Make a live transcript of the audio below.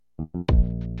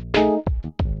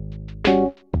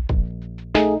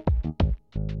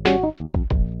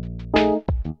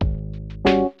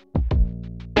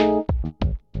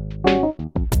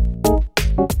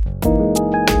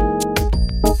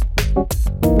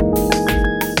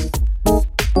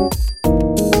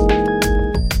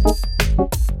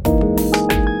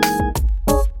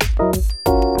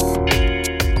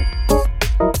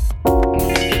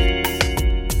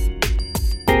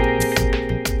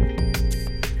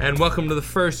And welcome to the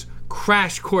first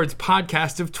Crash Chords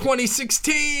podcast of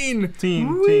 2016.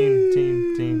 Team.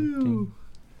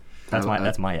 That's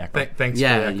my echo. Thanks.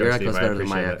 Yeah, for the your echo, echo's Steve. better than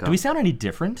my echo. Do we sound any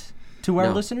different to our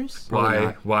No. listeners?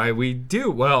 Why we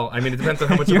do? Well, I mean, it depends on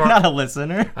how much You're of our... not a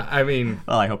listener. I mean...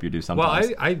 Well, I hope you do sometimes.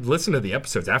 Well, I listen to the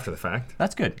episodes after the fact.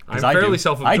 That's good. 'Cause I'm fairly I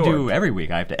self-absorbed. do every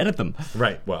week. I have to edit them.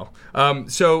 Right, well.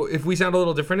 So if we sound a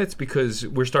little different, it's because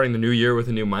we're starting the new year with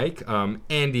a new mic.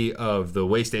 Andy of the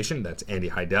Way Station, that's Andy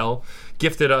Heidel,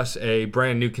 gifted us a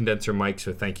brand new condenser mic,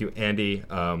 so thank you, Andy.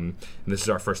 And this is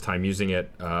our first time using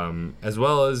it, as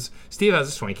well as Steve has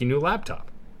a swanky new laptop.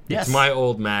 Yes. It's my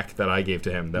old Mac that I gave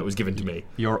to him, that was given to me.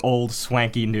 Your old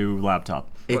swanky new laptop.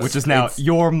 It's- Which is now it's-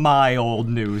 my old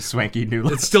new swanky new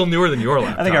laptop. It's still newer than your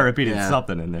laptop. I think I repeated Yeah.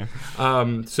 something in there.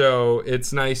 So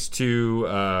it's nice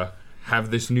to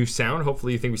have this new sound.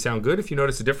 Hopefully you think we sound good. If you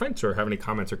notice a difference or have any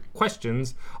comments or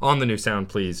questions on the new sound,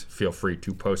 please feel free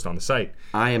to post on the site.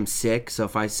 I am sick, so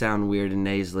if I sound weird and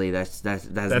nasally, that's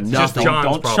just nothing. John's Don't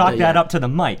problem. chalk that Yeah. up to the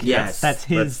mic. Yes. That's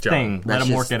his That's John. thing. Let That's him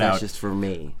just, work it that's out. just for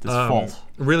me. It's his fault.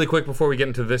 Really quick before we get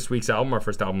into this week's album, our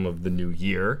first album of the new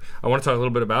year, I want to talk a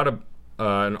little bit about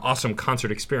an awesome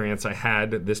concert experience I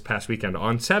had this past weekend.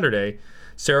 On Saturday,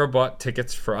 Sarah bought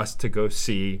tickets for us to go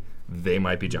see They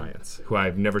Might Be Giants, who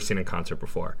I've never seen in concert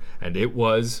before, and it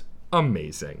was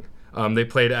amazing. They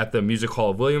played at the Music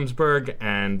Hall of Williamsburg,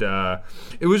 and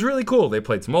it was really cool. They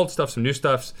played some old stuff, some new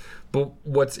stuffs. But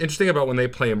what's interesting about when they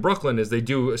play in Brooklyn is they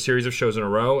do a series of shows in a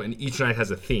row, and each night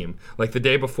has a theme. Like the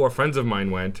day before, friends of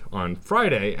mine went on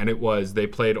Friday, and they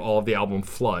played all of the album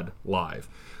Flood live.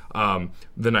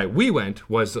 The night we went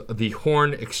was the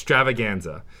Horn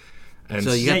Extravaganza. And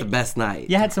So you got the best night.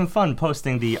 You had some fun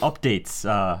posting the updates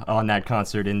on that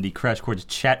concert in the Crash Chords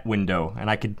chat window, and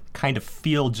I could kind of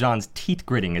feel John's teeth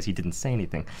gritting as he didn't say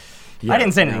anything. I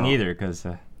didn't say anything either because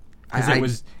it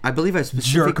was. I believe I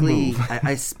specifically move.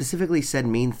 I specifically said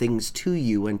mean things to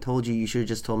you and told you should have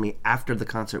just told me after the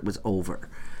concert was over,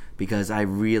 because I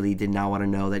really did not want to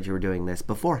know that you were doing this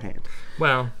beforehand.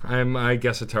 Well, I'm, I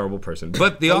guess, a terrible person.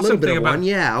 But the A little awesome bit thing of about one,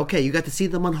 yeah, okay, you got to see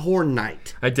them on Horn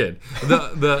Night. I did.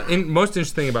 The most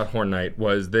interesting thing about Horn Night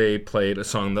was they played a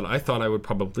song that I thought I would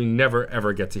probably never,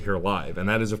 ever get to hear live. And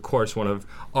that is, of course, one of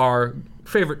our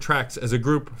favorite tracks as a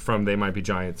group from They Might Be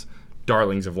Giants,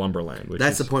 Darlings of Lumberland. Which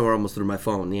That's is, the point where I almost threw my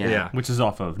phone. Yeah. Which is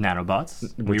off of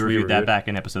Nanobots. We Which we reviewed that reviewed. back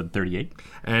in episode 38.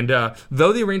 And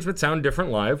though the arrangements sound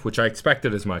different live, which I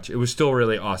expected as much, it was still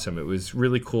really awesome. It was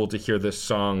really cool to hear this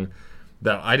song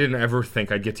that I didn't ever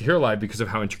think I'd get to hear live because of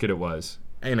how intricate it was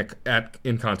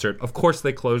in concert. Of course,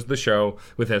 they closed the show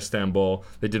with Istanbul.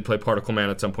 They did play Particle Man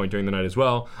at some point during the night as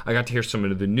well. I got to hear some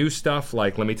of the new stuff,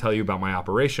 like Let Me Tell You About My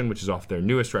Operation, which is off their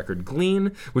newest record,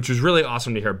 Glean, which was really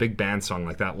awesome to hear a big band song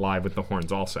like that live with the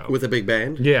horns also. With a big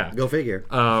band? Yeah. Go figure.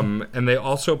 And they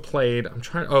also played,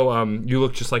 You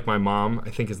Look Just Like My Mom,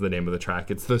 I think is the name of the track.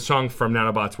 It's the song from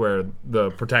Nanobots where the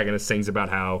protagonist sings about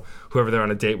how whoever they're on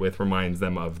a date with reminds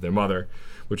them of their mother,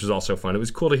 which was also fun. It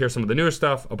was cool to hear some of the newer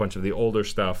stuff, a bunch of the older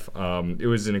stuff. It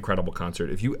was an incredible concert.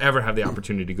 If you ever have the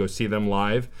opportunity to go see them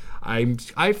live,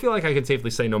 I feel like I can safely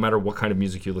say no matter what kind of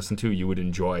music you listen to, you would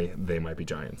enjoy They Might Be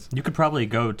Giants. You could probably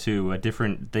go to a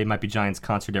different They Might Be Giants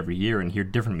concert every year and hear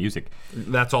different music.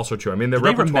 That's also true. I mean, their Do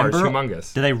they repertoire is remember-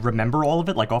 humongous. Do they remember all of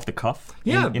it, like off the cuff?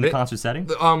 Yeah, in a concert setting?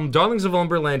 Darlings of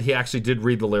Lumberland, he actually did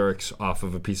read the lyrics off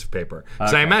of a piece of paper.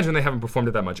 So I imagine they haven't performed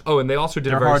it that much. Oh, and they also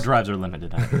did Their a very hard drives are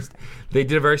limited, I understand. They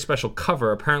did a very special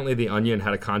cover. Apparently, The Onion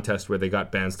had a contest where they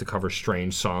got bands to cover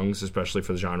strange songs, especially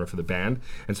for the genre for the band.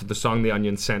 And so the song The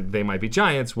Onion sent They Might Be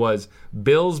Giants was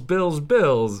Bills, Bills,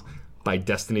 Bills by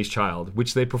Destiny's Child,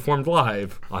 which they performed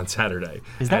live on Saturday.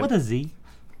 Is that with a Z?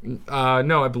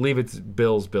 No, I believe it's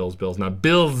Bills, Bills, Bills, not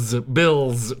Bills,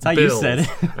 Bills, That's how Bills. you said it.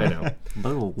 I know.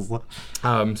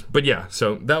 Bills. But yeah,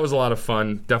 so that was a lot of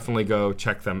fun. Definitely go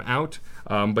check them out.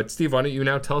 But Steve, why don't you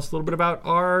now tell us a little bit about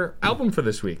our album for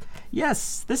this week?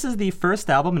 Yes, this is the first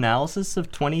album analysis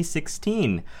of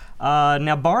 2016.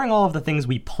 Now, barring all of the things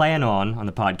we plan on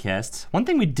the podcast, one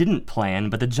thing we didn't plan,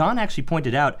 but that John actually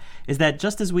pointed out, is that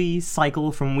just as we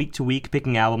cycle from week to week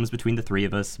picking albums between the three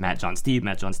of us, Matt, John,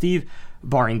 Steve,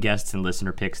 barring guests and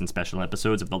listener picks and special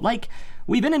episodes of the like,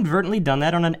 we've inadvertently done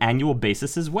that on an annual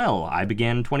basis as well. I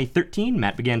began 2013,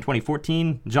 Matt began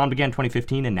 2014, John began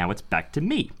 2015, and now it's back to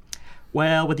me.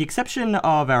 Well, with the exception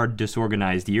of our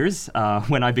disorganized years,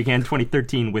 when I began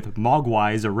 2013 with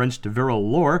Mogwai's A Wrenched Virile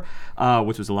Lore,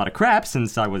 which was a lot of crap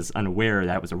since I was unaware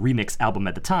that was a remix album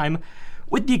at the time,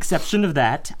 with the exception of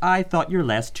that, I thought your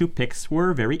last two picks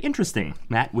were very interesting.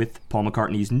 Matt with Paul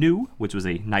McCartney's New, which was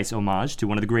a nice homage to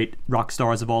one of the great rock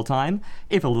stars of all time,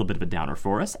 if a little bit of a downer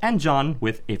for us, and John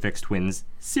with Aphex Twin's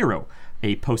Zero,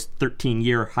 a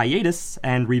post-13-year hiatus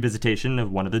and revisitation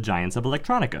of one of the giants of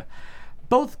electronica.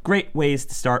 Both great ways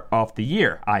to start off the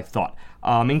year, I thought,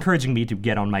 encouraging me to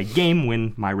get on my game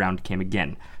when my round came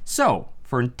again. So,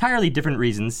 for entirely different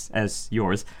reasons as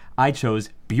yours, I chose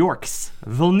Björk's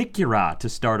Volnicura to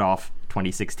start off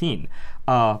 2016.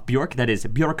 Björk, that is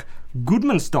Björk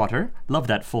Gudmundsdóttir, love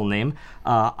that full name,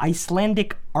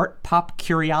 Icelandic art pop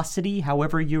curiosity,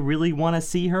 however you really want to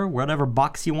see her, whatever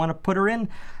box you want to put her in.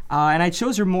 And I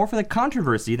chose her more for the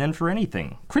controversy than for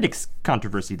anything. Critics'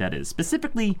 controversy, that is.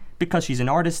 Specifically because she's an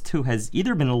artist who has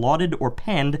either been lauded or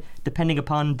panned depending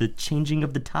upon the changing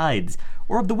of the tides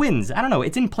or of the winds. I don't know,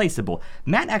 it's implaceable.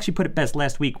 Matt actually put it best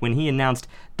last week when he announced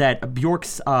that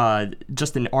Björk's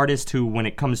just an artist who, when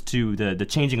it comes to the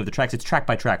changing of the tracks, it's track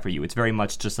by track for you. It's very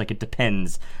much just like it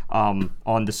depends on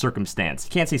the circumstance.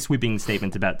 You can't say sweeping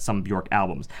statements about some Björk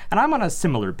albums. And I'm on a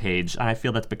similar page, and I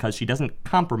feel that's because she doesn't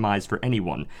compromise for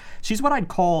anyone. She's what I'd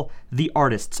call the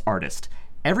artist's artist.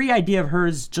 Every idea of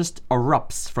hers just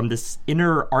erupts from this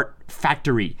inner art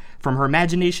factory, from her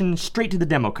imagination straight to the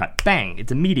demo cut. Bang!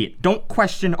 It's immediate. Don't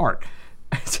question art.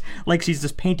 It's like she's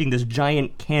just painting this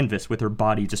giant canvas with her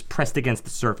body just pressed against the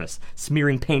surface,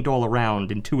 smearing paint all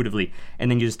around intuitively,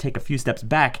 and then you just take a few steps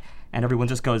back, and everyone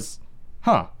just goes,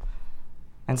 huh.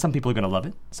 And some people are going to love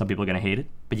it, some people are going to hate it,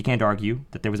 but you can't argue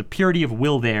that there was a purity of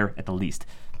will there at the least.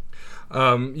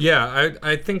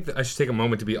 I think that I should take a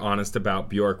moment to be honest about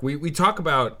Björk. We talk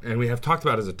about, and we have talked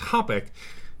about as a topic,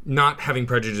 not having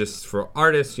prejudice for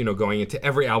artists, going into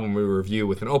every album we review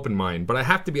with an open mind. But I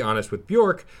have to be honest with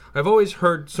Björk. I've always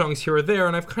heard songs here or there,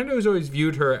 and I've kind of always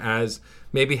viewed her as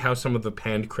maybe how some of the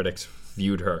panned critics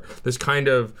viewed her. This kind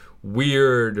of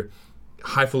weird,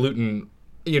 highfalutin,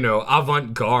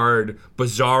 avant-garde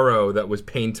bizarro that was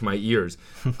pain to my ears.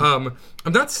 I'm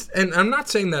not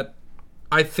saying that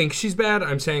I think she's bad.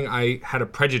 I'm saying I had a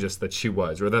prejudice that she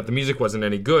was, or that the music wasn't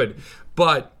any good.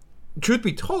 But truth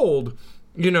be told,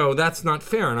 that's not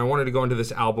fair. And I wanted to go into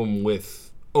this album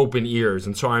with open ears,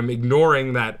 and so I'm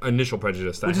ignoring that initial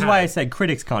prejudice that I had. Which is why I said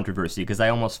critics' controversy, because I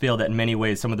almost feel that in many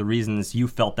ways some of the reasons you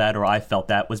felt that or I felt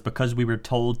that was because we were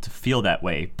told to feel that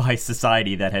way by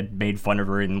society that had made fun of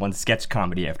her in one sketch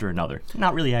comedy after another.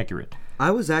 Not really accurate. I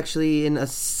was actually in a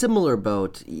similar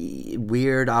boat,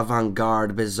 weird,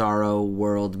 avant-garde, bizarro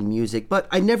world music, but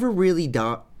I never really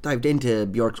dived into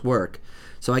Björk's work,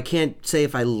 so I can't say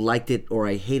if I liked it or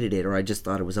I hated it or I just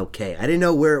thought it was okay. I didn't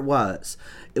know where it was.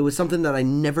 It was something that I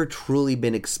never truly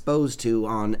been exposed to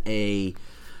on a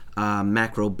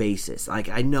macro basis. Like,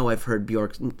 I know I've heard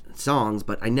Björk's songs,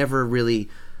 but I never really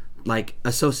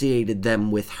associated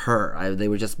them with her. They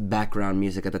were just background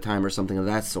music at the time or something of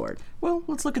that sort. Well,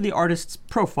 let's look at the artist's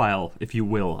profile, if you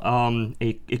will.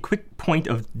 A quick point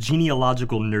of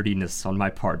genealogical nerdiness on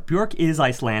my part. Björk is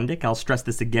Icelandic. I'll stress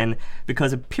this again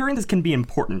because appearances can be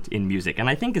important in music, and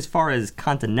I think as far as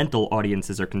continental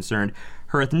audiences are concerned,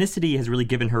 her ethnicity has really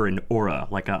given her an aura,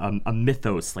 like a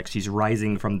mythos, like she's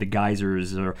rising from the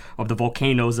geysers or of the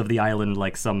volcanoes of the island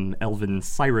like some elven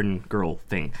siren girl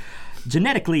thing.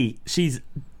 Genetically, she's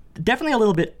definitely a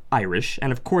little bit Irish,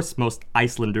 and of course most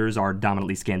Icelanders are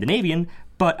dominantly Scandinavian,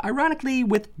 but ironically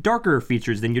with darker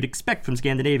features than you'd expect from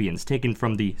Scandinavians, taken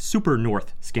from the super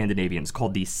north Scandinavians,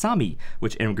 called the Sami,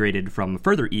 which immigrated from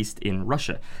further east in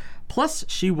Russia. Plus,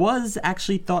 she was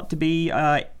actually thought to be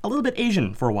a little bit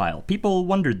Asian for a while. People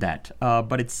wondered that,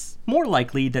 but it's more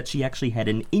likely that she actually had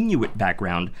an Inuit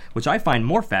background, which I find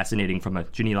more fascinating from a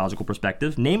genealogical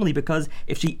perspective, namely because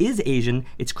if she is Asian,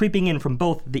 it's creeping in from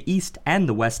both the east and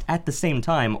the west at the same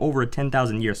time over a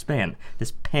 10,000-year span.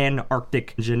 This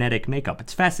pan-Arctic genetic makeup.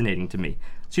 It's fascinating to me.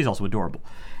 She's also adorable.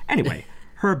 Anyway...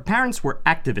 Her parents were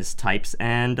activist types,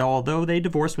 and although they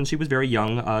divorced when she was very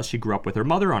young, she grew up with her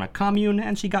mother on a commune,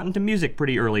 and she got into music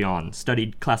pretty early on,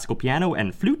 studied classical piano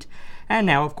and flute, and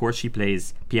now, of course, she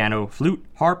plays piano, flute,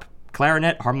 harp,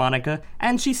 clarinet, harmonica,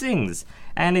 and she sings,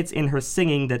 and it's in her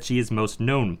singing that she is most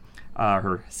known.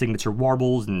 Her signature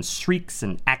warbles and shrieks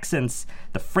and accents,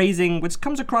 the phrasing, which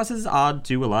comes across as odd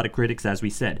to a lot of critics, as we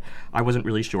said. I wasn't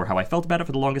really sure how I felt about it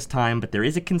for the longest time, but there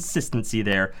is a consistency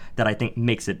there that I think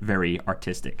makes it very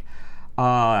artistic.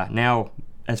 Now,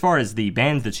 as far as the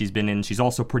bands that she's been in, she's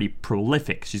also pretty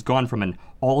prolific. She's gone from an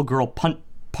all-girl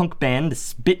punk band,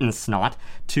 Spit and Snot,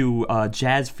 to a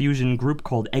jazz fusion group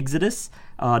called Exodus,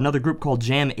 another group called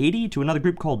Jam 80, to another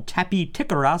group called Tapi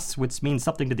Tikaras, which means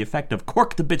something to the effect of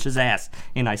cork the bitch's ass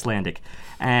in Icelandic,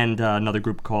 and another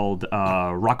group called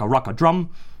Raka Raka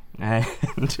Drum.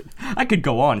 And I could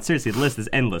go on. Seriously, the list is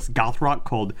endless. Goth rock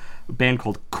band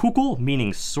called Kukul,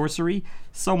 meaning sorcery.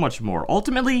 So much more.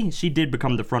 Ultimately, she did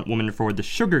become the front woman for the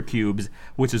Sugar Cubes,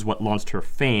 which is what launched her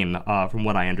fame, from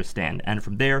what I understand. And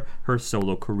from there, her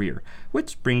solo career.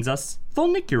 Which brings us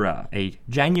Volnicura, a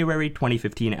January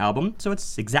 2015 album, so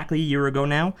it's exactly a year ago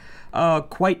now,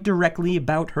 quite directly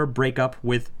about her breakup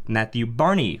with Matthew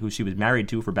Barney, who she was married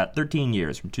to for about 13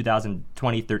 years, from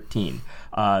 2013.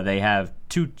 They have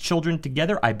 2 children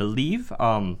together, I believe.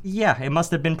 Yeah, it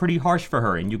must have been pretty harsh for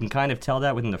her, and you can kind of tell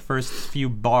that within the first few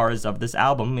bars of this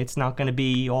album. It's not going to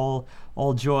be all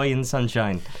joy and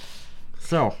sunshine.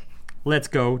 So, let's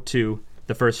go to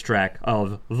the first track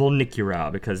of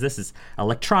Volnicura, because this is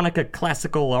electronica,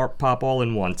 classical, art pop all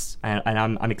in once, and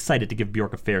I'm excited to give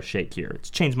Bjork a fair shake here. It's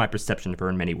changed my perception of her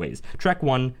in many ways. Track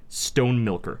 1, Stone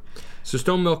Milker. So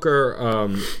Stone Milker,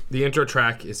 the intro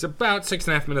track is about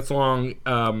 6.5 minutes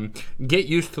long. Get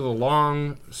used to the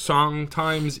long song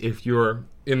times if you're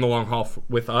in the long haul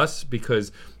with us,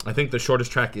 because I think the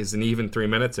shortest track is an even 3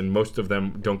 minutes, and most of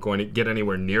them don't get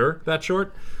anywhere near that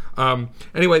short.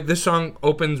 Anyway, this song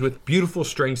opens with beautiful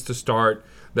strings to start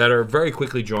that are very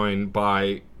quickly joined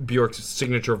by Bjork's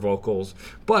signature vocals.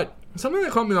 But something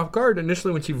that caught me off guard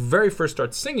initially when she very first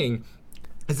starts singing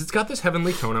is it's got this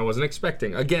heavenly tone I wasn't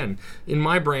expecting. Again, in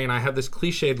my brain, I have this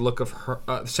cliched look of her,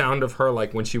 sound of her,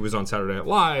 like when she was on Saturday Night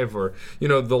Live, or,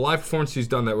 the live performances she's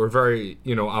done that were very,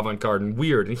 avant-garde and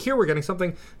weird. And here we're getting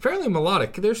something fairly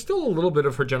melodic. There's still a little bit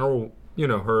of her general,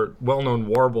 her well-known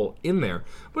warble in there,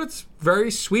 but it's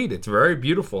very sweet. It's very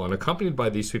beautiful, and accompanied by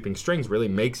these sweeping strings really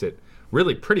makes it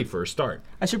really pretty for a start.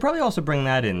 I should probably also bring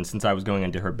that in, since I was going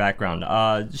into her background.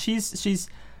 She's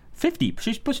 50.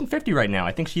 She's pushing 50 right now.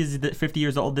 I think she's 50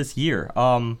 years old this year.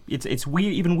 It's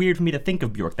weird, even weird for me to think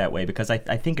of Bjork that way, because I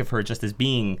think of her just as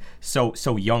being so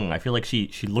young. I feel like she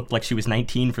looked like she was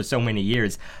 19 for so many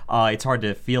years. It's hard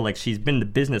to feel like she's been in the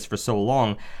business for so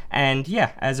long. And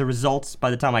yeah, as a result,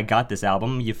 by the time I got this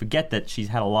album, you forget that she's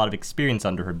had a lot of experience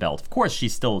under her belt. Of course,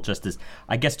 she's still just as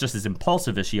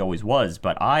impulsive as she always was,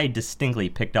 but I distinctly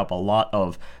picked up a lot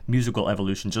of musical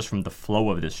evolution just from the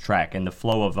flow of this track and the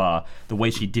flow of the way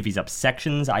she divvies up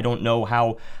sections. I don't know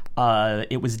how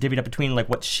it was divvied up between like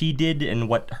what she did and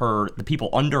what the people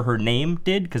under her name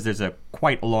did, because there's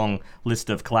quite a long list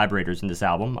of collaborators in this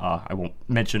album. I won't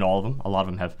mention all of them. A lot of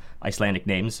them have Icelandic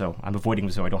names, so I'm avoiding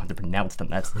them so I don't have to pronounce them.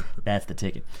 That's the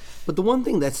ticket. But the one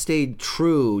thing that stayed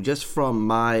true, just from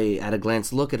my at a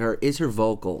glance look at her, is her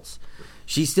vocals.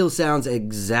 She still sounds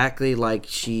exactly like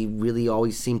she really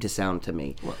always seemed to sound to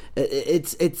me. What?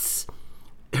 It's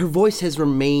her voice has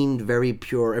remained very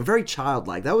pure and very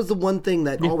childlike. That was the one thing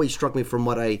that always struck me from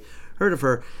what I heard of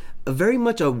her. Very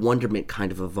much a wonderment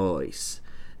kind of a voice.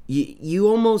 You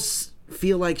almost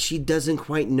feel like she doesn't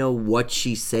quite know what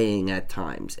she's saying at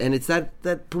times. And it's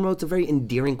that promotes a very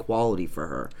endearing quality for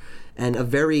her. And a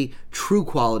very true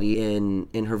quality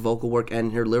in her vocal work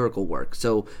and her lyrical work.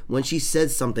 So when she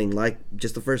says something like,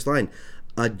 just the first line,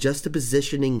 a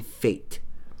juxtapositioning fate,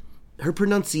 her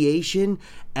pronunciation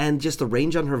and just the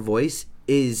range on her voice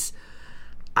is,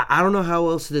 I don't know how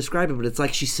else to describe it, but it's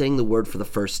like she's saying the word for the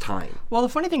first time. Well, the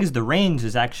funny thing is the range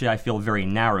is actually, I feel, very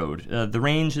narrowed. The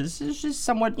range is just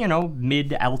somewhat,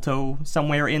 mid-alto,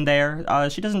 somewhere in there.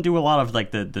 She doesn't do a lot of,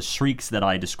 like, the shrieks that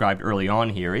I described early on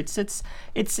here. It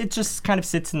just kind of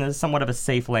sits in somewhat of a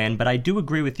safe land, but I do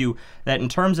agree with you that in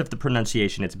terms of the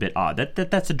pronunciation, it's a bit odd.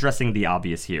 That's addressing the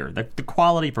obvious here. The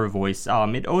quality of her voice,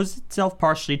 it owes itself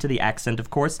partially to the accent, of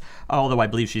course, although I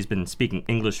believe she's been speaking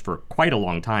English for quite a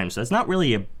long time, so it's not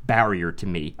really a barrier to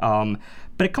me.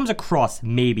 But it comes across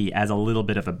maybe as a little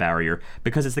bit of a barrier,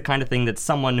 because it's the kind of thing that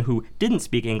someone who didn't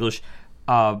speak English,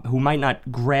 who might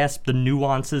not grasp the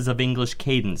nuances of English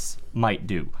cadence, might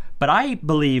do. But I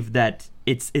believe that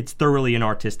it's thoroughly an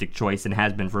artistic choice and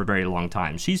has been for a very long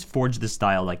time. She's forged this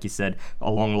style, like you said, a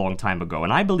long, long time ago.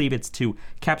 And I believe it's to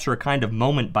capture a kind of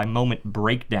moment-by-moment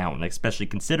breakdown, especially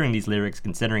considering these lyrics,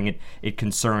 considering it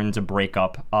concerns a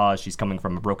breakup. She's coming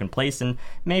from a broken place, and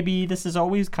maybe this is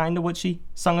always kind of what she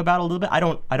sung about a little bit. I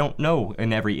don't know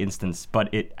in every instance,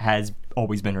 but it has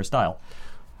always been her style.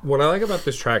 What I like about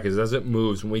this track is as it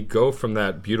moves, when we go from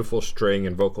that beautiful string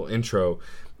and vocal intro,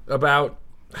 about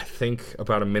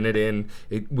a minute in,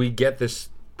 we get this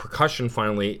percussion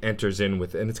finally enters in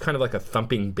with, and it's kind of like a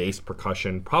thumping bass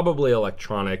percussion, probably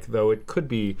electronic, though it could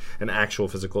be an actual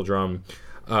physical drum.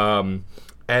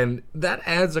 And that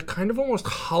adds a kind of almost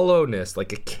hollowness,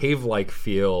 like a cave-like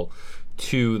feel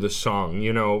to the song.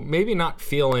 You know, maybe not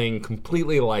feeling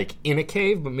completely like in a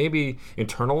cave, but maybe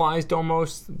internalized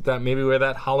almost, that maybe where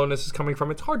that hollowness is coming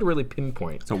from. It's hard to really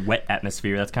pinpoint. It's a wet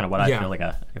atmosphere. That's kind of what I feel like.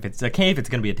 If it's a cave, it's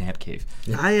going to be a damp cave.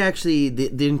 I actually, the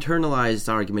internalized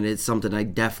argument is something I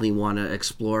definitely want to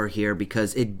explore here,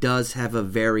 because it does have a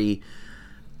very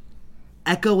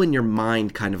echo in your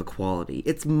mind kind of a quality.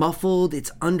 It's muffled,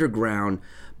 it's underground,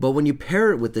 but when you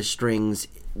pair it with the strings,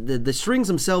 the strings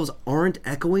themselves aren't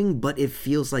echoing, but it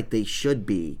feels like they should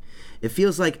be. It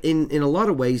feels like in a lot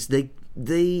of ways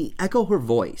they echo her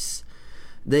voice.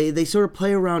 They sort of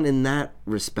play around in that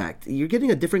respect. You're getting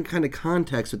a different kind of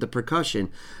context with the percussion,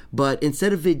 but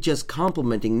instead of it just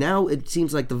complementing, now it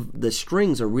seems like the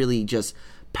strings are really just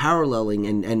paralleling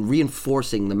and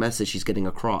reinforcing the message she's getting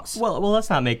across. Well, let's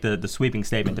not make the sweeping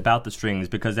statement about the strings,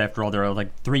 because after all, there are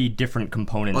like three different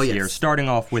components here. Starting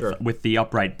off with the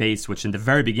upright bass, which in the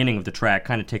very beginning of the track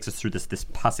kind of takes us through this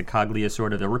passacaglia,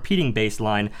 sort of the repeating bass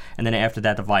line, and then after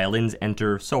that the violins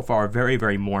enter. So far, very,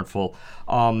 very mournful.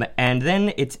 And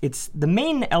then it's the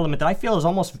main element that I feel is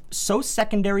almost so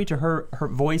secondary to her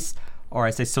voice. Or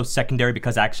I say so secondary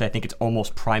because actually I think it's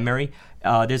almost primary.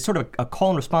 There's sort of a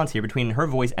call and response here between her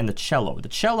voice and the cello. The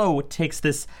cello takes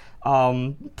this,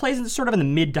 plays in sort of in the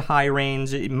mid to high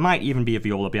range. It might even be a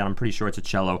viola, but I'm pretty sure it's a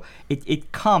cello.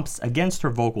 It comps against her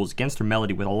vocals, against her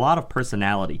melody with a lot of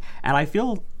personality. And I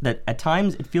feel that at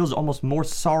times it feels almost more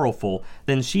sorrowful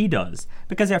than she does.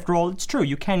 Because after all, it's true,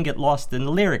 you can get lost in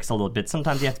the lyrics a little bit.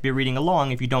 Sometimes you have to be reading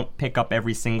along if you don't pick up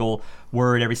every single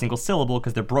word, every single syllable,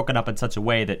 because they're broken up in such a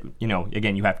way that, you know,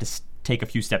 again, you have to take a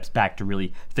few steps back to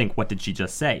really think, what did she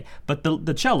just say? But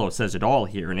the cello says it all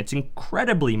here, and it's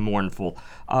incredibly mournful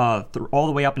all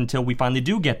the way up until we finally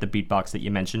do get the beatbox that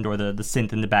you mentioned, or the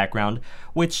synth in the background,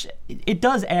 which it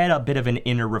does add a bit of an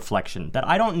inner reflection that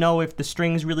I don't know if the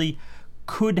strings really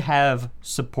could have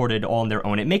supported all on their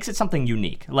own. It makes it something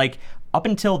unique. Like, up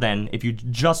until then, if you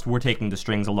just were taking the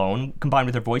strings alone, combined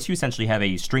with her voice, you essentially have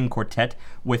a string quartet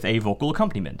with a vocal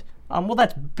accompaniment. Well,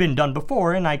 that's been done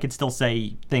before, and I could still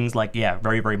say things like, yeah,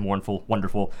 very, very mournful,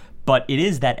 wonderful, but it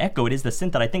is that echo, it is the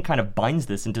synth that I think kind of binds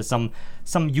this into some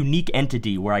unique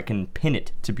entity where I can pin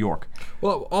it to Bjork.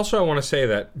 Well, also I want to say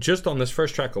that just on this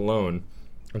first track alone,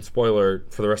 and spoiler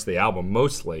for the rest of the album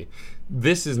mostly,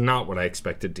 this is not what I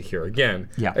expected to hear again.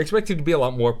 Yeah. I expected it to be a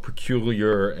lot more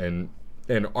peculiar and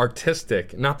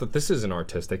artistic. Not that this isn't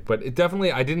artistic, but it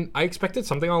definitely, I expected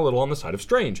something a little on the side of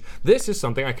strange. This is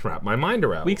something I can wrap my mind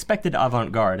around. We expected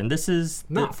avant-garde, and this is,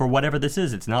 for whatever this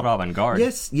is, it's not avant-garde.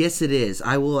 Yes, it is.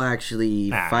 I will actually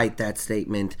fight that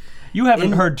statement. You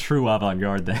haven't heard true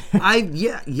avant-garde then.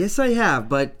 Yes, I have,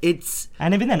 but it's...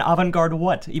 And even then, avant-garde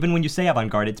what? Even when you say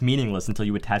avant-garde, it's meaningless until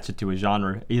you attach it to a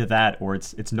genre. Either that, or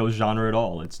it's no genre at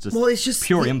all. It's just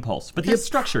pure impulse. But there's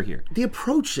structure here. The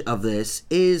approach of this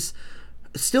is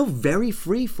still very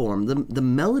freeform. The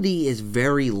melody is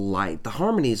very light. The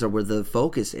harmonies are where the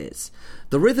focus is.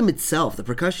 The rhythm itself, the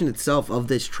percussion itself of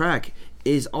this track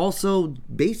is also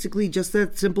basically just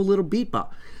that simple little beatbox.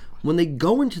 When they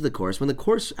go into the chorus, when the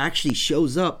chorus actually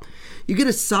shows up, you get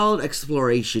a solid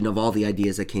exploration of all the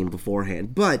ideas that came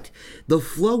beforehand. But the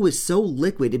flow is so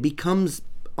liquid, it becomes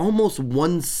almost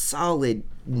one solid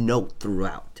note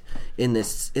throughout in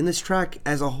this track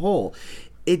as a whole.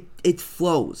 It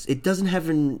flows. It doesn't have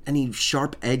any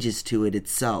sharp edges to it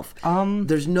itself.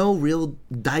 There's no real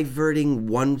diverting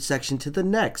one section to the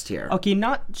next here. Okay,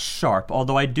 not sharp,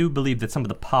 although I do believe that some of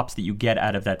the pops that you get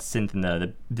out of that synth and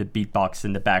the beatbox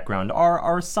in the background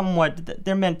are somewhat,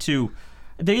 they're meant to...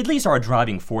 They at least are a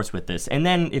driving force with this. And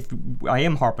then, if I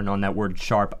am harping on that word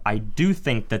sharp, I do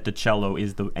think that the cello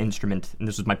is the instrument, and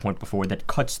this was my point before, that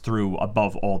cuts through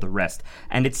above all the rest.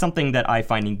 And it's something that I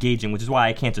find engaging, which is why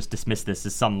I can't just dismiss this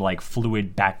as some like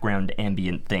fluid background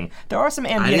ambient thing. There are some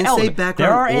ambient elements. I didn't say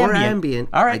background or ambient.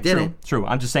 All right, I didn't. True.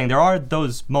 I'm just saying there are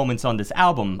those moments on this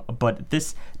album, but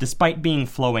this, despite being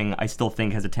flowing, I still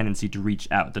think has a tendency to reach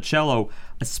out. The cello,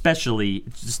 especially,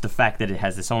 just the fact that it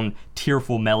has this own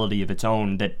tearful melody of its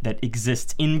own that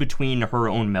exists in between her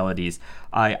own melodies,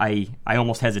 I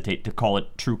almost hesitate to call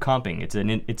it true comping. It's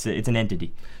an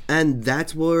entity. And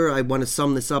that's where I want to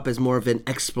sum this up as more of an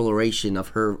exploration of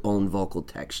her own vocal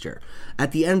texture.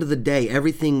 At the end of the day,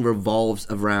 everything revolves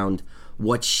around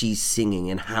what she's singing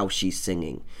and how she's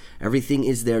singing. Everything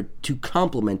is there to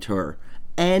complement her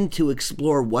and to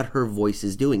explore what her voice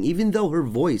is doing. Even though her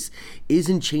voice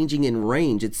isn't changing in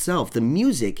range itself, the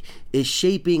music is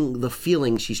shaping the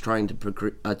feeling she's trying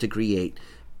to create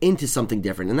into something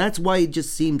different. And that's why it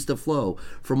just seems to flow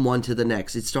from one to the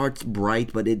next. It starts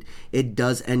bright, but it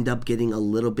does end up getting a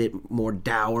little bit more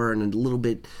dour and a little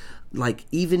bit like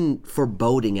even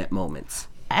foreboding at moments.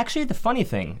 Actually, the funny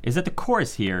thing is that the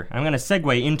chorus here, I'm going to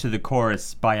segue into the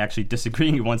chorus by actually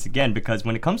disagreeing once again, because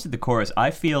when it comes to the chorus,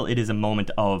 I feel it is a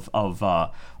moment of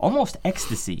almost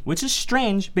ecstasy, which is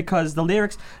strange because the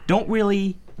lyrics don't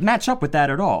really match up with that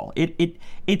at all.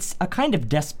 It's a kind of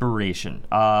desperation.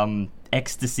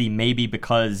 Ecstasy maybe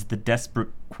because the desperate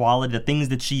quality, the things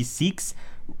that she seeks,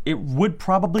 it would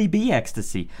probably be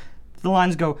ecstasy. The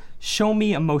lines go, "Show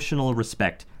me emotional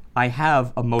respect. I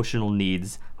have emotional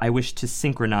needs. I wish to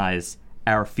synchronize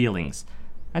our feelings."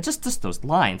 And just those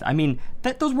lines. I mean,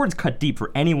 those words cut deep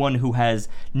for anyone who has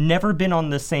never been on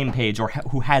the same page or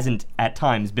who hasn't at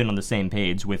times been on the same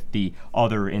page with the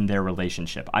other in their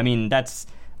relationship. I mean, that's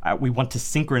we want to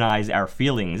synchronize our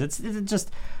feelings. It's just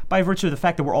by virtue of the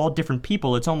fact that we're all different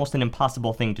people, it's almost an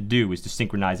impossible thing to do, is to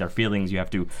synchronize our feelings. You have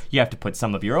to put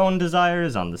some of your own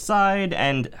desires on the side,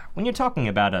 and when you're talking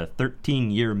about a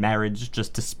 13-year marriage,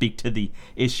 just to speak to the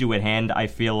issue at hand, I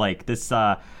feel like this,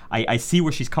 I see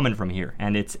where she's coming from here,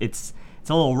 and it's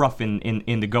a little rough in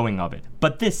the going of it.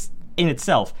 But this, in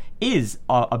itself, is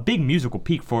a big musical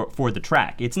peak for the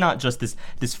track. It's not just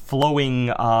this flowing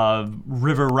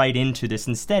river right into this.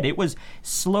 Instead, it was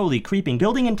slowly creeping,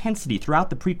 building intensity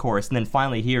throughout the pre-chorus, and then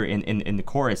finally here in the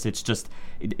chorus,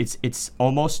 it's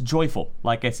almost joyful.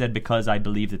 Like I said, because I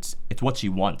believe it's what she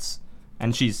wants,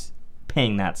 and she's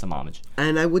paying that some homage.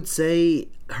 And I would say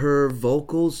her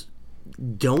vocals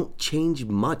don't change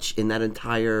much in that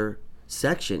entire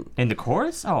section. In the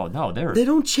chorus? Oh no, they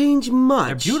don't change much.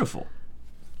 They're beautiful.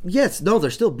 Yes, no,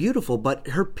 they're still beautiful, but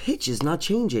her pitch is not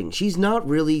changing. She's not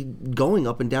really going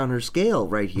up and down her scale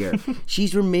right here.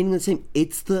 She's remaining the same.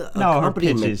 It's the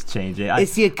accompaniment. Her pitch is changing.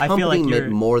 It's the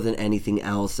accompaniment more than anything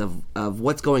else of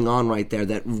what's going on right there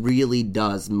that really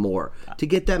does more to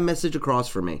get that message across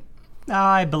for me.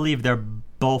 I believe they're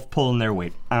both pulling their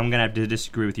weight. I'm going to have to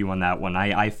disagree with you on that one.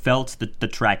 I felt the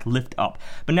track lift up.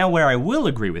 But now where I will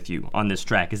agree with you on this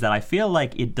track is that I feel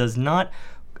like it does not...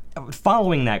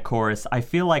 Following that chorus, I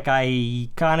feel like I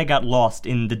kind of got lost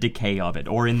in the decay of it,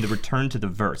 or in the return to the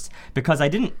verse, because I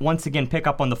didn't once again pick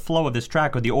up on the flow of this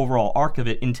track or the overall arc of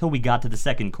it until we got to the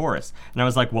second chorus. And I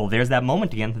was like, well, there's that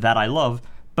moment again that I love,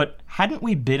 but hadn't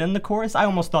we been in the chorus? I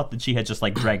almost thought that she had just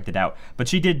dragged it out, but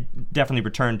she did definitely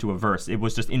return to a verse. It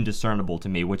was just indiscernible to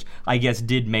me, which I guess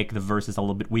did make the verses a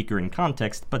little bit weaker in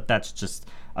context, but that's just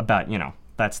about,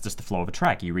 that's just the flow of a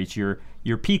track. You reach your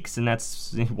peaks, and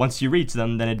that's once you reach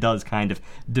them, then it does kind of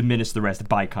diminish the rest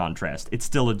by contrast. It's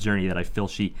still a journey that I feel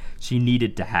she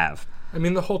needed to have. I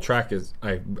mean, the whole track is,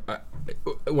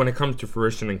 when it comes to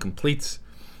fruition and completes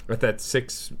at that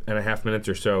 6.5 minutes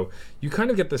or so, you kind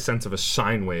of get the sense of a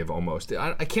sine wave almost.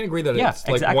 I can't agree that it's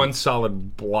like one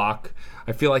solid block.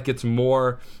 I feel like it's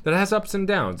more that it has ups and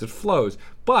downs. It flows,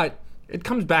 but it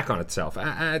comes back on itself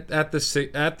at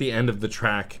the end of the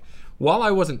track. While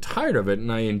I wasn't tired of it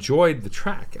and I enjoyed the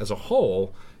track as a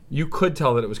whole, you could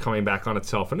tell that it was coming back on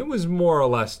itself, and it was more or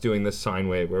less doing this sine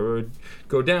wave where it would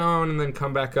go down and then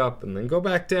come back up and then go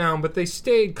back down, but they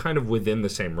stayed kind of within the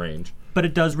same range. But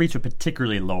it does reach a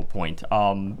particularly low point.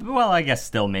 Well, I guess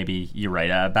still maybe you're right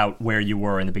about where you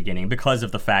were in the beginning, because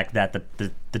of the fact that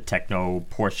the techno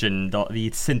portion,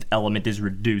 the synth element is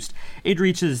reduced. It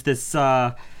reaches this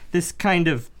kind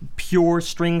of pure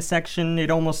string section. It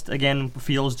almost, again,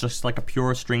 feels just like a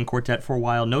pure string quartet for a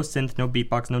while. No synth, no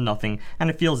beatbox, no nothing. And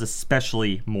it feels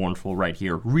especially mournful right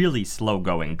here. Really slow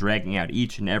going, dragging out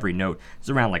each and every note. It's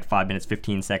around 5 minutes,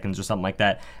 15 seconds or something like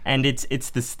that. And it's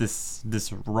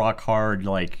this rock hard,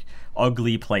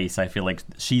 ugly place I feel like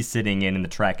she's sitting in and the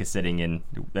track is sitting in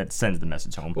that sends the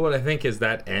message home. Well, what I think is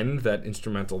that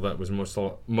instrumental that was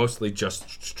mostly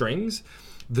just strings.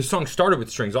 The song started with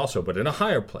strings also, but in a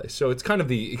higher place. So it's kind of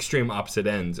the extreme opposite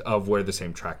ends of where the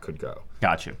same track could go.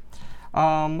 Gotcha.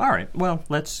 All right. Well,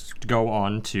 let's go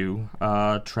on to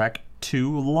track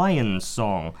 2, Lion's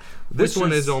Song. This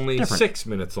one is only different. 6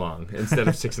 minutes long instead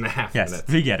of 6.5 minutes. Yes,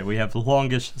 we get it. We have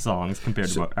longish songs compared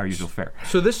to our usual fare.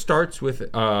 So this starts with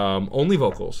only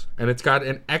vocals, and it's got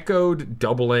an echoed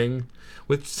doubling,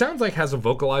 which sounds like has a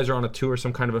vocalizer on it too, or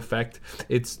some kind of effect.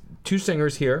 It's 2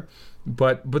 singers here.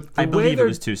 But I believe it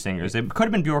was 2 singers. It could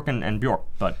have been Bjork and Bjork,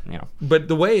 but But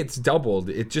the way it's doubled,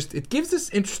 it gives this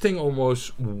interesting,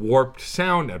 almost warped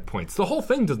sound at points. The whole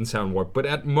thing doesn't sound warped, but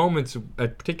at moments,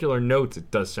 at particular notes,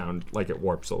 it does sound like it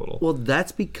warps a little. Well,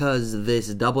 that's because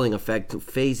this doubling effect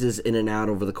phases in and out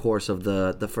over the course of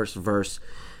the first verse.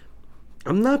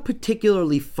 I'm not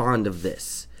particularly fond of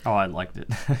this. Oh, I liked it.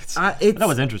 That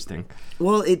was interesting.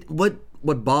 Well,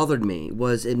 what bothered me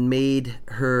was it made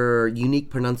her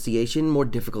unique pronunciation more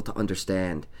difficult to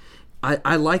understand.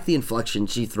 I like the inflection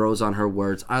she throws on her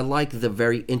words. I like the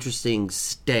very interesting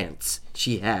stance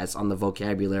she has on the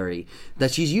vocabulary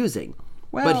that she's using.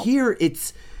 Well, but here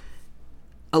it's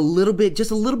just a little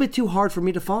bit too hard for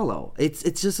me to follow. It's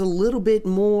just a little bit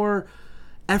more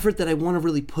effort that I want to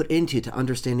really put into to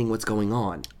understanding what's going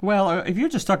on. Well, if you're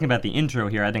just talking about the intro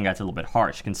here, I think that's a little bit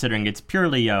harsh, considering it's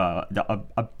purely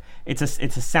it's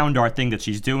a sound art thing that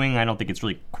she's doing. I don't think it's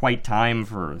really quite time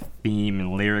for theme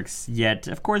and lyrics yet.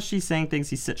 Of course, she's saying things.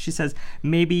 She says,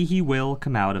 maybe he will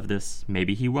come out of this,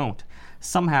 maybe he won't.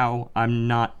 Somehow, I'm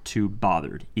not too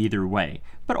bothered either way.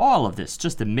 But all of this,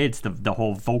 just amidst the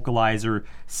whole vocalizer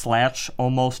 /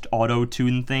 almost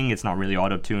auto-tune thing. It's not really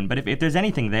auto-tune, but if there's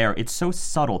anything there, it's so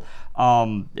subtle.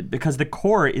 Because the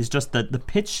core is just the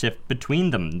pitch shift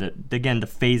between them. The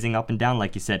phasing up and down,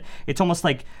 like you said. It's almost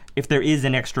like if there is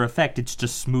an extra effect, it's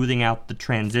just smoothing out the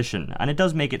transition. And it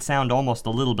does make it sound almost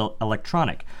a little bit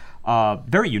electronic.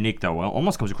 Very unique, though.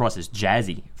 Almost comes across as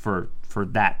jazzy for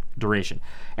that duration.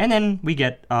 And then we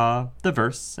get the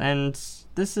verse, and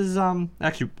this is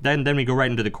actually then we go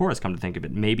right into the chorus. Come to think of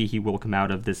it, maybe he will come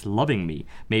out of this loving me.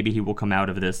 Maybe he will come out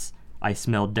of this. I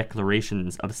smell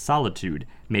declarations of solitude.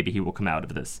 Maybe he will come out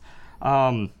of this.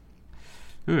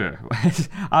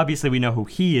 Obviously, we know who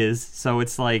he is, so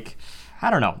it's like, I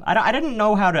don't know. I didn't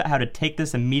know how to take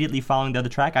this immediately following the other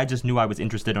track. I just knew I was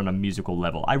interested on a musical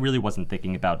level. I really wasn't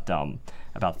thinking about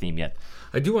theme yet.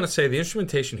 I do want to say the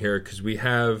instrumentation here, because we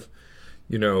have,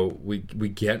 we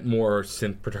get more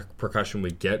synth percussion,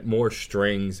 we get more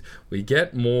strings, we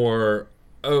get more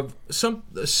of some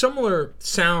similar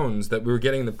sounds that we were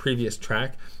getting in the previous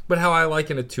track. But how I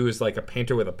liken it to is like a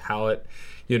painter with a palette,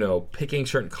 picking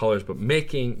certain colors, but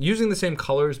using the same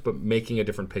colors, but making a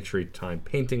different picture each time,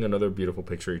 painting another beautiful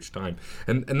picture each time.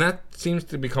 And that seems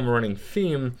to become a running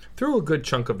theme through a good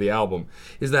chunk of the album,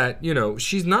 is that,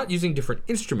 she's not using different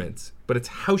instruments, but it's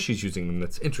how she's using them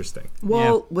that's interesting.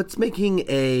 Well, What's making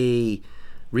a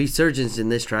resurgence in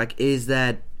this track is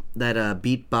that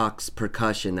beatbox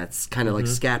percussion that's kind of like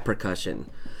scat percussion.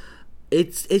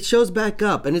 It shows back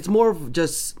up, and it's more of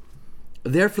just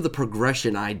there for the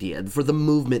progression idea, for the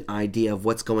movement idea of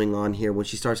what's going on here when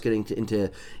she starts getting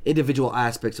into individual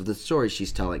aspects of the story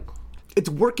she's telling. It's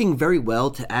working very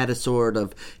well to add a sort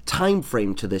of time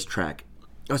frame to this track,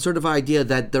 a sort of idea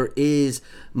that there is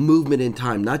movement in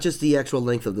time, not just the actual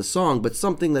length of the song, but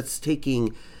something that's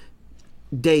taking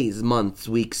days, months,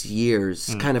 weeks,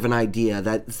 years, kind of an idea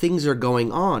that things are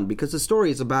going on, because the story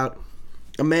is about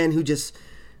a man who just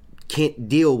can't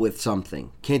deal with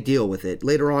something, can't deal with it.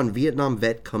 Later on, Vietnam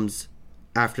vet comes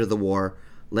after the war,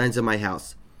 lands in my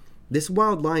house. This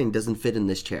wild lion doesn't fit in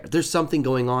this chair. There's something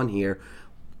going on here.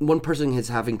 One person is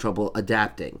having trouble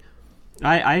adapting.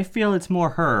 I feel it's more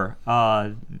her,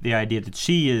 the idea that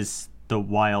she is the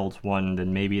wild one,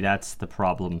 then maybe that's the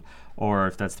problem. Or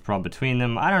if that's the problem between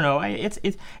them, I don't know.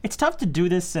 It's tough to do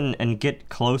this and get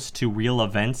close to real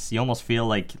events. You almost feel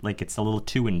like it's a little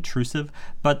too intrusive.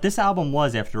 But this album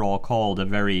was, after all, called a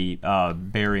very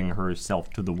bearing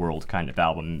herself to the world kind of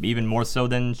album, even more so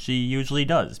than she usually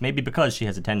does. Maybe because she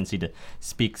has a tendency to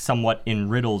speak somewhat in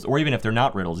riddles, or even if they're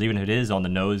not riddles, even if it is on the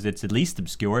nose, it's at least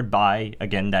obscured by,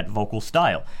 again, that vocal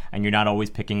style, and you're not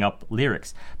always picking up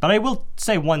lyrics. But I will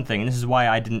say one thing, and this is why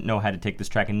I didn't know how to take this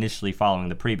track initially following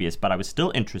the previous, but I was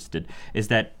still interested, is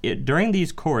that during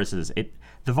these choruses,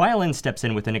 the violin steps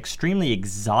in with an extremely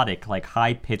exotic, like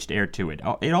high-pitched air to it.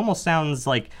 It almost sounds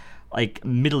like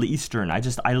Middle Eastern.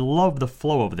 I love the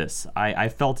flow of this. I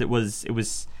felt it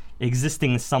was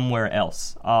existing somewhere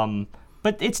else.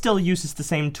 But it still uses the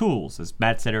same tools, as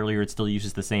Matt said earlier. It still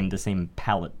uses the same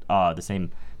palette,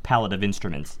 of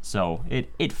instruments. So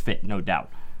it fit, no doubt.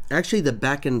 Actually, the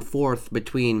back and forth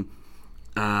between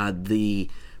the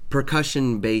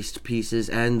percussion-based pieces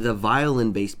and the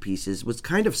violin-based pieces was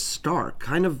kind of stark,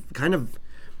 kind of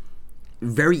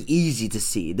very easy to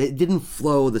see. It didn't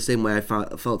flow the same way I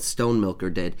felt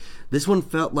Stonemilker did. This one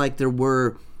felt like there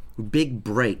were big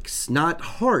breaks, not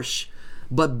harsh,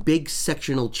 but big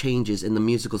sectional changes in the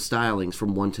musical stylings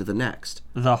from one to the next.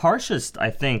 The harshest,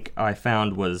 I think, I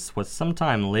found was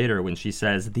sometime later when she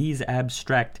says, these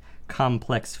abstract,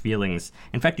 complex feelings.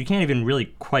 In fact, you can't even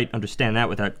really quite understand that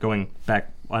without going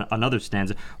back another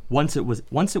stanza. Once it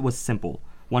was simple,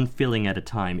 one feeling at a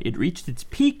time. It reached its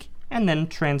peak and then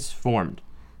transformed.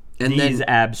 And these then,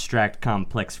 abstract,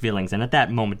 complex feelings. And at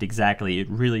that moment, exactly, it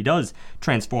really does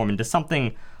transform into something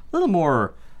a little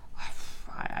more,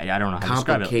 I don't know how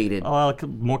to describe it. Well,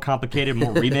 more complicated,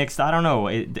 more remixed. I don't know.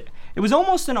 It was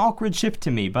almost an awkward shift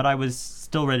to me, but I was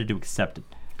still ready to accept it.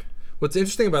 What's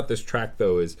interesting about this track,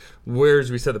 though, is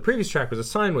whereas we said the previous track was a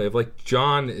sine wave, like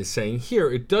John is saying here,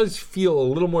 it does feel a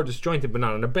little more disjointed, but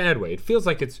not in a bad way. It feels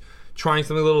like it's trying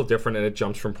something a little different, and it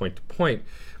jumps from point to point.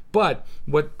 But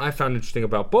what I found interesting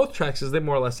about both tracks is they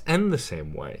more or less end the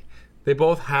same way. They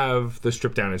both have the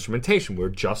stripped-down instrumentation. We're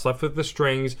just left with the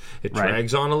strings. It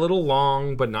drags on a little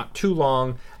long, but not too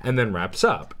long, and then wraps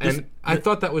up. And I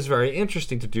thought that was very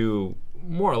interesting to do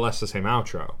more or less the same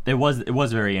outro. It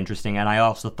was very interesting, and I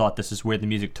also thought this is where the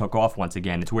music took off once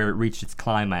again. It's where it reached its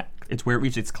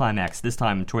climax. This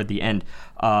time toward the end,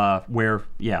 where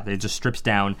it just strips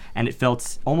down, and it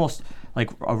felt almost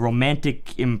like a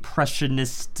romantic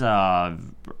impressionist,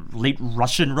 late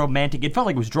Russian romantic. It felt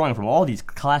like it was drawing from all these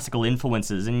classical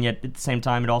influences, and yet at the same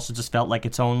time, it also just felt like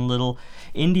its own little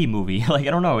indie movie. Like, I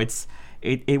don't know,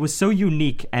 It was so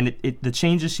unique, and the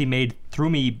changes she made threw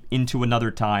me into another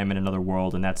time and another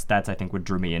world, and that's I think what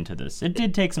drew me into this. It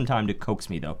did take some time to coax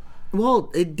me, though.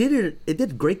 Well, it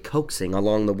did great coaxing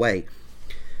along the way.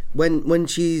 When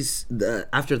she's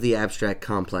after the abstract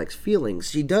complex feelings,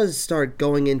 she does start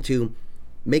going into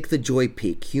make the joy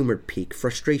peak, humor peak,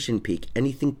 frustration peak,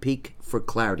 anything peak for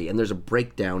clarity, and there's a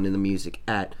breakdown in the music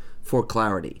for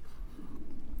clarity.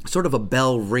 Sort of a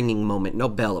bell ringing moment. No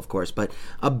bell, of course, but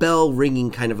a bell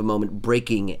ringing kind of a moment,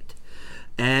 breaking it.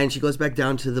 And she goes back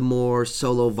down to the more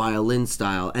solo violin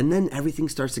style, and then everything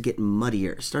starts to get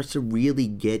muddier, starts to really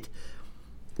get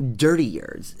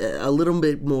dirtier, a little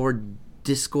bit more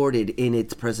discorded in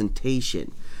its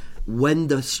presentation. When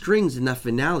the strings in that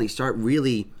finale start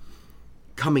really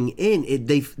coming in,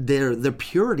 their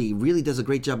purity really does a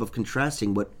great job of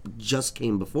contrasting what just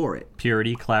came before it.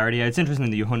 Purity, clarity. It's interesting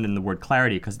that you honed in the word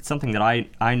clarity, because it's something that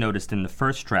I noticed in the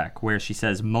first track, where she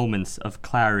says moments of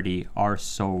clarity are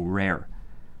so rare.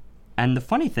 And the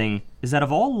funny thing is that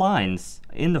of all lines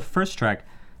in the first track,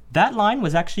 that line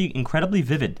was actually incredibly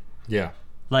vivid. Yeah.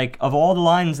 Like, of all the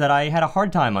lines that I had a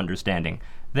hard time understanding,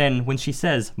 then when she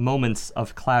says moments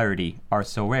of clarity are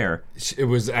so rare, it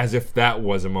was as if that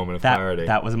was a moment of clarity.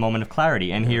 That was a moment of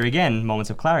clarity. And here again, moments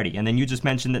of clarity. And then you just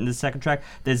mentioned that in the second track,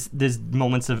 there's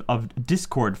moments of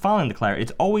discord following the clarity.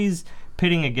 It's always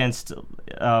pitting against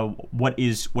what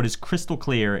is crystal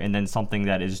clear, and then something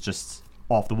that is just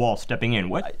off the wall, stepping in.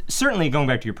 Certainly, going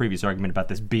back to your previous argument about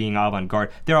this being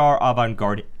avant-garde, there are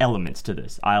avant-garde elements to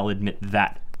this. I'll admit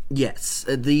that. Yes,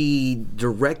 the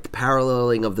direct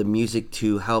paralleling of the music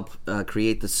to help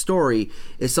create the story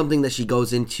is something that she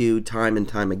goes into time and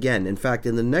time again. In fact,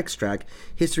 in the next track,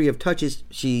 History of Touches,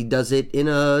 she does it in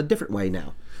a different way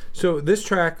now. So this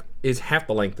track is half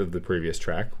the length of the previous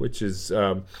track, which is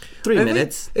 3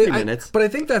 minutes. 3 minutes. But I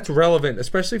think that's relevant,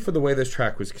 especially for the way this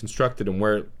track was constructed and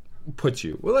where it puts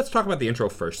you. Well, let's talk about the intro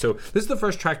first. So this is the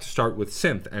first track to start with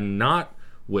synth and not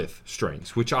with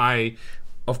strings, which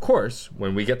of course,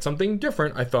 when we get something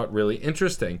different, I thought really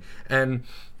interesting. And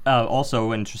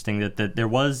also interesting that there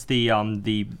was the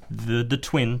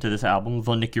twin to this album,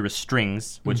 Vulniculous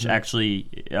Strings, which actually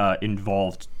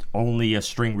involved only a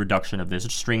string reduction of this,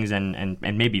 strings and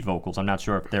maybe vocals. I'm not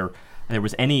sure if there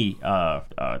was any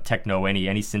techno,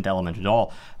 any synth element at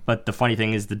all. But the funny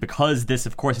thing is that because this,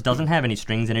 of course, doesn't have any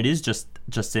strings and it is just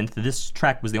synth, this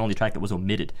track was the only track that was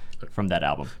omitted from that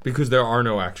album. Because there are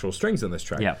no actual strings in this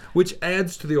track. Yeah. Which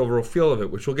adds to the overall feel of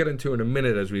it, which we'll get into in a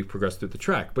minute as we progress through the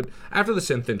track. But after the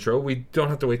synth intro, we don't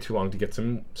have to wait too long to get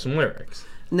some lyrics.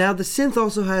 Now, the synth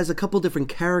also has a couple different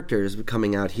characters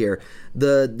coming out here.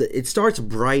 It starts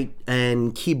bright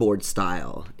and keyboard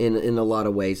style in a lot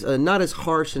of ways. Not as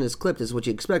harsh and as clipped as what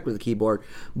you expect with a keyboard,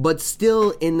 but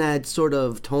still in that sort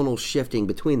of tonal shifting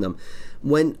between them.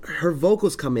 When her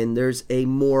vocals come in, there's a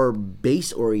more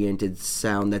bass-oriented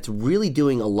sound that's really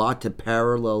doing a lot to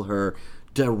parallel her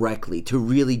directly, to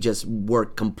really just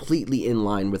work completely in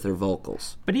line with her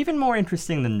vocals. But even more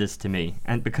interesting than this to me,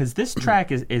 and because this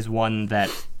track is one that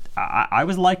I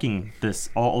was liking this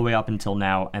all the way up until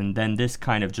now, and then this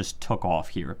kind of just took off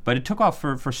here. But it took off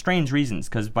for strange reasons,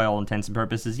 because by all intents and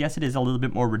purposes, yes, it is a little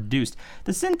bit more reduced.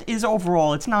 The synth is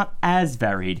overall, it's not as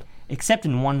varied, except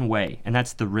in one way, and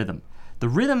that's the rhythm. The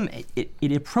rhythm,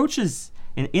 it approaches...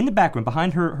 In the background,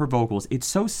 behind her vocals, it's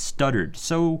so stuttered,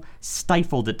 so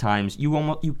stifled at times,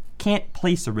 you can't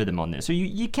place a rhythm on this. So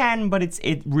you can, but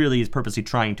it really is purposely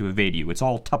trying to evade you. It's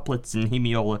all tuplets and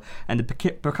hemiola, and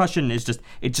the percussion is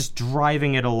just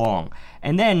driving it along.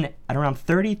 And then, at around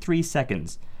 33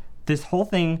 seconds, this whole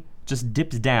thing just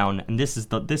dips down, and this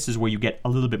is where you get a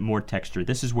little bit more texture.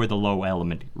 This is where the low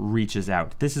element reaches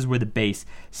out. This is where the bass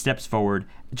steps forward,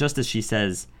 just as she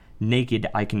says, "Naked,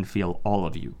 I can feel all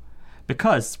of you."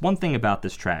 Because one thing about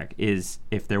this track is,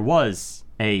 if there was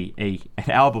an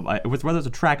album, whether there's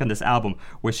a track on this album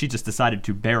where she just decided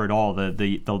to bear it all,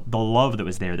 the love that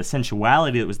was there, the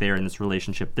sensuality that was there in this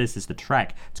relationship, this is the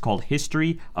track. It's called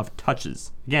History of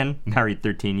Touches. Again, married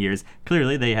 13 years.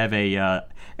 Clearly they have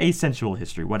a sensual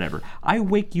history, whatever. I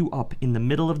wake you up in the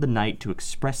middle of the night to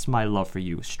express my love for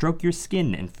you, stroke your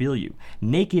skin and feel you.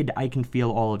 Naked, I can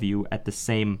feel all of you at the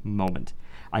same moment.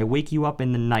 I wake you up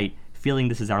in the night feeling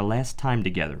this is our last time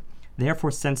together.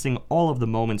 Therefore sensing all of the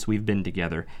moments we've been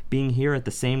together, being here at the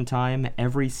same time,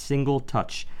 every single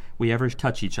touch we ever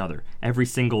touch each other, every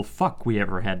single fuck we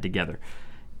ever had together.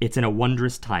 It's in a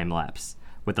wondrous time lapse.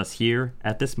 With us here,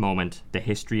 at this moment, the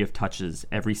history of touches,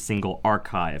 every single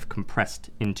archive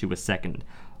compressed into a second.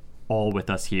 All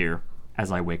with us here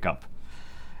as I wake up.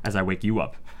 As I wake you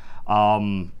up.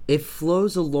 It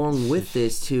flows along with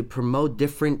this to promote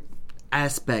different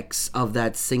aspects of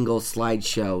that single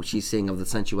slideshow she's seeing of the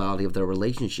sensuality of their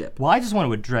relationship. Well, I just want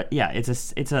to address,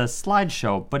 it's a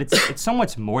slideshow, but it's so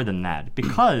much more than that,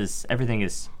 because everything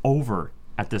is over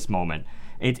at this moment.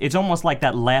 It's almost like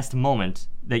that last moment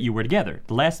that you were together.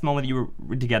 The last moment that you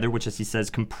were together, which, as he says,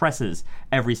 compresses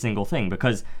every single thing,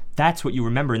 because that's what you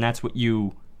remember and that's what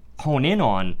you hone in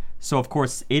on. So, of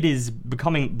course, it is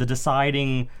becoming the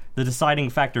deciding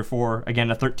factor for,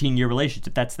 again, a 13-year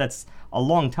relationship. That's a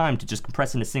long time to just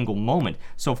compress in a single moment.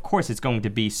 So, of course, it's going to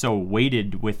be so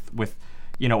weighted with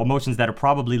emotions that are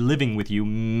probably living with you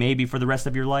maybe for the rest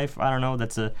of your life. I don't know.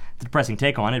 That's a depressing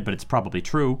take on it, but it's probably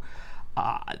true.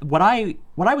 What I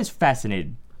was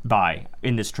fascinated by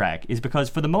in this track is because,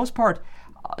 for the most part,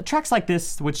 tracks like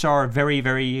this, which are very,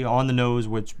 very on the nose,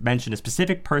 which mention a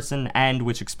specific person and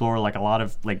which explore like a lot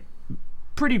of like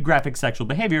pretty graphic sexual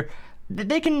behavior,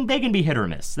 they can be hit or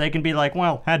miss. They can be like,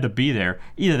 well, had to be there.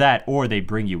 Either that, or they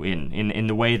bring you in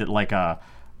the way that, like, I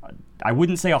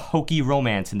wouldn't say a hokey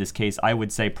romance in this case. I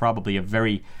would say probably a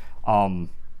very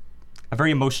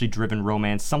emotionally driven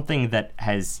romance, something that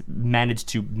has managed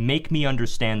to make me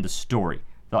understand the story,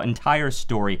 the entire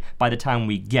story, by the time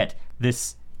we get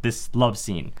this love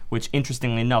scene, which,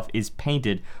 interestingly enough, is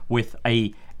painted with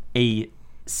a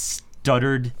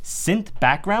stuttered synth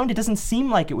background. It doesn't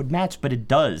seem like it would match, but it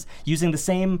does, using the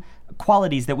same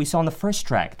qualities that we saw in the first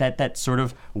track, that sort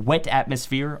of wet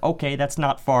atmosphere. Okay, that's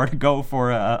not far to go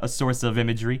for a source of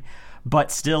imagery,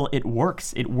 but still, it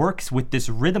works. It works with this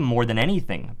rhythm more than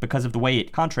anything because of the way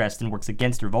it contrasts and works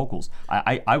against her vocals.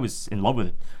 I was in love with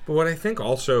it. But what I think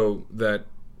also that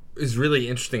is really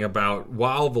interesting about,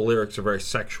 while the lyrics are very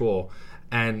sexual,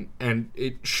 and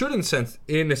it should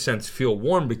in a sense feel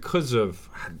warm because of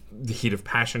the heat of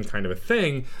passion kind of a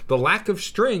thing, the lack of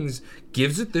strings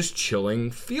gives it this chilling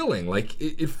feeling. Like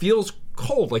it feels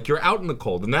cold, like you're out in the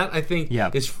cold, and that, I think,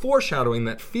 is foreshadowing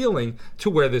that feeling to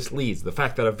where this leads. The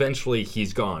fact that eventually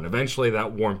he's gone, eventually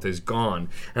that warmth is gone,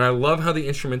 and I love how the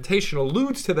instrumentation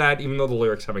alludes to that, even though the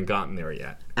lyrics haven't gotten there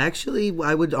yet. Actually,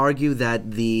 I would argue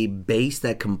that the bass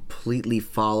that completely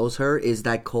follows her is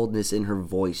that coldness in her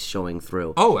voice showing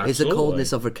through. Oh, absolutely. It's the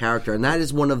coldness of her character, and that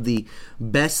is one of the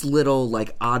best little,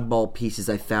 like, oddball pieces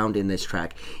I found in this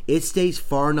track. It stays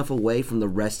far enough away from the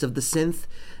rest of the synth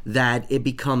that it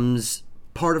becomes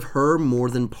part of her more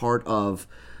than part of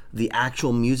the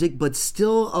actual music, but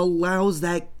still allows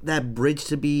that bridge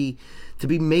to be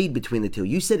made between the two.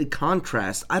 You said it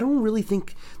contrasts. I don't really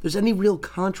think there's any real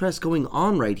contrast going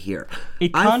on right here.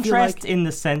 It contrasts in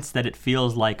the sense that it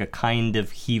feels like a kind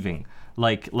of heaving,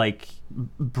 like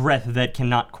breath that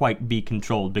cannot quite be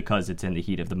controlled because it's in the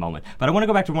heat of the moment. But I want to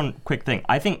go back to one quick thing.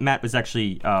 I think Matt was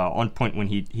actually on point when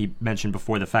he mentioned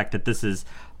before the fact that this is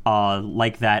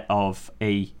like that of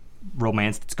a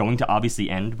romance that's going to obviously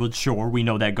end. Well, sure, we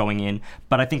know that going in,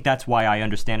 but I think that's why I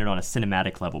understand it on a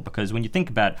cinematic level, because when you think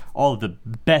about all of the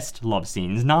best love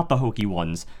scenes, not the hokey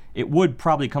ones, it would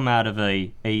probably come out of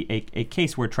a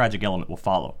case where a tragic element will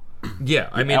follow. Yeah,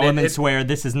 I mean, elements where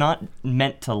this is not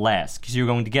meant to last, because you're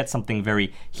going to get something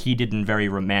very heated and very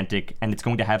romantic, and it's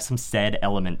going to have some sad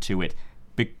element to it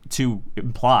to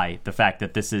imply the fact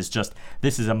that this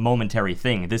is a momentary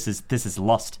thing. This is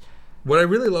lust. What I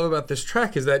really love about this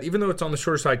track is that, even though it's on the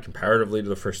shorter side comparatively to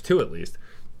the first two at least,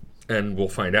 and we'll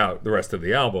find out the rest of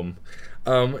the album,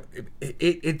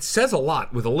 it says a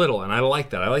lot with a little, and I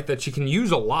like that. I like that she can use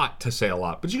a lot to say a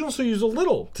lot, but she can also use a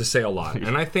little to say a lot,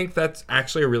 and I think that's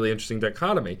actually a really interesting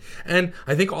dichotomy. And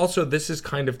I think also this is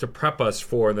kind of to prep us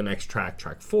for the next track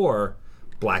 4,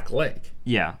 Black Lake.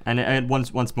 Yeah, and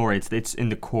once more, it's in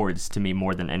the chords to me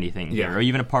more than anything. Yeah. Or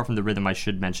even apart from the rhythm, I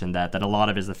should mention that a lot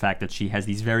of it is the fact that she has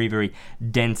these very, very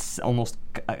dense, almost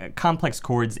complex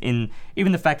chords. In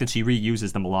even the fact that she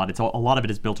reuses them a lot. A lot of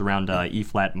it is built around E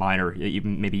flat minor,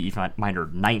 even maybe E flat minor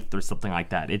ninth or something like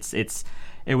that.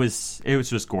 It was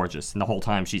just gorgeous, and the whole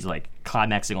time she's like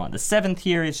climaxing on the seventh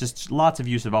here. It's just lots of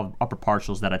use of upper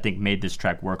partials that I think made this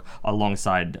track work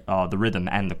alongside the rhythm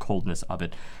and the coldness of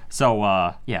it.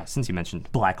 So since you mentioned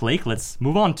Black Lake, let's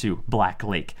move on to Black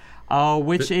Lake,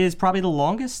 which is probably the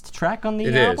longest track on the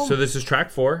album. It is. So this is track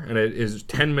 4, and it is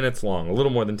 10 minutes long, a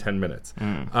little more than 10 minutes.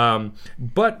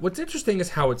 But what's interesting is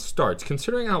how it starts.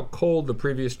 Considering how cold the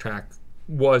previous track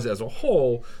was as a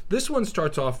whole, this one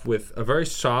starts off with a very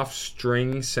soft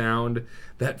string sound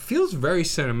that feels very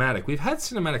cinematic. We've had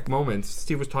cinematic moments.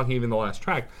 Steve was talking, even the last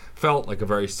track felt like a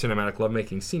very cinematic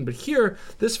lovemaking scene, but here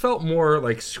this felt more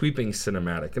like sweeping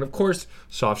cinematic. And of course,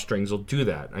 soft strings will do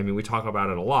that. I mean, we talk about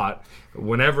it a lot.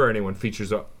 Whenever anyone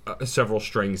features several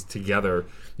strings together,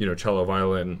 cello,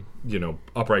 violin,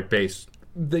 upright bass,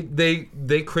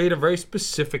 they create a very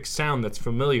specific sound that's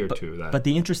familiar to that. But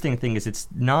the interesting thing is it's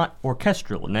not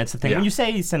orchestral, and that's the thing. Yeah. When you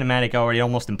say cinematic, it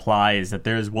almost implies that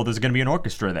there's going to be an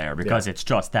orchestra there because it's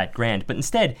just that grand. But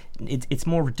instead, it's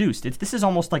more reduced. This is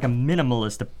almost like a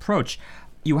minimalist approach.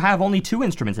 You have only 2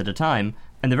 instruments at a time.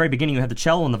 In the very beginning, you have the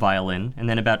cello and the violin, and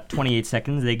then about 28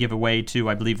 seconds, they give away to,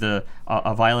 I believe, a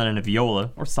violin and a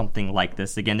viola, or something like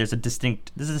this. Again, there's a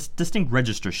distinct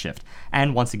register shift,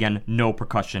 and once again, no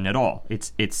percussion at all.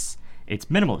 It's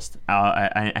minimalist,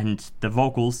 and the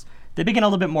vocals, they begin a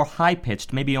little bit more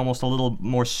high-pitched, maybe almost a little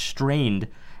more strained,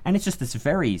 and it's just this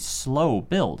very slow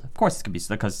build. Of course, it could be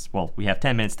because, we have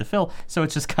 10 minutes to fill, so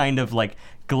it's just kind of like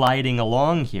gliding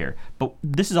along here. But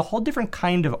this is a whole different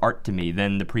kind of art to me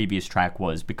than the previous track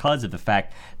was, because of the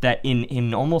fact that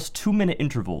in almost 2-minute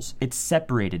intervals, it's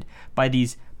separated by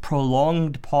these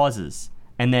prolonged pauses,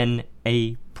 and then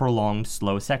a prolonged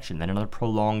slow section, then another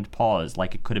prolonged pause,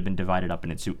 like it could have been divided up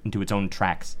into its own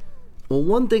tracks. Well,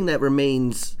 one thing that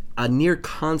remains a near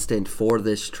constant for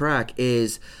this track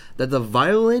is that the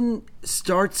violin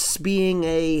starts being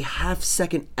a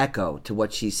half-second echo to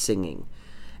what she's singing.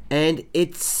 And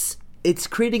it's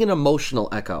creating an emotional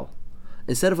echo.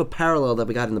 Instead of a parallel that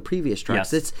we got in the previous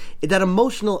tracks, yes. That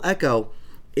emotional echo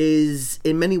is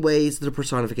in many ways the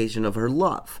personification of her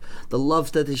love. The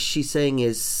love that she's saying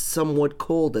is somewhat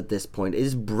cold at this point,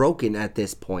 is broken at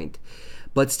this point,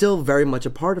 but still very much a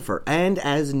part of her. And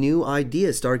as new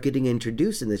ideas start getting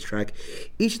introduced in this track,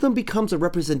 each of them becomes a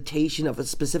representation of a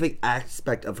specific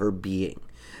aspect of her being.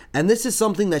 And this is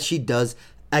something that she does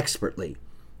expertly.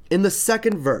 In the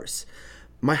second verse,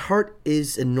 my heart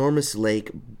is enormous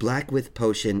lake, black with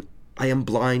potion. I am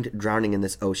blind, drowning in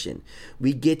this ocean.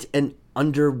 We get an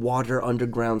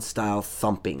underground style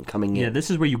thumping coming in. Yeah,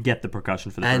 this is where you get the percussion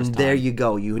for the first time. And there you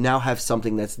go. You now have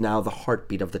something that's now the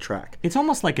heartbeat of the track. It's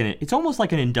almost like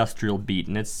an industrial beat,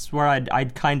 and it's where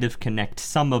I'd kind of connect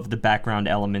some of the background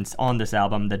elements on this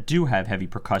album that do have heavy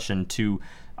percussion to.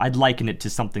 I'd liken it to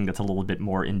something that's a little bit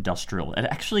more industrial. And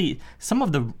actually, some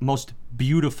of the most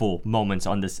beautiful moments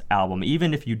on this album,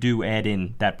 even if you do add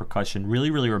in that percussion,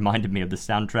 really, really reminded me of the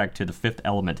soundtrack to The Fifth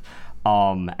Element.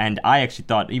 And I actually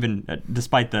thought, even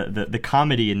despite the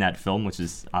comedy in that film, which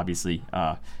is obviously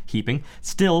heaping,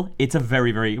 still, it's a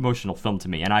very, very emotional film to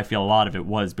me. And I feel a lot of it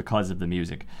was because of the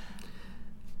music.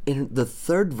 In the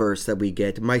third verse that we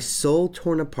get, my soul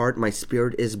torn apart, my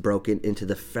spirit is broken into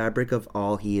the fabric of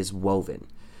all he is woven.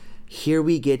 Here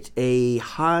we get a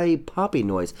high poppy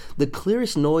noise, the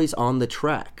clearest noise on the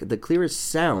track, the clearest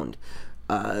sound,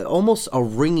 almost a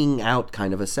ringing out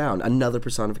kind of a sound, another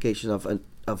personification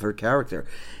of her character.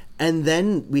 And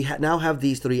then we now have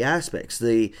these 3 aspects,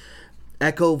 the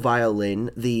echo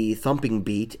violin, the thumping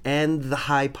beat, and the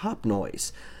high pop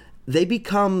noise. They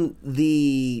become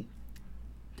the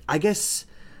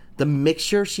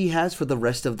mixture she has for the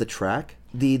rest of the track.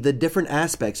 The different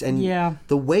aspects, and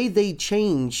the way they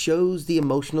change shows the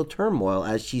emotional turmoil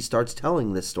as she starts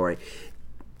telling this story.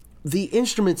 The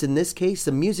instruments in this case,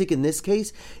 the music in this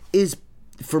case, is,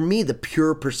 for me, the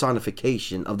pure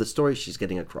personification of the story she's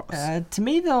getting across. To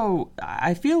me, though,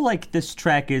 I feel like this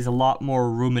track is a lot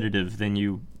more ruminative than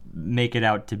you make it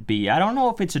out to be. I don't know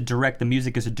if the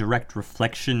music is a direct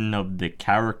reflection of the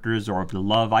characters or of the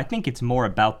love. I think it's more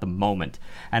about the moment.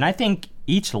 And I think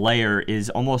each layer is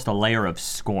almost a layer of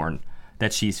scorn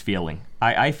that she's feeling.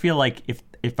 I feel like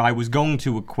if I was going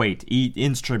to equate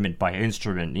instrument by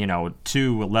instrument,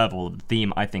 to a level of the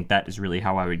theme, I think that is really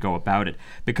how I would go about it.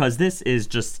 Because this is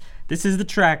the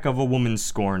track of a woman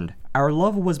scorned. Our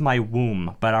love was my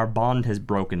womb, but our bond has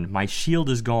broken. My shield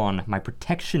is gone, my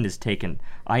protection is taken.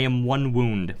 I am one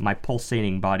wound, my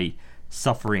pulsating body,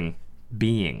 suffering,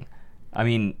 being. I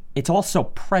mean, it's all so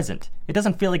present. It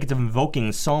doesn't feel like it's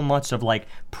invoking so much of, like,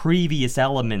 previous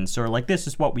elements or, like, this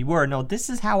is what we were. No, this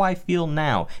is how I feel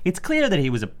now. It's clear that he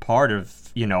was a part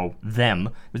of, them.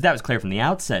 That was clear from the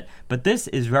outset. But this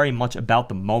is very much about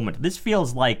the moment. This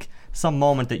feels like some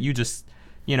moment that you just...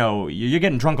 you're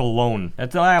getting drunk alone.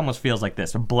 That almost feels like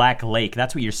this. A black lake,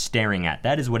 that's what you're staring at.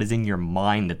 That is what is in your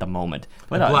mind at the moment.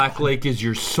 But, black lake is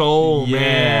your soul,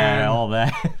 man. Yeah, all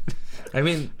that. I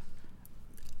mean...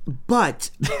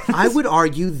 But I would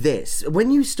argue this.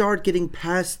 When you start getting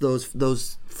past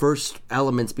those first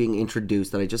elements being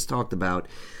introduced that I just talked about,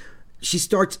 she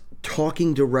starts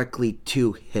talking directly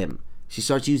to him. She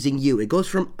starts using you. It goes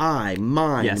from I,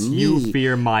 mine, yes, me. You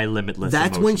fear my limitless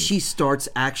That's emotions. when she starts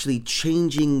actually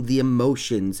changing the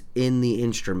emotions in the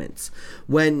instruments.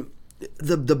 When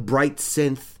the bright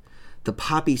synth, the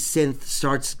poppy synth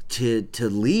starts to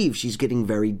leave, she's getting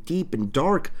very deep and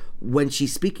dark when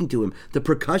she's speaking to him. The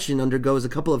percussion undergoes a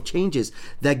couple of changes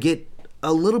that get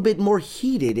a little bit more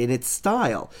heated in its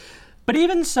style. But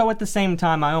even so, at the same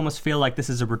time, I almost feel like this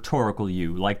is a rhetorical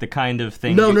you, like the kind of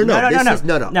thing... No.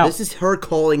 This is her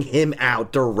calling him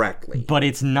out directly. But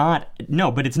it's not... No,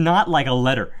 but it's not like a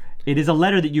letter. It is a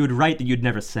letter that you would write that you'd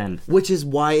never send. Which is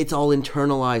why it's all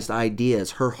internalized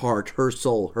ideas. Her heart, her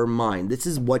soul, her mind. This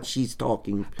is what she's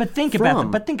talking But think from.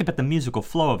 about the musical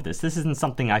flow of this. This isn't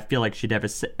something I feel like she'd ever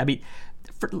say. I mean...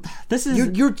 This is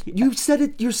you said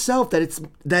it yourself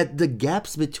that the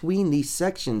gaps between these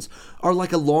sections are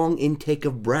like a long intake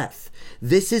of breath.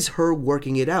 This is her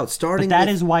working it out, starting. But that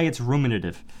is why it's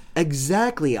ruminative.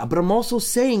 Exactly, but I'm also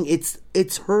saying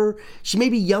it's her. She may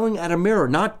be yelling at a mirror,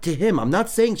 not to him. I'm not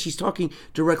saying she's talking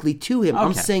directly to him. Okay.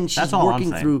 I'm saying she's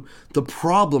working through the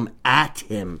problem at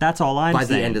him. That's all I'm saying.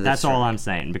 By the end of this That's all I'm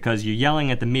saying, because you're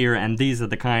yelling at the mirror, and these are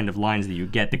the kind of lines that you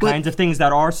get, the kinds of things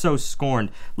that are so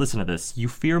scorned. Listen to this. You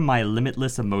fear my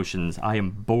limitless emotions. I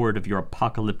am bored of your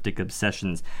apocalyptic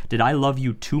obsessions. Did I love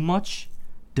you too much?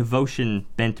 Devotion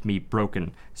bent me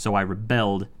broken, so I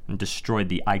rebelled and destroyed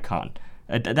the icon.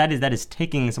 That is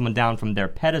taking someone down from their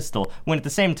pedestal, when at the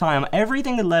same time,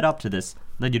 everything that led up to this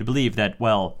led you to believe that,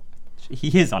 well,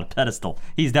 he is on a pedestal.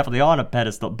 He's definitely on a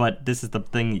pedestal, but this is the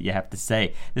thing that you have to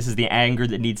say. This is the anger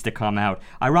that needs to come out.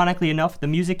 Ironically enough, the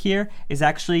music here is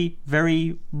actually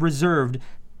very reserved,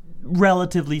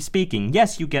 relatively speaking.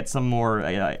 Yes, you get some more...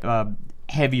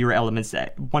 heavier elements.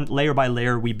 One layer by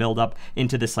layer we build up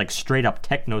into this like straight up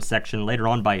techno section. Later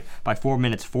on by 4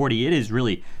 minutes 40 it is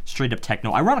really straight up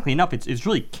techno. Ironically enough, it's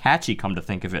really catchy, come to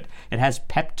think of it. It has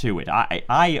pep to it.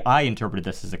 I interpreted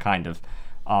this as a kind of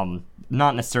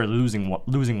not necessarily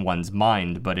losing one's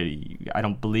mind, but I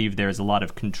don't believe there's a lot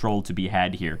of control to be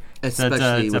had here.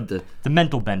 Especially it's with the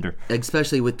mental bender.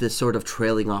 Especially with this sort of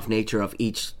trailing off nature of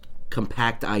each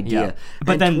compact idea. Yeah.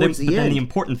 But then the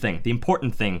important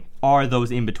thing are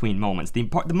those in-between moments. The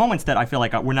moments that I feel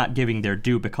like we're not giving their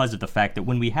due because of the fact that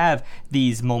when we have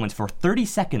these moments for 30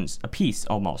 seconds a piece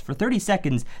almost, for 30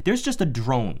 seconds, there's just a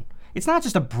drone. It's not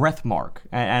just a breath mark,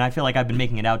 and I feel like I've been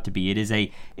making it out to be. It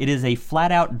is a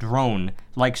flat-out drone,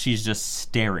 like she's just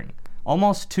staring.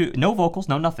 Almost to... No vocals,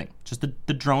 no nothing. Just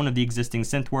the drone of the existing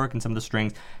synth work and some of the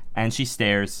strings, and she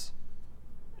stares...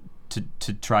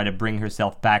 To try to bring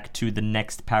herself back to the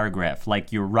next paragraph,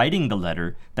 like you're writing the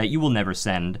letter that you will never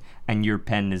send, and your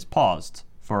pen is paused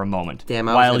for a moment. Damn,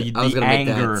 I was going to make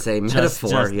that same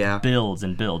metaphor, just builds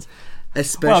and builds.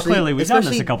 Well, clearly we've done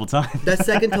this a couple times. That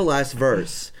second to last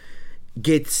verse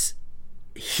gets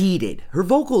heated. Her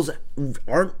vocals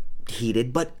aren't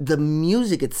heated, but the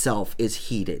music itself is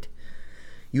heated.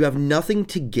 You have nothing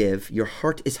to give, your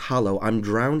heart is hollow, I'm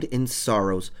drowned in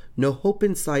sorrows, no hope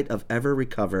in sight of ever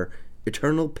recover,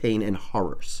 eternal pain and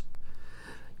horrors.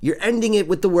 You're ending it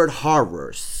with the word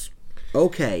horrors.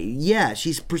 Okay, yeah,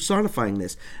 she's personifying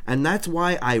this, and that's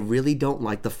why I really don't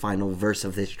like the final verse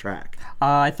of this track.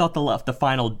 I thought the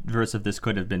final verse of this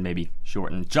could have been maybe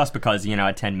shortened, just because,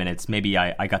 at 10 minutes, maybe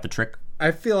I got the trick.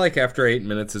 I feel like after 8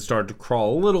 minutes it started to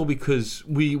crawl a little because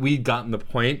we'd gotten the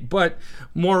point, but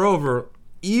moreover...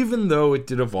 Even though it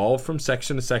did evolve from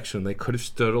section to section, they could have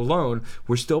stood alone,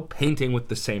 we're still painting with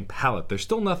the same palette. There's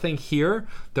still nothing here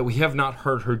that we have not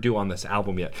heard her do on this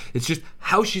album yet. It's just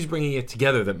how she's bringing it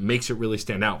together that makes it really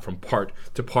stand out from part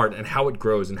to part, and how it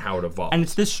grows and how it evolves. And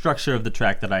it's this structure of the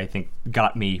track that I think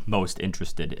got me most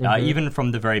interested. Mm-hmm. Even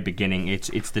from the very beginning,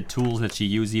 it's the tools that she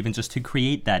used even just to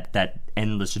create that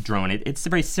endless drone. It's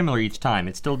very similar each time.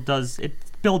 It still does... It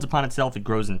builds upon itself. It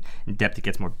grows in depth. It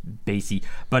gets more bassy.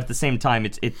 But at the same time,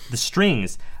 the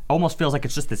strings almost feels like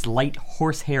it's just this light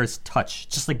horsehair's touch,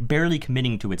 just like barely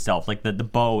committing to itself. Like the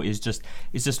bow is just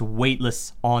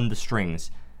weightless on the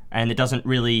strings, and it doesn't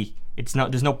really.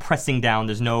 There's no pressing down.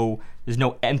 There's no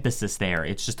emphasis there.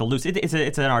 It's just a loose. It's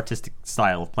an artistic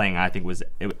style of playing. I think was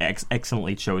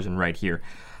excellently chosen right here.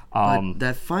 But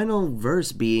that final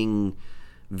verse being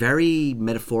very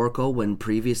metaphorical when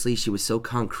previously she was so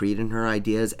concrete in her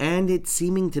ideas, and it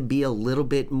seeming to be a little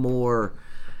bit more,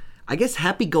 I guess,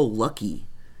 happy-go-lucky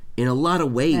in a lot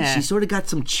of ways. She sort of got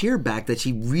some cheer back that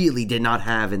she really did not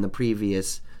have in the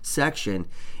previous section.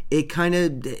 It kind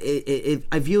of,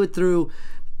 I view it through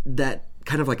that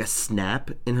kind of like a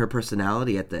snap in her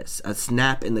personality at this, a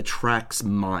snap in the track's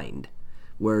mind,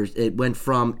 where it went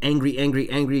from angry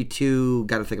to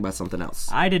gotta think about something else.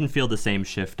 I didn't feel the same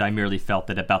shift. I merely felt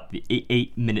that about the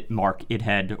 8-minute mark it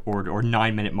had, or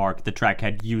 9-minute mark, the track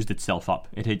had used itself up.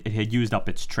 It had used up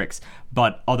its tricks.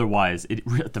 But otherwise,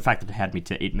 the fact that it had me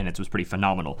to 8 minutes was pretty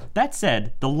phenomenal. That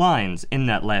said, the lines in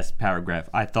that last paragraph,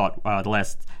 I thought, the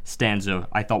last stanza,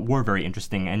 I thought were very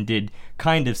interesting and did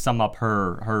kind of sum up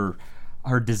her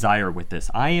desire with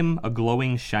this. I am a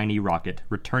glowing, shiny rocket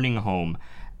returning home.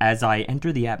 As I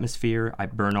enter the atmosphere, I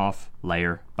burn off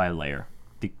layer by layer.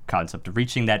 The concept of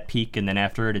reaching that peak, and then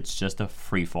after it, it's just a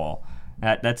free fall.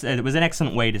 It was an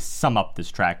excellent way to sum up this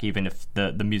track, even if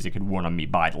the music had worn on me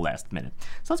by the last minute.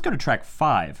 So let's go to track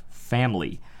 5,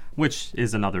 Family, which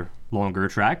is another longer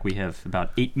track. We have about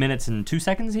 8 minutes and 2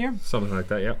 seconds here. Something like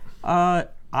that, yep.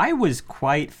 I was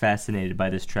quite fascinated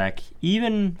by this track,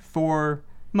 even for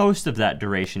most of that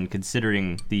duration,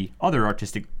 considering the other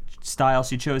artistic style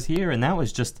she chose here, and that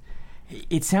was just,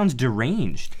 it sounds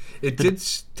deranged.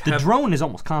 The drone is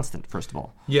almost constant, first of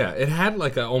all. Yeah, it had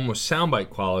like a almost soundbite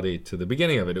quality to the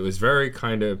beginning of it. It was very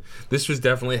kind of, this was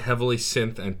definitely heavily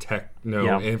synth and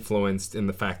techno influenced in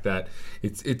the fact that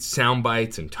it's sound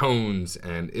bites and tones,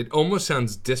 and it almost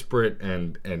sounds disparate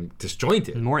and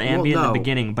disjointed. More ambient in the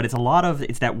beginning, but it's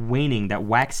that waning, that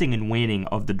waxing and waning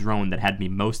of the drone that had me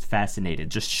most fascinated.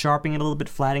 Just sharpening it a little bit,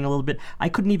 flattening a little bit. I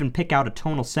couldn't even pick out a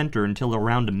tonal center until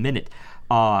around a minute.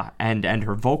 And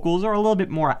her vocals are a little bit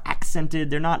more accented.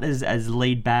 They're not as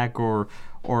laid back or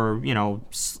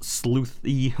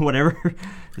sleuthy, whatever.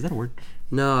 Is that a word?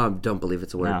 No, I don't believe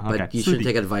it's a word. No, okay. But you should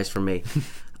take advice from me.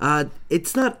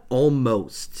 It's not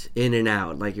almost in and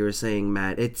out like you were saying,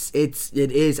 Matt. It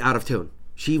is out of tune.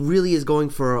 She really is going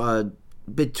for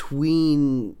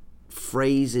between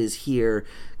phrases here,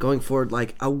 going for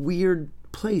like a weird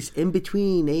place in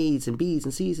between A's and B's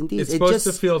and C's and D's. It's supposed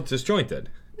to feel disjointed.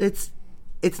 It's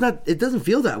not. It doesn't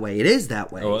feel that way. It is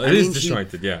that way. Well, it is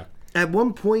disjointed. Yeah. At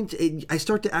one point, I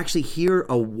start to actually hear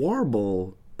a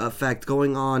warble effect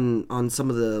going on some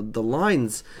of the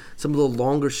lines, some of the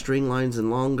longer string lines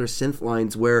and longer synth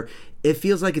lines, where it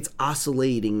feels like it's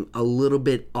oscillating a little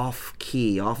bit off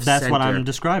key, off That's center. what I'm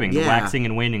describing. The waxing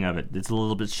and waning of it. It's a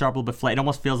little bit sharp, a little bit flat. It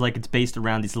almost feels like it's based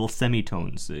around these little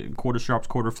semitones, quarter sharps,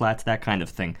 quarter flats, that kind of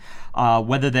thing.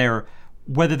 Whether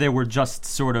they were just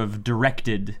sort of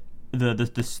directed.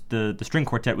 The string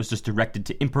quartet was just directed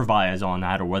to improvise on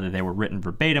that, or whether they were written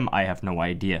verbatim, I have no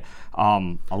idea.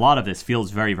 A lot of this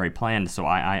feels very, very planned, so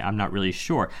I'm not really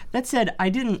sure. That said, I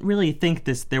didn't really think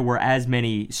there were as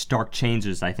many stark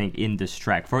changes, I think, in this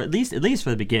track. For at least for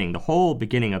the beginning. The whole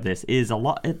beginning of this is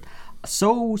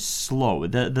so slow.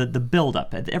 The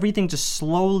build-up, everything just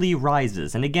slowly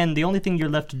rises. And again, the only thing you're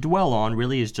left to dwell on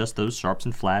really is just those sharps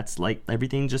and flats, like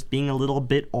everything just being a little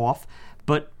bit off.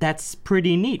 But that's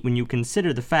pretty neat when you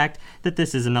consider the fact that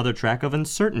this is another track of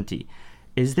uncertainty.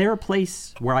 Is there a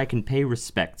place where I can pay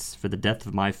respects for the death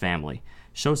of my family?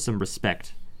 Show some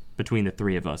respect between the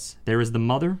three of us. There is the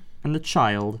mother and the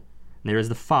child, and there is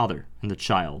the father and the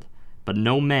child, but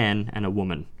no man and a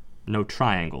woman. No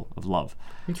triangle of love.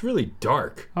 It's really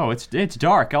dark. Oh, it's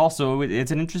dark. Also, it's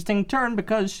an interesting turn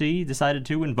because she decided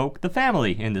to invoke the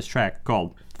family in this track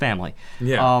called Family.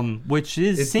 Yeah. Which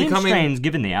seems strange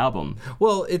given the album.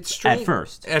 Well, it's strange.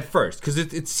 At first, because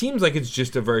it seems like it's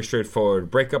just a very straightforward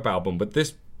breakup album, but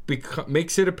this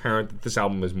makes it apparent that this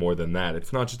album is more than that.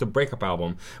 It's not just a breakup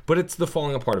album, but it's the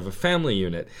falling apart of a family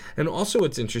unit. And also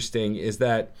what's interesting is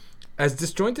that as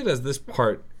disjointed as this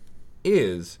part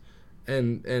is,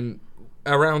 and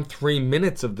around 3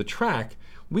 minutes of the track,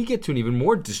 we get to an even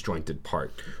more disjointed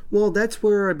part. Well, that's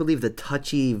where I believe the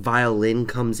touchy violin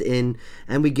comes in,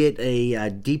 and we get a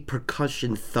deep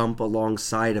percussion thump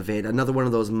alongside of it. Another one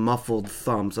of those muffled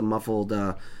thumps, a muffled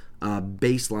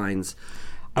bass lines.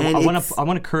 I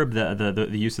want to curb the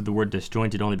use of the word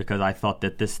disjointed only because I thought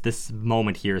that this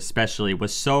moment here especially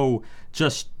was so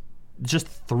just just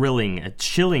thrilling,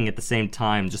 chilling at the same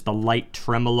time. Just the light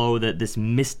tremolo, this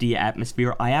misty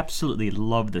atmosphere. I absolutely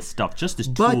love this stuff. Just as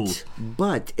Tool.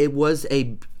 But it was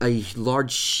a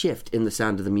large shift in the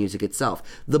sound of the music itself.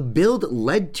 The build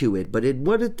led to it, but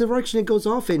what direction it goes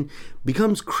off in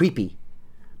becomes creepy.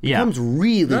 Becomes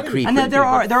really creepy. And there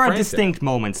are distinct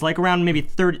moments, like around maybe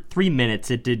 3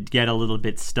 minutes, it did get a little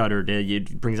bit stuttered.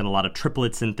 It brings in a lot of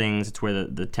triplets and things. It's where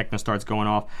the techno starts going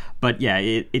off. But yeah,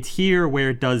 it's here where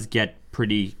it does get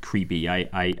pretty creepy.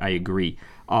 I agree.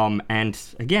 And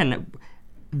again,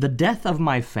 the death of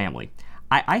my family.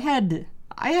 I had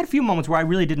a few moments where I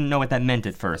really didn't know what that meant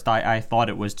at first. I thought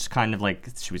it was just kind of like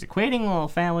she was equating a little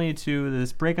family to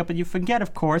this breakup, and you forget,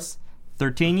 of course,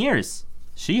 13 years.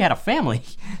 She had a family.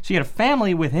 She had a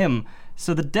family with him.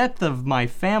 So the death of my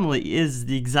family is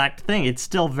the exact thing. It's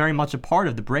still very much a part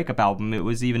of the breakup album. It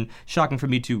was even shocking for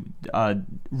me to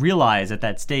realize at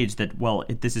that stage that, well,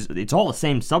 it's all the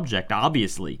same subject,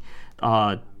 obviously.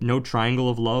 No triangle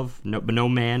of love, no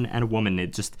man and a woman.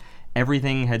 It just,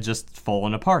 everything had just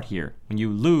fallen apart here. When you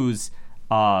lose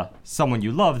someone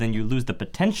you love, then you lose the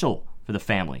potential for the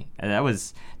family. And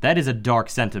that is a dark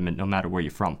sentiment, no matter where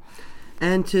you're from.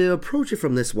 And to approach it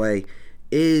from this way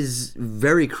is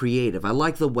very creative. I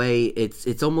like the way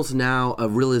it's almost now a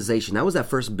realization. That was that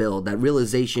first build, that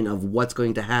realization of what's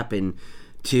going to happen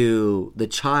to the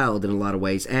child in a lot of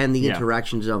ways, and the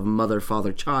interactions of mother,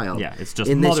 father, child. Yeah, it's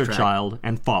just mother, child,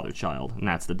 and father, child, and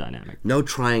that's the dynamic. No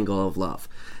triangle of love.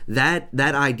 That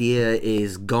idea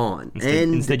is gone.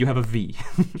 Instead you have a V.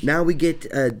 Now we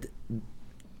get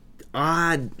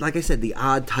odd, like I said, the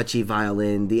odd touchy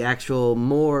violin, the actual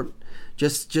more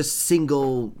just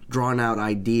single drawn out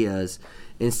ideas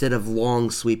instead of long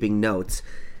sweeping notes.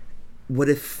 What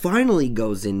it finally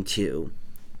goes into,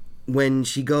 when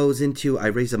she goes into I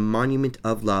raise a monument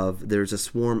of love, there's a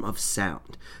swarm of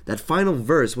sound. That final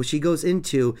verse, what she goes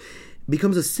into,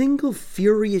 becomes a single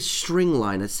furious string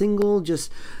line, a single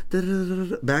just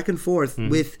back and forth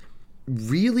with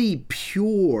really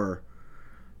pure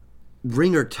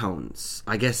ringer tones,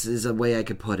 I guess is a way I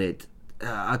could put it,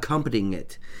 accompanying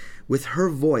it. With her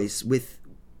voice, with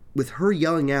her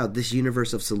yelling out this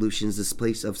universe of solutions, this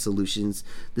place of solutions,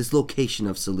 this location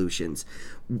of solutions.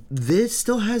 This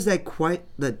still has that quiet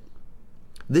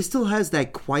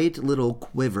little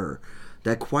quiver,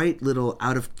 that quiet little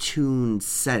out of tune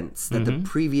sense that the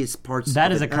previous parts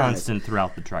that is a constant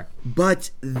throughout the track.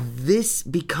 But this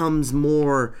becomes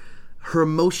more, her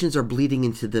emotions are bleeding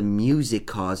into the music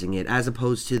causing it, as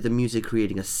opposed to the music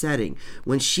creating a setting.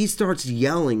 When she starts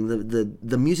yelling,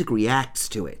 the music reacts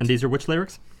to it. And these are which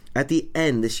lyrics? At the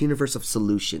end, this universe of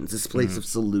solutions, this place of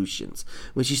solutions.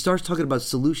 When she starts talking about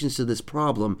solutions to this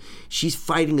problem, she's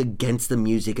fighting against the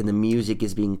music, and the music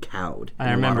is being cowed.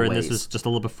 I remember, and this was just a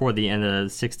little before the end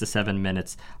of 6 to 7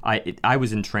 minutes. I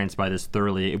was entranced by this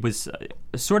thoroughly. It was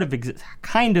sort of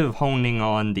kind of honing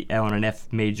on an F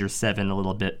major 7 a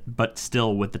little bit, but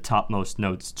still with the topmost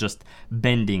notes just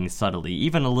bending subtly,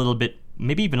 even a little bit.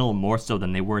 Maybe even a little more so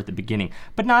than they were at the beginning,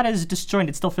 but not as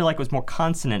disjointed. Still feel like it was more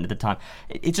consonant at the time.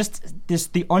 It just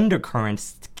the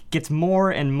undercurrents gets more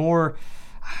and more.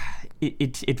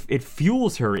 It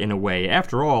fuels her in a way.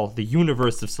 After all, the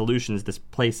universe of solutions, this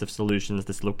place of solutions,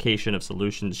 this location of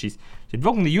solutions. She's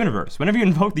invoking the universe. Whenever you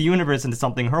invoke the universe into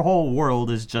something, her whole world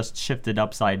is just shifted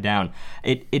upside down.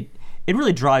 It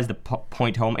really drives the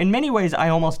point home. In many ways, I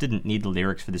almost didn't need the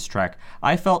lyrics for this track.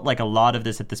 I felt like a lot of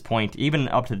this at this point, even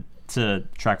up to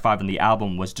track 5 in the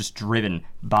album, was just driven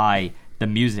by the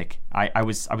music. I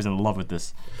was in love with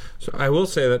this. So I will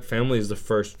say that Family is the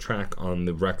first track on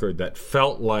the record that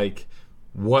felt like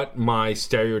what my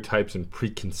stereotypes and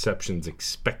preconceptions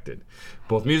expected,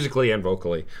 both musically and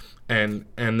vocally. And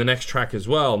the next track as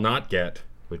well, Not Get,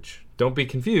 which, don't be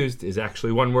confused, is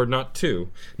actually one word, not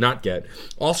two. Not Get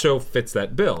also fits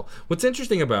that bill. What's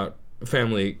interesting about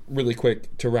Family, really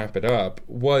quick to wrap it up,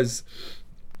 was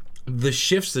the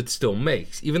shifts it still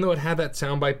makes. Even though it had that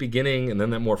soundbite beginning and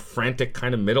then that more frantic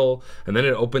kind of middle, and then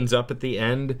it opens up at the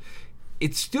end,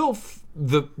 it's still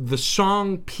the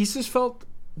song pieces felt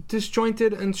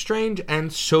disjointed and strange,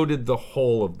 and so did the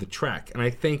whole of the track. And I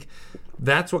think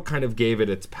that's what kind of gave it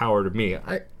its power to me.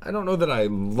 I don't know that I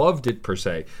loved it per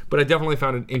se, but I definitely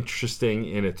found it interesting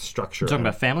in its structure. You're talking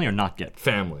about Family or Not Get?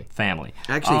 Family.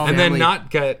 Actually, and then Not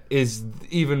Get is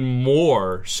even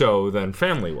more so than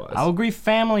Family was. I'll agree.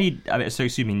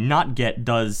 Not Get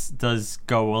does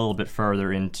go a little bit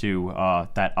further into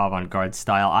that avant-garde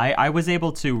style. I was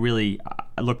able to really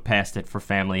look past it for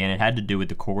Family, and it had to do with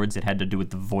the chords, it had to do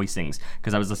with the voicings,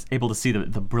 because I was able to see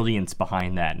the brilliance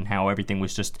behind that and how everything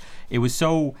was just, it was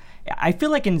so, I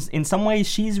feel like in some ways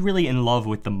she's she's really in love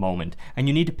with the moment, and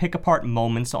you need to pick apart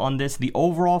moments on this. The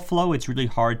overall flow, it's really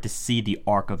hard to see the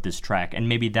arc of this track, and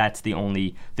maybe that's the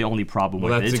only problem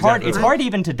with it. It's hard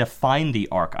even to define the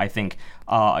arc, I think,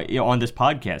 on this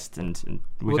podcast, and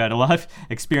we've had a lot of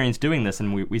experience doing this,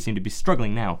 and we seem to be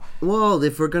struggling now. Well,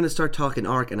 if we're going to start talking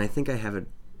arc, and I think I have it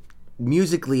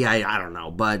musically, I don't know,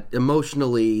 but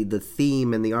emotionally, the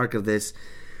theme and the arc of this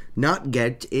Not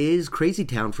Get is Crazy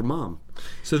Town for Mom.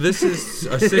 So this is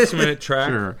a 6-minute track,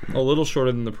 sure. A little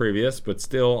shorter than the previous, but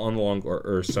still on the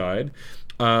longer side.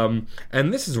 And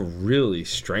this is a really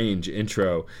strange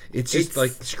intro. It's just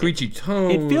like screechy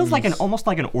tones. It feels like almost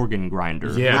like an organ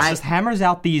grinder. Yeah. It just hammers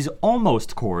out these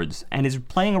almost chords and is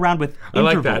playing around with intervals. I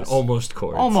like that, almost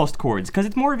chords. Almost chords, because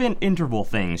it's more of an interval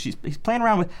thing. He's playing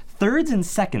around with thirds and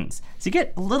seconds. So you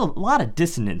get a lot of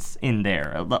dissonance in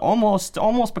there.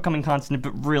 Almost becoming consonant,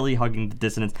 but really hugging the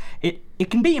dissonance. It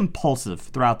can be impulsive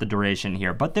throughout the duration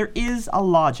here, but there is a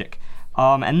logic.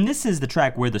 And this is the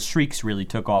track where the shrieks really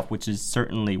took off, which is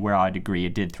certainly where I'd agree.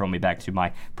 It did throw me back to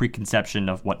my preconception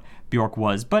of what Björk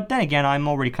was. But then again, I'm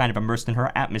already kind of immersed in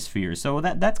her atmosphere, so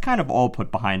that's kind of all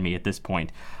put behind me at this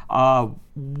point.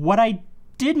 What I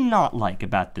did not like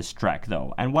about this track,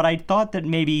 though, and what I thought that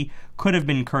maybe could have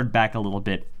been curved back a little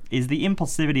bit, is the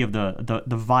impulsivity of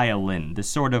the violin, this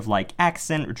sort of like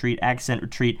accent retreat.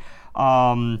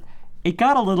 It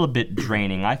got a little bit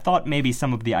draining. I thought maybe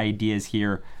some of the ideas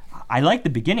here, I like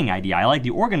the beginning idea. I like the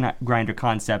organ grinder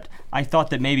concept. I thought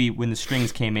that maybe when the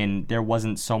strings came in, there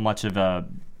wasn't so much of the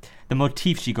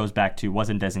motif she goes back to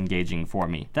wasn't as engaging for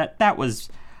me. That was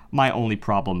my only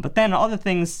problem. But then other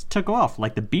things took off,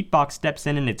 like the beatbox steps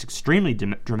in and it's extremely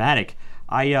dramatic.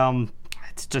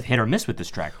 It's just hit or miss with this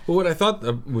track. Well, what I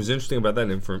thought was interesting about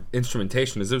that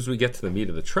instrumentation is as we get to the meat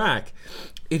of the track,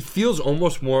 it feels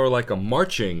almost more like a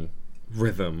marching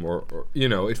rhythm, or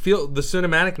the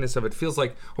cinematicness of it feels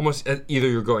like almost either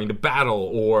you're going to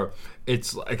battle or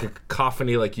it's like a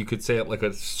cacophony, like you could say it like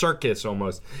a circus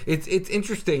almost. It's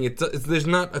interesting. There's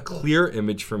not a clear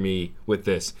image for me with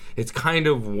this. It's kind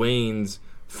of wanes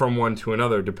from one to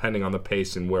another depending on the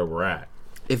pace and where we're at.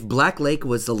 If Black Lake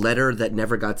was the letter that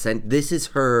never got sent, this is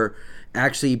her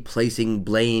actually placing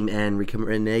blame and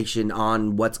recrimination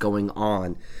on what's going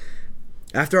on.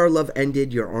 After our love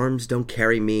ended, your arms don't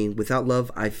carry me. Without love,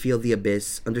 I feel the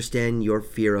abyss. Understand your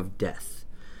fear of death.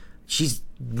 She's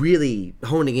really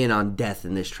honing in on death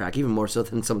in this track, even more so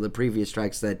than some of the previous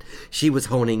tracks that she was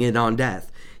honing in on death.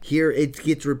 Here, it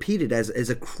gets repeated as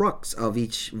a crux of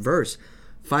each verse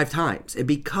 5 times. It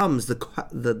becomes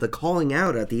the calling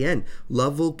out at the end.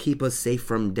 Love will keep us safe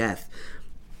from death.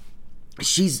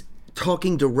 She's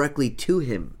talking directly to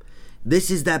him.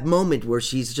 This is that moment where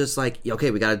she's just like,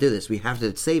 okay, we got to do this. We have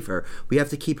to save her. We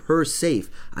have to keep her safe.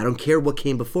 I don't care what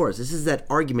came before us. This is that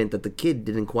argument that the kid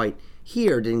didn't quite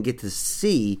hear, didn't get to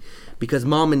see, because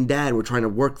mom and dad were trying to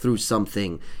work through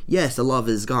something. Yes, the love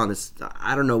is gone.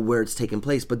 I don't know where it's taking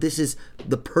place, but this is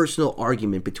the personal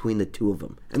argument between the two of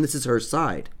them. And this is her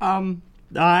side.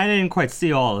 I didn't quite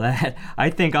see all of that. I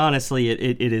think, honestly,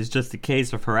 it is just a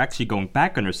case of her actually going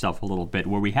back on herself a little bit,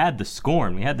 where we had the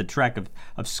Scorn. We had the track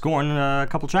of Scorn a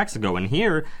couple tracks ago, and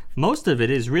here, most of it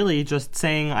is really just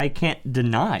saying, I can't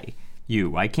deny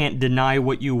you. I can't deny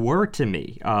what you were to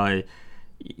me.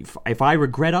 If I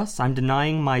regret us, I'm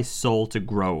denying my soul to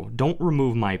grow. Don't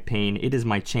remove my pain. It is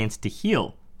my chance to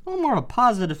heal. A little more of a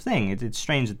positive thing. It's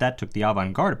strange that took the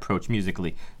avant-garde approach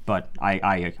musically, but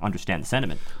I understand the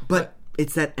sentiment. But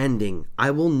it's that ending.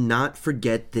 I will not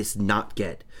forget this not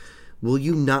get. Will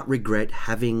you not regret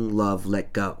having love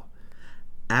let go?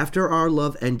 After our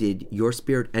love ended, your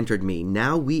spirit entered me.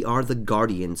 Now we are the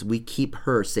guardians. We keep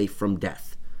her safe from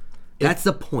death. That's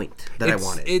the point that I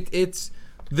wanted.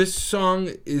 This song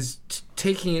is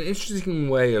taking an interesting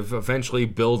way of eventually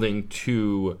building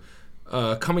to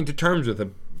coming to terms with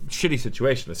a shitty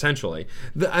situation, essentially.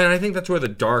 And I think that's where the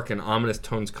dark and ominous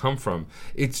tones come from.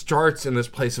 It starts in this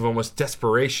place of almost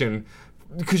desperation,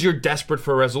 because you're desperate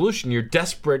for a resolution. You're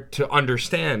desperate to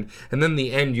understand, and then in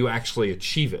the end, you actually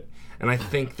achieve it. And I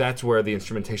think that's where the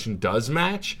instrumentation does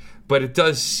match, but it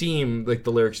does seem like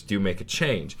the lyrics do make a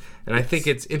change. And I think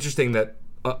it's interesting that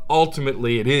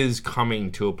ultimately it is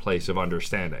coming to a place of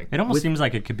understanding. It almost seems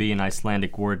like it could be an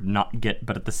Icelandic word, not get,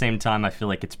 but at the same time I feel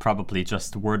like it's probably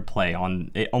just wordplay on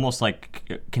it, almost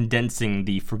like condensing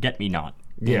the forget-me-not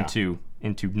into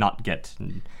not get,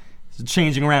 and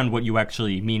changing around what you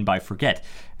actually mean by forget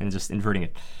and just inverting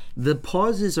it. The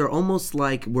pauses are almost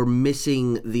like we're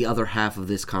missing the other half of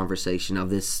this conversation, of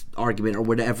this argument, or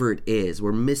whatever it is.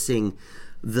 We're missing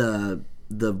the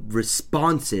the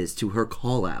responses to her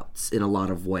call-outs in a lot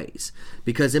of ways.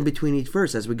 Because in between each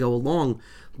verse, as we go along,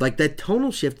 like that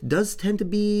tonal shift does tend to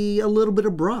be a little bit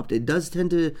abrupt. It does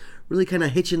tend to really kind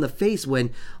of hit you in the face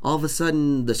when all of a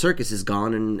sudden the circus is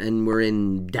gone and we're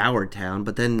in Dower Town,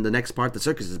 but then the next part the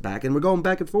circus is back and we're going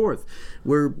back and forth.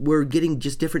 We're getting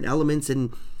just different elements,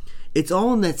 and it's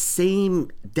all in that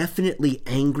same definitely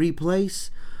angry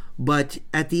place. But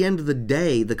at the end of the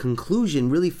day, the conclusion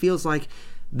really feels like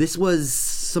this was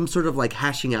some sort of like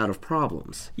hashing out of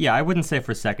problems. Yeah, I wouldn't say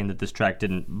for a second that this track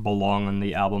didn't belong on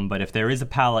the album, but if there is a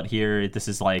palette here, this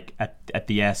is like at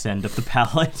the ass end of the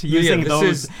palette. Using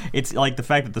those, it's like the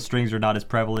fact that the strings are not as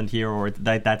prevalent here, or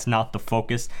that's not the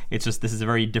focus. It's just this is a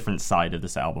very different side of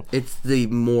this album. It's the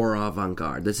more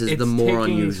avant-garde. This is the more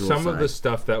unusual some side. of the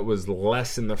stuff that was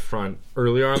less in the front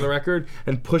earlier on the record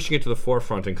and pushing it to the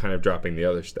forefront and kind of dropping the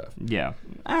other stuff. Yeah.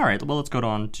 All right, well, let's go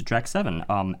on to track 7.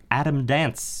 Adam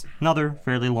Dance. Another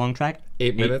fairly long track.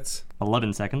 8 minutes.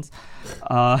 11 seconds.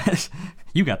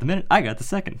 You got the minute, I got the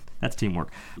second. That's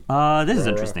teamwork. This is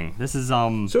interesting. This is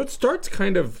So it starts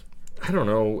kind of, I don't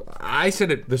know. I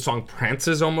said the song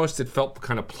prances almost. It felt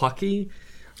kind of plucky.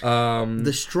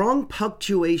 The strong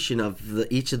punctuation of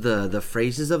each of the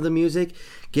phrases of the music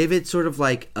gave it sort of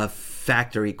like a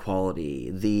factory quality.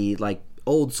 The like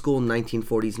old school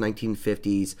 1940s,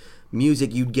 1950s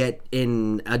music you'd get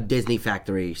in a Disney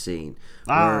factory scene,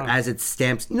 where as it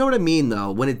stamps. You know what I mean,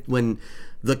 though, when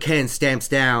the can stamps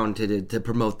down to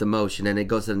promote the motion, and it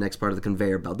goes to the next part of the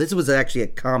conveyor belt. This was actually a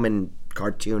common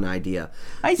cartoon idea.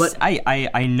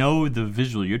 I know the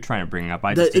visual you're trying to bring up.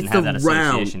 I just didn't have that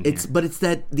association here. But it's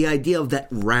the idea of that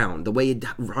round, the way it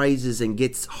rises and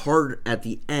gets hard at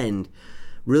the end,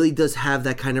 really does have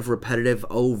that kind of repetitive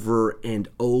over and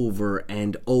over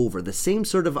and over. The same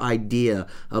sort of idea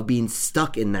of being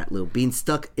stuck in that loop, being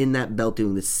stuck in that belt,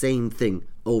 doing the same thing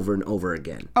over and over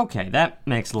again. Okay, that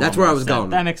makes a little That's more where I was sense. going.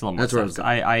 That makes a little more That's where sense.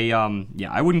 I was going.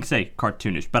 I wouldn't say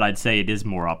cartoonish, but I'd say it is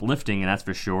more uplifting, and that's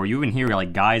for sure. You even hear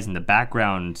like guys in the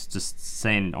background just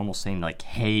almost saying like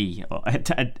 "hey"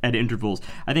 at intervals.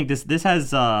 I think this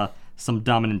has some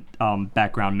dominant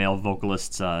background male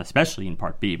vocalists, especially in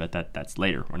Part B, but that's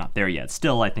later. We're not there yet.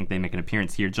 Still, I think they make an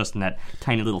appearance here just in that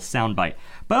tiny little soundbite.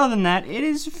 But other than that, it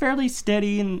is fairly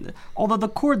steady, and although the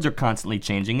chords are constantly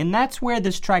changing, and that's where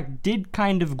this track did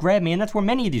kind of grab me, and that's where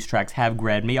many of these tracks have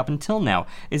grabbed me up until now,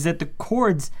 is that the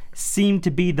chords seem to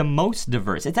be the most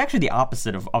diverse. It's actually the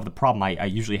opposite of the problem I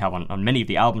usually have on many of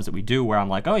the albums that we do, where I'm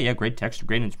like, oh yeah, great texture,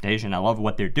 great instrumentation, I love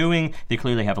what they're doing, they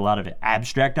clearly have a lot of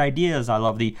abstract ideas, I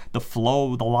love the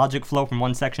flow, the logic flow from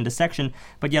one section to section,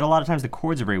 but yet a lot of times the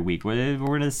chords are very weak.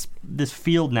 We're in this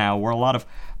field now where a lot of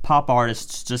pop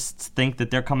artists just think that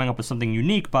they're coming up with something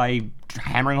unique by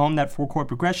hammering home that 4-chord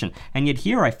progression. And yet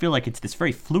here I feel like it's this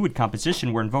very fluid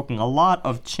composition. We're invoking a lot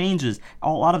of changes,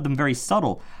 a lot of them very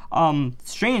subtle.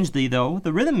 Strangely, though,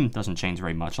 the rhythm doesn't change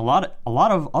very much. A lot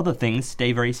of other things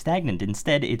stay very stagnant.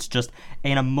 Instead, it's just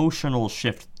an emotional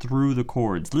shift through the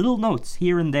chords, little notes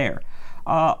here and there.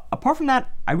 Apart from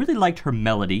that, I really liked her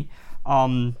melody.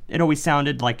 It always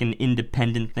sounded like an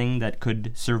independent thing that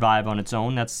could survive on its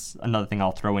own. That's another thing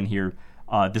I'll throw in here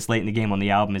this late in the game on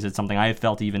the album. Is it something I have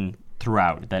felt even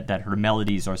throughout, that her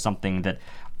melodies are something that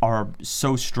are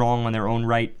so strong on their own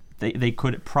right, they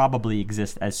could probably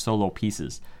exist as solo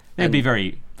pieces. It'd be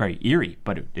very, very eerie,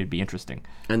 but it'd be interesting.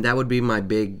 And that would be my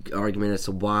big argument as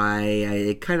to why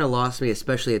it kind of lost me,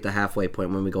 especially at the halfway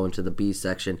point when we go into the B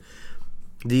section.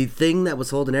 The thing that was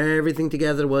holding everything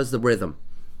together was the rhythm.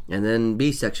 And then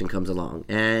B section comes along.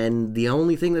 And the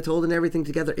only thing that's holding everything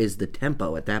together is the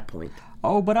tempo at that point.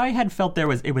 Oh, but I had felt it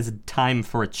was time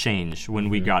for a change when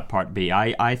we got Part B.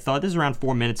 I thought this is around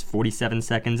 4 minutes, 47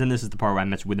 seconds, and this is the part where I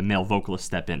mentioned with the male vocalist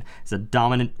step in. It's a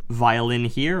dominant violin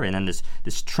here, and then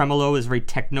this tremolo is very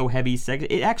techno-heavy.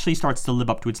 It actually starts to live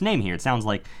up to its name here. It sounds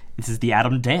like this is the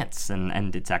Adam Dance,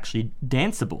 and it's actually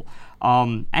danceable.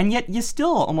 And yet you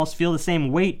still almost feel the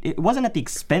same weight. It wasn't at the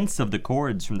expense of the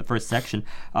chords from the first section,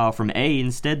 from A.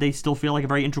 Instead, they still feel like a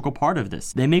very integral part of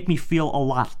this. They make me feel a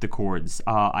lot, the chords.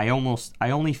 I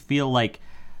only feel like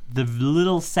the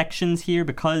little sections here,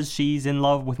 because she's in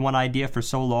love with one idea for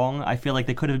so long, I feel like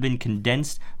they could have been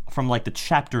condensed from like the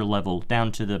chapter level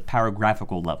down to the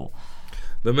paragraphical level.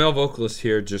 The male vocalist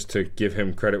here, just to give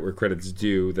him credit where credit's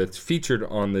due, that's featured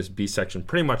on this B section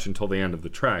pretty much until the end of the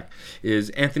track, is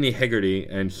Anthony Hegarty,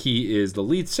 and he is the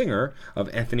lead singer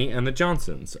of Anthony and the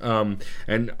Johnsons.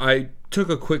 And I took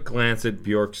a quick glance at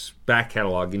Bjork's back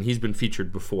catalog, and he's been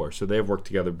featured before, so they've worked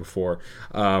together before.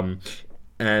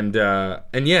 And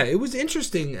yeah, it was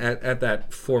interesting at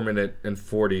that 4 minute and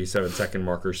 47 second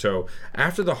marker. So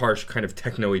after the harsh kind of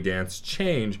techno-y dance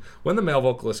change, when the male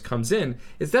vocalist comes in,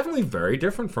 it's definitely very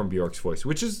different from Bjork's voice,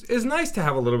 which is nice to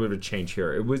have a little bit of a change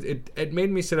here. It made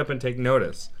me sit up and take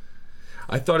notice.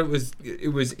 I thought it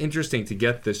was interesting to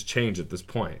get this change at this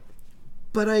point.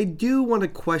 But I do want to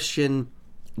question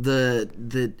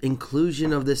the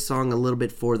inclusion of this song a little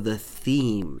bit for the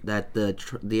theme that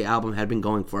the album had been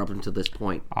going for up until this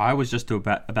point. I was just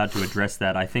about to address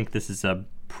that. I think this is a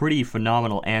pretty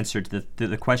phenomenal answer to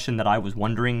the question that I was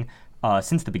wondering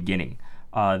since the beginning.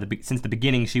 Since the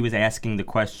beginning, she was asking the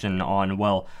question on,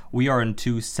 well, we are in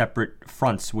two separate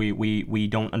fronts. We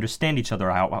don't understand each other.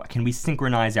 How can we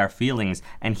synchronize our feelings?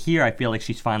 And here I feel like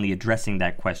she's finally addressing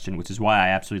that question, which is why I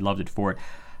absolutely loved it for it.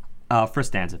 First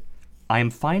stanza. I am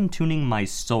fine-tuning my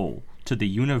soul to the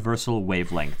universal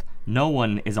wavelength. No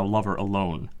one is a lover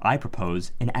alone. I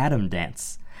propose an atom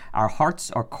dance. Our hearts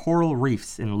are coral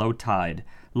reefs in low tide.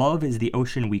 Love is the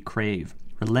ocean we crave,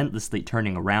 relentlessly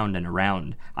turning around and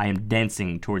around. I am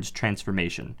dancing towards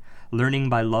transformation. Learning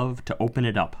by love to open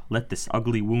it up. Let this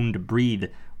ugly wound breathe.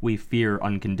 We fear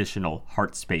unconditional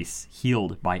heart space,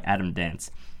 healed by atom dance.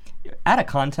 Out of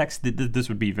context, these lyrics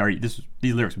would be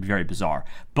very bizarre.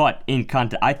 But in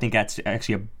context, I think that's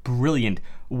actually a brilliant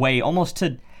way, almost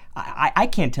to. I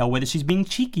can't tell whether she's being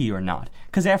cheeky or not,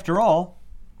 because after all,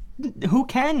 who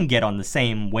can get on the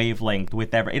same wavelength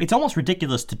with every? It's almost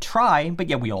ridiculous to try, but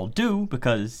yeah, we all do,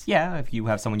 because yeah, if you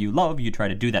have someone you love, you try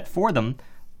to do that for them.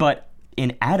 But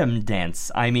in atom dance,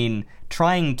 I mean,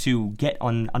 trying to get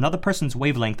on another person's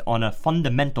wavelength on a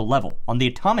fundamental level, on the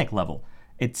atomic level.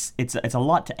 It's a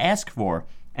lot to ask for,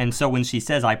 and so when she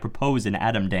says, I propose an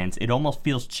atom dance, it almost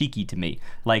feels cheeky to me.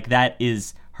 Like that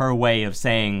is her way of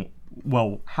saying,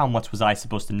 well, how much was I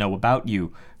supposed to know about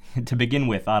you to begin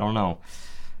with? I don't know.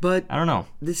 But I don't know.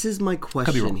 This is my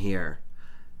question here.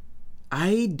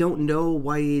 I don't know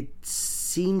why it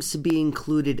seems to be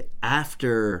included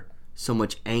after so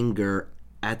much anger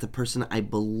at the person I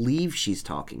believe she's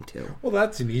talking to. Well,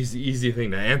 that's an easy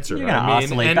thing to answer. You're going to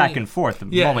oscillate back and forth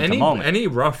moment to moment. Any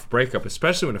rough breakup,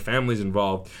 especially when a family's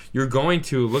involved, you're going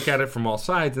to look at it from all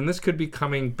sides, and this could be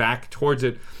coming back towards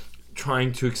it,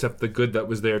 trying to accept the good that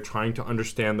was there, trying to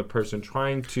understand the person,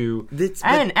 trying to...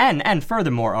 And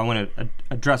furthermore, I want to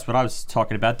address what I was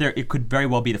talking about there. It could very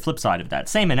well be the flip side of that.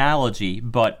 Same analogy,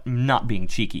 but not being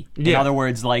cheeky. In other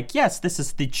words, like, yes, this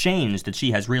is the change that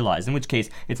she has realized, in which case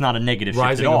it's not a negative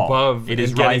shift at all. Above it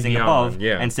is rising above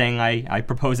and saying, I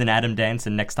propose an atom dance,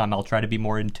 and next time I'll try to be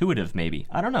more intuitive, maybe.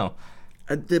 I don't know.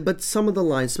 But some of the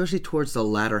lines, especially towards the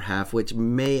latter half, which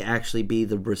may actually be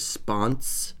the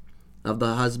response of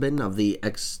the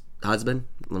ex-husband,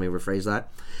 let me rephrase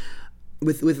that,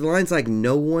 with lines like,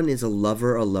 no one is a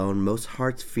lover alone, most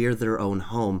hearts fear their own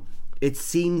home, it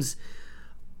seems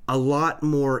a lot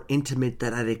more intimate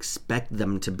than I'd expect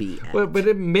them to be at. But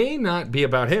it may not be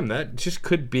about him. That just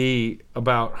could be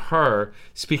about her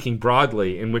speaking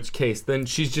broadly, in which case then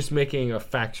she's just making a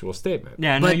factual statement.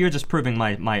 Yeah, no, you're just proving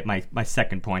my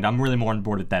second point. I'm really more on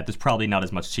board with that. There's probably not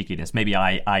as much cheekiness. Maybe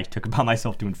I took upon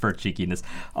myself to infer cheekiness.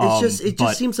 It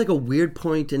just seems like a weird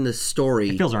point in the story.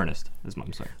 It feels earnest, is what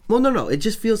I'm saying. Well, no. It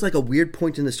just feels like a weird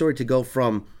point in the story to go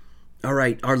from, all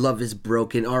right, our love is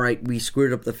broken. All right, we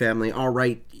screwed up the family. All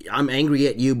right, I'm angry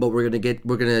at you, but we're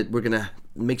gonna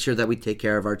make sure that we take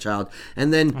care of our child.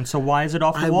 And so why is it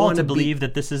off the wall to believe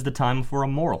that this is the time for a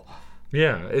moral?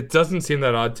 Yeah, it doesn't seem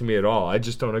that odd to me at all. I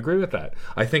just don't agree with that.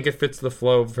 I think it fits the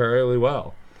flow fairly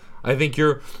well. I think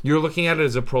you're looking at it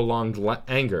as a prolonged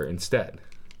anger instead.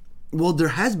 Well, there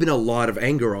has been a lot of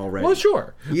anger already. Well,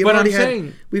 sure. But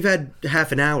we've had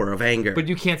half an hour of anger. But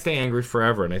you can't stay angry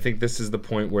forever, and I think this is the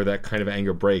point where that kind of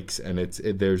anger breaks, and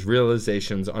there's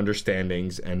realizations,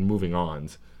 understandings, and moving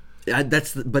ons.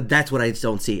 That's what I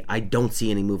don't see. I don't see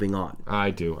any moving on.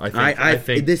 I do. I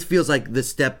think this feels like the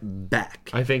step back.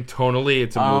 I think tonally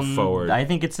it's a move forward. I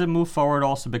think it's a move forward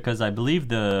also because I believe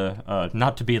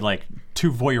not to be like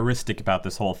too voyeuristic about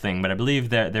this whole thing, but I believe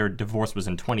their divorce was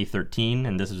in 2013,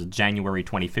 and this is a January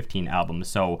 2015 album.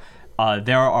 So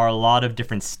there are a lot of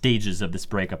different stages of this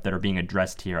breakup that are being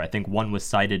addressed here. I think one was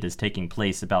cited as taking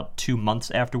place about 2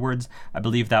 months afterwards. I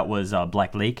believe that was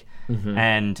Black Lake,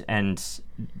 and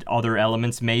other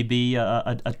elements may be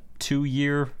a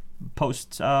 2-year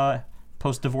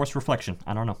post-divorce reflection.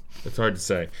 I don't know. It's hard to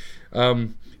say.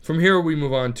 From here, we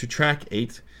move on to track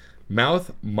 8,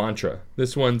 Mouth Mantra.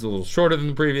 This one's a little shorter than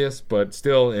the previous, but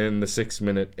still in the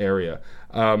 6-minute area.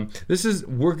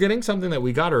 We're getting something that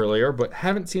we got earlier, but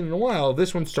haven't seen in a while.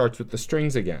 This one starts with the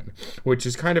strings again, which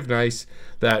is kind of nice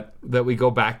that we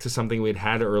go back to something we'd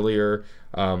had earlier.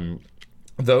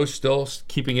 though still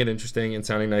keeping it interesting and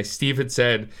sounding nice. Steve had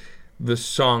said the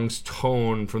song's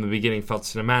tone from the beginning felt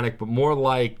cinematic, but more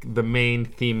like the main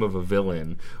theme of a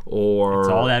villain. Or it's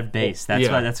all that bass.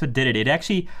 That's what did it. It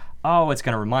actually, it's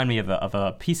going to remind me of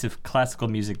a piece of classical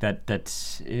music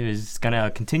that is going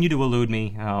to continue to elude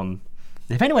me.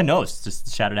 If anyone knows,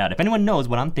 just shout it out. If anyone knows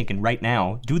what I'm thinking right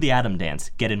now, do the Adam dance.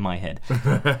 Get in my head.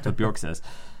 That's what Bjork says.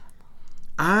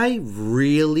 I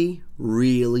really,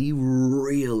 really,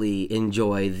 really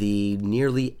enjoy the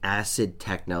nearly acid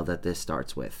techno that this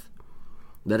starts with,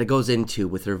 that it goes into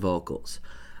with her vocals.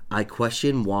 I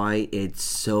question why it's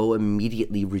so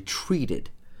immediately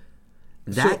retreated.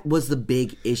 That was the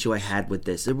big issue I had with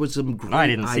this. There was some great I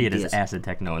didn't see ideas. it as acid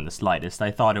techno in the slightest.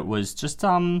 I thought it was just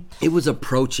It was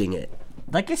approaching it.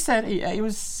 like I said, it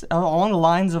was along the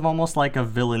lines of almost like a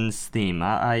villain's theme.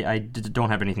 I don't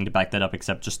have anything to back that up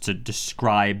except just to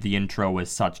describe the intro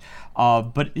as such.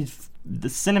 But the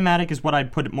cinematic is what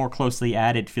I'd put it more closely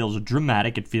at. It feels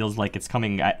dramatic. It feels like it's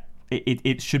coming at...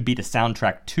 It should be the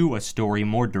soundtrack to a story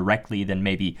more directly than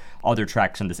maybe other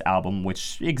tracks on this album,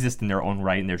 which exist in their own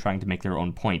right, and they're trying to make their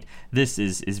own point. This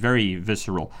is very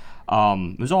visceral.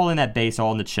 It was all in that bass,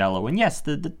 all in the cello, and yes,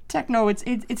 the techno, it's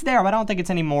there, but I don't think it's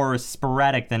any more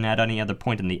sporadic than at any other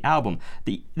point in the album.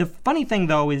 The funny thing,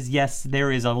 though, is yes, there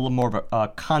is a little more of a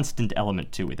constant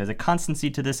element to it. There's a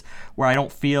constancy to this where I don't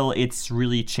feel it's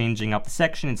really changing up the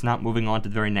section. It's not moving on to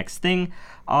the very next thing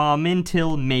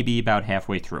until maybe about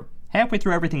halfway through. Halfway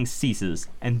through, everything ceases,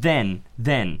 and then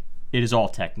it is all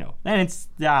techno. And it's,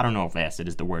 I don't know if acid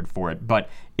is the word for it, but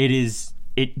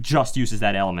it just uses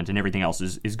that element, and everything else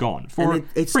is gone. And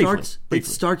it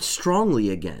starts strongly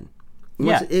again.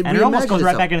 It almost goes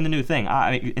right back into the new thing,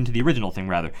 into the original thing,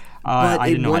 rather. But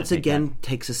it once again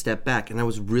takes a step back, and I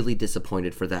was really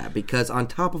disappointed for that, because on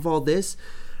top of all this,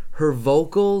 her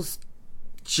vocals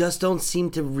just don't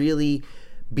seem to really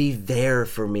be there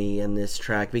for me in this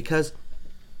track, because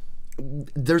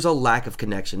there's a lack of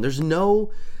connection. There's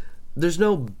no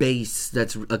bass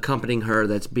that's accompanying her,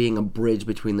 that's being a bridge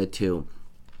between the two.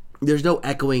 There's no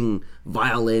echoing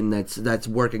violin that's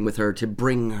working with her to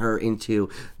bring her into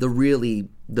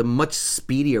the much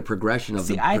speedier progression of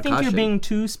the percussion. I think you're being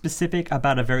too specific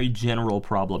about a very general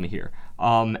problem here.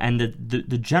 And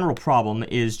the general problem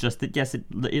is just that, yes,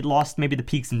 it lost maybe the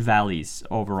peaks and valleys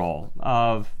overall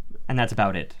and that's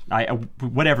about it.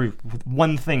 Whatever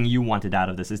one thing you wanted out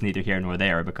of this is neither here nor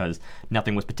there, because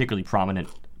nothing was particularly prominent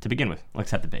to begin with,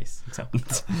 except the bass. Except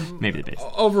maybe the bass.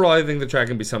 Overall, I think the track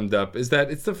can be summed up is that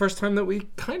it's the first time that we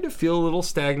kind of feel a little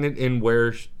stagnant in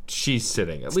where she's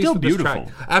sitting. At least with beautiful.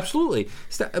 This track. Absolutely.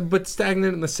 But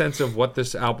stagnant in the sense of what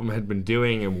this album had been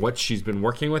doing and what she's been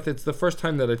working with. It's the first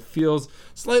time that it feels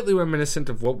slightly reminiscent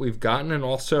of what we've gotten, and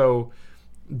also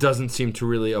doesn't seem to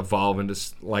really evolve into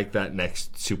like that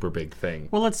next super big thing.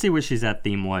 Well, let's see where she's at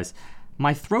theme-wise.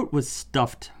 My throat was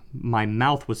stuffed. My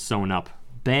mouth was sewn up.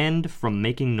 Banned from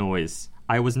making noise.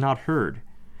 I was not heard.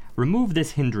 Remove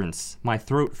this hindrance. My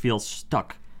throat feels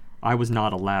stuck. I was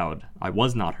not allowed. I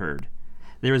was not heard.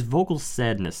 There is vocal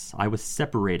sadness. I was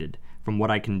separated from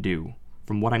what I can do,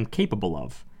 from what I'm capable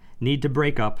of. Need to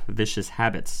break up vicious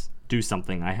habits. Do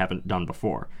something I haven't done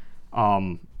before.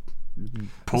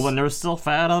 Pulling herself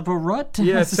out of a rut.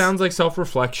 Yeah, it sounds like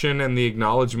self-reflection and the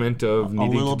acknowledgement of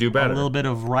needing to do better. A little bit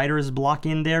of writer's block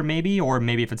in there, maybe, or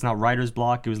maybe if it's not writer's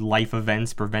block, it was life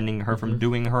events preventing her from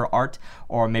doing her art,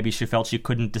 or maybe she felt she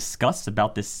couldn't discuss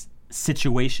about this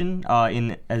situation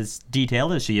in as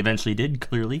detailed as she eventually did,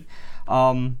 clearly.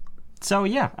 So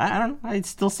yeah, I don't know. I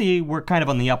still see we're kind of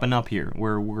on the up and up here.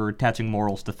 We're attaching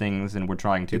morals to things, and we're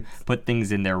trying to put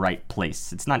things in their right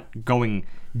place. It's not going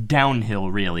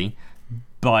downhill, really,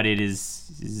 but it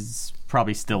is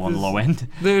probably still on the low end.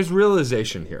 There's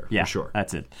realization here, yeah, for sure.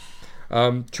 That's it.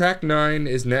 Track 9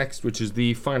 is next, which is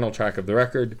the final track of the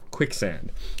record,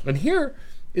 Quicksand. And here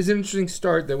is an interesting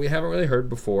start that we haven't really heard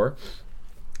before.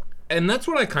 And that's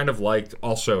what I kind of liked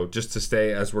also, just to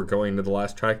stay as we're going to the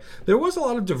last track. There was a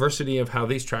lot of diversity of how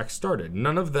these tracks started.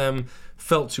 None of them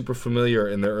felt super familiar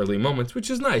in their early moments, which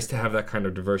is nice to have that kind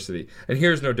of diversity. And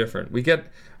here's no different. We get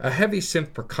a heavy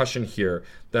synth percussion here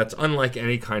that's unlike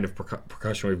any kind of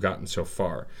percussion we've gotten so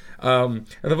far. And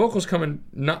the vocals come in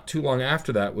not too long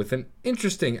after that with an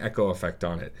interesting echo effect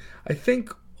on it. I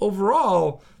think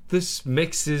overall, this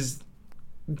mix is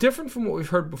different from what we've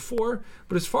heard before,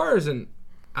 but as far as an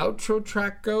outro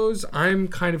track goes, I'm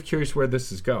kind of curious where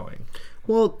this is going.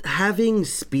 Well, having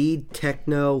speed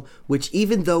techno, which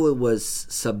even though it was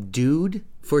subdued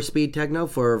for speed techno,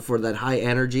 for that high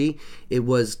energy, it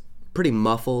was pretty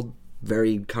muffled.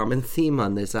 Very common theme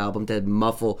on this album to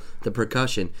muffle the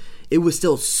percussion. It was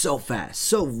still so fast,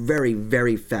 so very,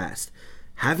 very fast.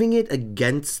 having it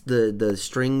against the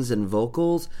strings and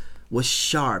vocals was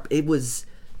sharp. It was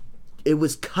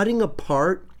cutting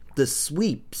apart the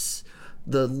sweeps,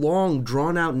 the long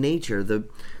drawn out nature, the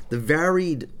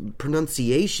varied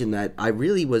pronunciation that I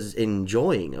really was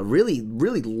enjoying. I really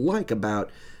like about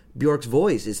Björk's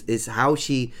voice is how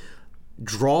she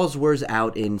draws words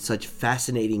out in such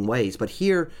fascinating ways. But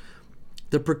here,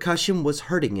 the percussion was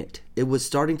hurting it. It was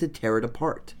starting to tear it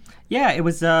apart. Yeah, it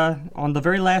was on the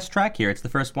very last track here. It's the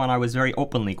first one I was very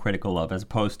openly critical of, as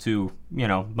opposed to,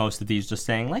 most of these just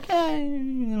saying, like, I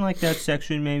didn't like that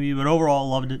section maybe, but overall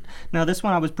loved it. Now, this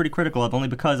one I was pretty critical of, only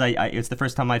because it's the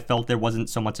first time I felt there wasn't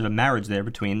so much of a marriage there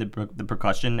between the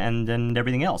percussion and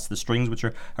everything else. The strings, which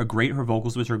are great, her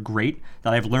vocals, which are great,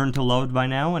 that I've learned to love by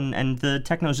now, and the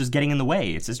techno's just getting in the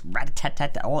way. It's just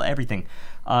rat-a-tat-tat, everything.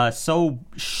 So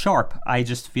sharp, I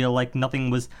just feel like nothing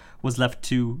was left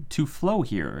to flow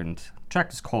here. And the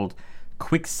track is called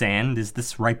Quicksand. Is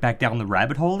this right back down the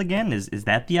rabbit hole again? Is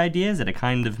that the idea? Is it a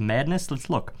kind of madness? Let's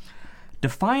look.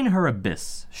 Define her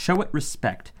abyss, show it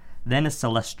respect, then a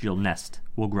celestial nest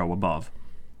will grow above.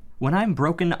 When I'm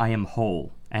broken, I am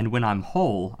whole, and when I'm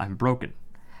whole, I'm broken.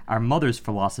 Our mother's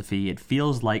philosophy, it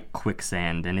feels like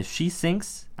quicksand, and if she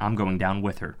sinks, I'm going down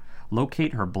with her.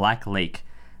 Locate her black lake.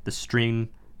 The stream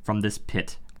from this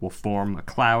pit will form a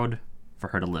cloud for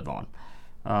her to live on.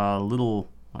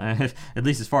 At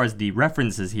least as far as the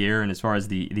references here and as far as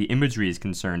the imagery is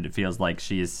concerned, it feels like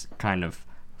she is kind of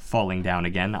falling down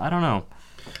again. I don't know.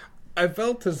 I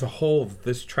felt as a whole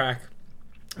this track,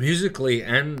 musically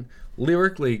and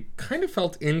lyrically, kind of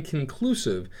felt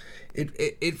inconclusive.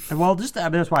 Well, just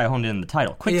that's why I honed in the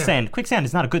title. Quicksand. Yeah. Quicksand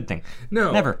is not a good thing.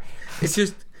 No. Never. It's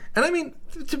just... And I mean,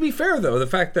 to be fair, though, the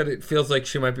fact that it feels like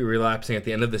she might be relapsing at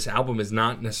the end of this album is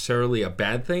not necessarily a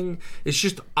bad thing. It's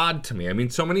just odd to me. I mean,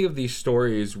 so many of these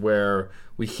stories where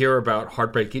we hear about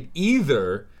heartbreak, it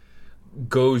either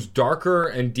goes darker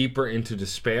and deeper into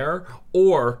despair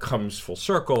or comes full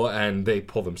circle and they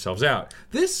pull themselves out.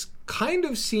 This kind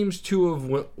of seems to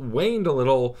have waned a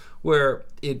little, where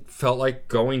it felt like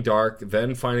going dark,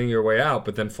 then finding your way out,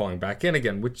 but then falling back in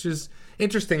again, which is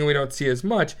interesting and we don't see as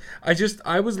much.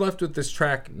 I was left with this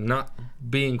track not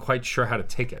being quite sure how to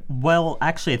take it. Well,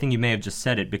 actually, I think you may have just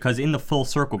said it, because in the full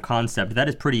circle concept, that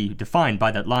is pretty defined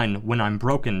by that line, when I'm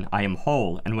broken, I am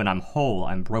whole, and when I'm whole,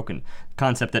 I'm broken.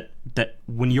 Concept that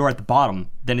when you're at the bottom,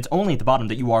 then it's only at the bottom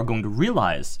that you are going to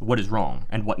realize what is wrong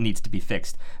and what needs to be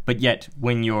fixed. But yet,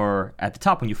 when you're at the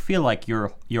top, when you feel like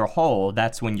you're whole,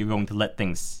 that's when you're going to let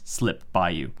things slip by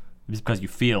you, because you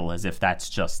feel as if that's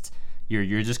just...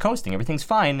 You're just coasting. Everything's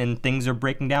fine, and things are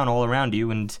breaking down all around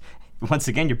you, and once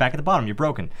again, you're back at the bottom. You're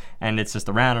broken. And it's just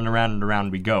around and around and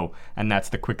around we go, and that's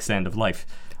the quicksand of life.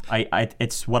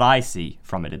 It's what I see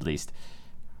from it, at least.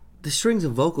 The strings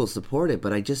and vocals support it,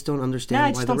 but I just don't understand why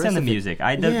the just don't stand the music.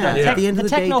 The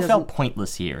techno felt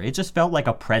pointless here. It just felt like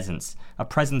a presence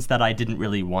that I didn't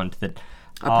really want. A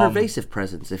pervasive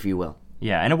presence, if you will.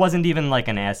 Yeah, and it wasn't even like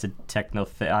an acid techno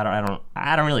thing. I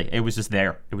don't really. It was just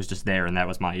there. It was just there, and that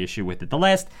was my issue with it. The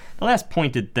last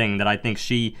pointed thing that I think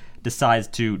she decides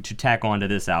to tack onto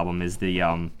this album is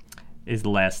the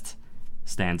last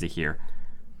stanza here.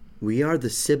 We are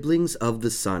the siblings of the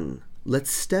sun.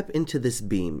 Let's step into this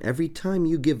beam. Every time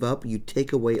you give up, you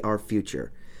take away our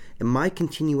future, and my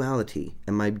continuality,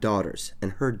 and my daughters,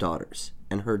 and her daughters,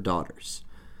 and her daughters.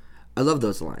 I love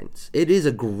those lines. It is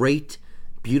a great,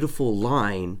 beautiful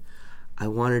line. I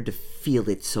wanted to feel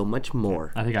it so much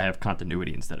more. I think I have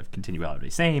continuity instead of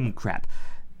continuality. Same crap.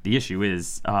 The issue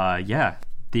is,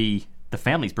 the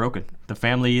family's broken. The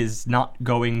family is not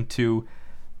going to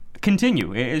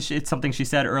continue. It's something she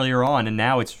said earlier on, and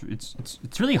now it's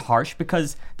really harsh,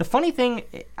 because the funny thing,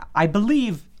 I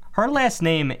believe her last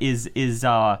name is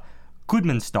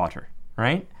Gudmundsdóttir,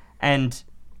 right? And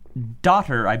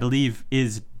daughter, I believe,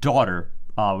 is daughter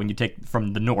when you take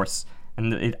from the Norse.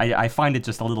 And I find it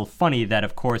just a little funny that,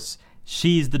 of course,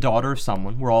 she's the daughter of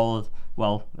someone. We're all,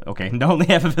 well, okay, only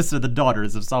half of us are the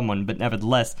daughters of someone, but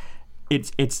nevertheless,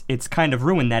 it's kind of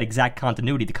ruined that exact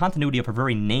continuity, the continuity of her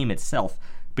very name itself,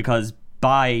 because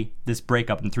by this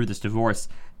breakup and through this divorce,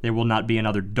 there will not be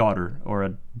another daughter or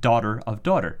a daughter of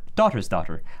daughter's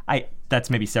daughter. That's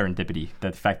maybe serendipity,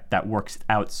 the fact that works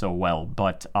out so well,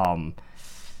 but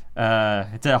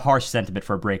it's a harsh sentiment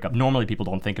for a breakup. Normally people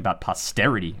don't think about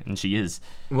posterity, and she is.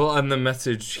 Well, and the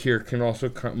message here can also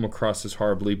come across as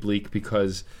horribly bleak,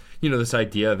 because this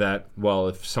idea that, well,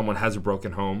 if someone has a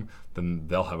broken home, then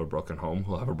they'll have a broken home,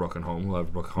 who'll have a broken home, who'll have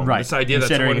a broken home. Right. This idea that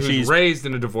someone who's raised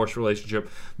in a divorced relationship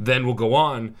then will go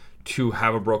on to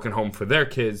have a broken home for their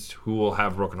kids, who will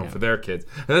have a broken home for their kids.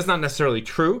 And that's not necessarily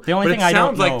true, the only but thing it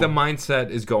sounds like the mindset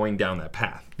is going down that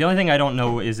path. The only thing I don't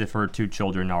know is if her 2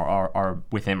 children are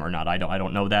with him or not. I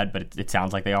don't know that, but it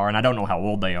sounds like they are, and I don't know how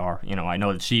old they are. I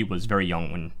know that she was very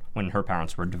young when her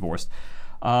parents were divorced.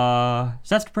 So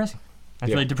that's depressing.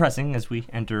 That's really depressing as we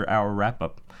enter our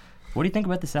wrap-up. What do you think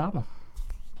about this album?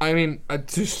 I mean,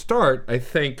 to start, I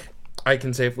think I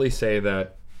can safely say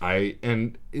that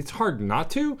and it's hard not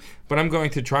to, but I'm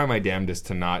going to try my damnedest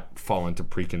to not fall into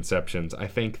preconceptions. I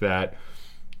think that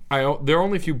there are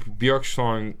only a few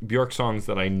Björk songs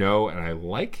that I know and I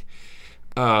like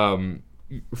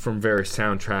from various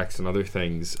soundtracks and other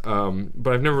things,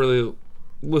 but I've never really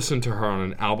listened to her on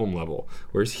an album level.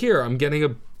 Whereas here, I'm getting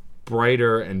a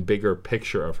brighter and bigger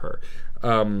picture of her.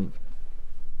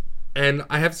 And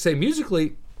I have to say,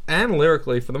 musically and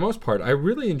lyrically, for the most part, I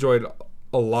really enjoyed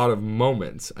a lot of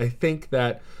moments. I think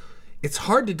that it's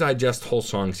hard to digest whole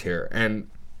songs here, and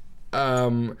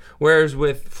whereas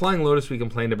with Flying Lotus we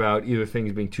complained about either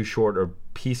things being too short or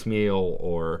piecemeal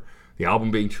or the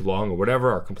album being too long or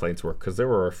whatever our complaints were, because there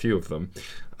were a few of them.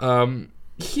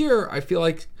 Here I feel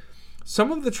like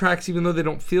some of the tracks, even though they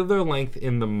don't feel their length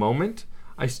in the moment,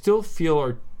 I still feel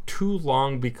are too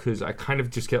long because I kind of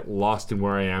just get lost in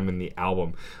where I am in the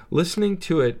album. Listening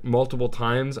to it multiple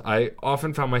times, I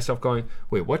often found myself going,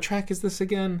 wait, what track is this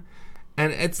again?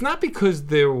 And it's not because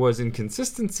there was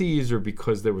inconsistencies or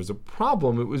because there was a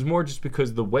problem. It was more just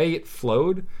because the way it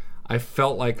flowed, I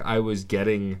felt like I was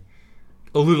getting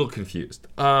a little confused.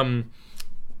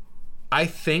 I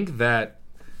think that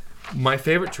my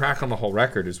favorite track on the whole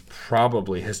record is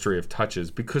probably History of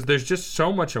Touches, because there's just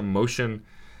so much emotion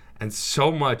and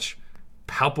so much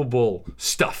palpable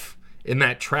stuff in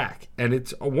that track. And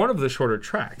it's one of the shorter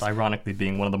tracks. Ironically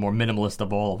being one of the more minimalist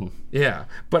of all of them. Yeah,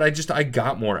 but I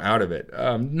got more out of it.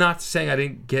 Not saying I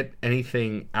didn't get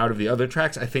anything out of the other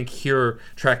tracks. I think here,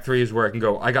 track 3 is where I can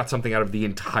go, I got something out of the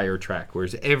entire track.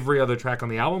 Whereas every other track on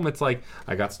the album, it's like,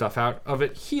 I got stuff out of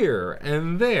it here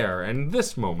and there and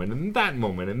this moment and that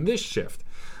moment and this shift.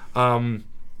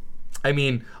 I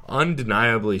mean,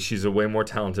 undeniably, she's a way more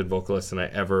talented vocalist than I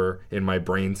ever, in my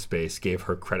brain space, gave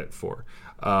her credit for.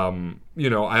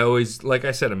 I always, like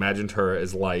I said, imagined her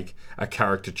as like a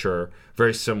caricature,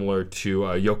 very similar to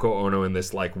Yoko Ono in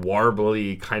this like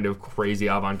warbly, kind of crazy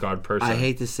avant-garde person. I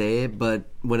hate to say it, but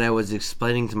when I was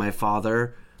explaining to my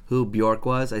father who Björk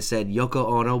was, I said Yoko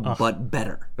Ono, but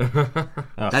better.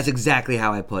 That's exactly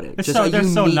how I put it. They're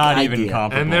so not idea. Even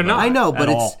comparable. And they're not. I know, but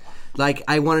it's all. Like,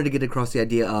 I wanted to get across the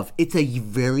idea of it's a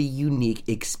very unique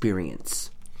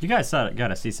experience. You guys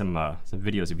gotta see some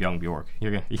videos of young Björk.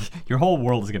 Your whole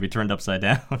world is gonna be turned upside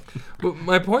down. But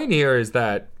my point here is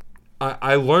that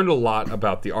I learned a lot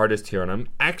about the artist here, and I'm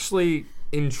actually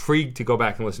intrigued to go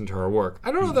back and listen to her work.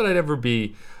 I don't know that I'd ever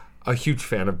be a huge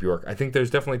fan of Björk. I think there's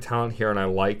definitely talent here, and I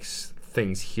like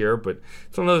things here, but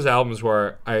it's one of those albums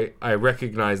where I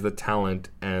recognize the talent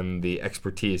and the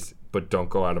expertise, but don't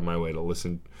go out of my way to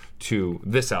listen to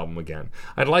this album again.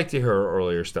 I'd like to hear her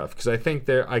earlier stuff, because I think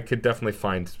I could definitely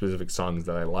find specific songs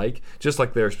that I like, just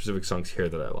like there are specific songs here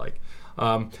that I like.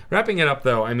 Wrapping it up,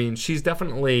 though, I mean, she's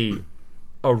definitely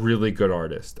a really good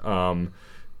artist.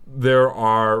 There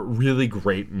are really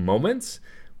great moments,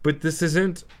 but this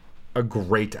isn't a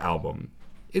great album.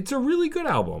 It's a really good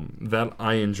album that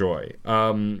I enjoy.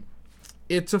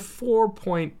 It's a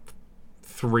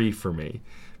 4.3 for me,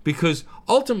 because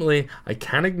ultimately I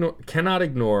cannot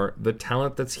ignore the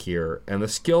talent that's here and the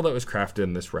skill that was crafted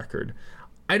in this record.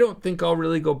 I don't think I'll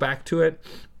really go back to it,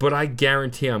 but I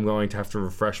guarantee I'm going to have to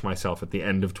refresh myself at the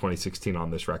end of 2016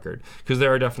 on this record, because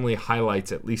there are definitely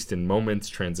highlights, at least in moments,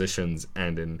 transitions,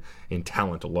 and in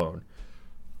talent alone.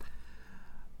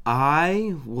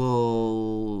 I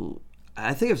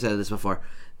think I've said this before.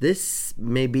 This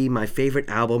may be my favorite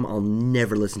album I'll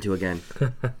never listen to again.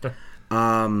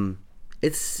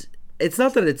 It's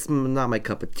not that it's not my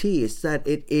cup of tea. It's that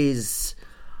it is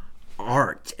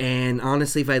art. And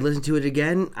honestly, if I listen to it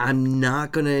again, I'm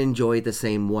not going to enjoy it the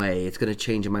same way. It's going to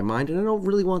change in my mind, and I don't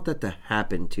really want that to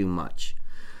happen too much.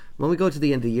 When we go to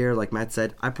the end of the year, like Matt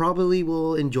said, I probably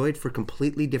will enjoy it for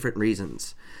completely different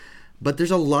reasons. But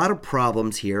there's a lot of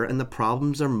problems here, and the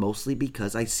problems are mostly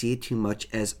because I see it too much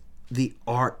as the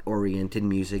art-oriented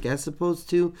music as opposed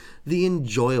to the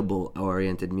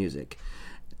enjoyable-oriented music.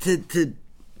 To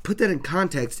put that in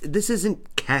context, this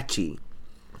isn't catchy.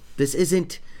 This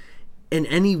isn't in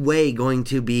any way going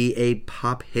to be a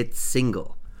pop hit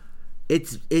single.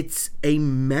 It's a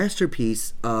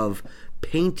masterpiece of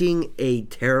painting a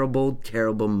terrible,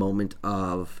 terrible moment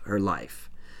of her life.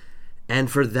 And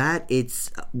for that,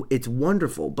 it's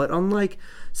wonderful. But unlike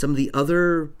some of the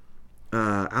other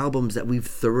albums that we've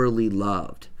thoroughly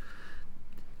loved,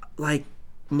 like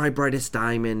My Brightest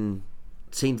Diamond,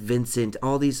 St. Vincent,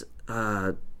 all these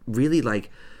really like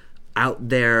out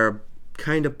there,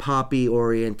 kind of poppy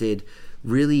oriented,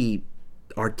 really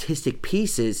artistic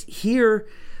pieces, here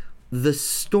the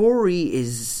story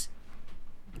is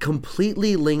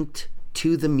completely linked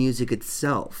to the music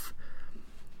itself.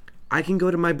 I can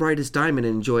go to My Brightest Diamond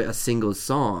and enjoy a single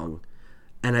song,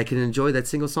 and I can enjoy that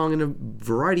single song in a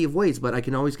variety of ways, but I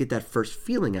can always get that first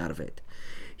feeling out of it.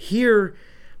 Here,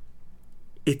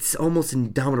 it's almost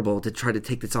indomitable to try to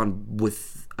take this on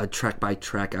with a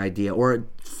track-by-track idea, or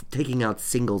taking out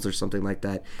singles or something like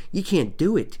that. You can't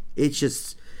do it.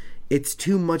 It's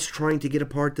too much trying to get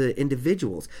apart the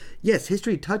individuals. Yes,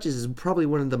 History of Touches is probably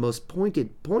one of the most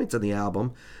pointed points on the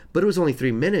album, but it was only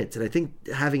 3 minutes, and I think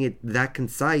having it that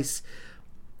concise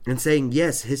and saying,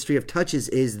 yes, History of Touches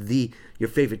is your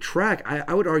favorite track,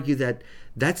 I would argue that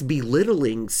that's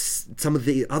belittling some of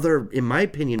the other, in my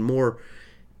opinion, more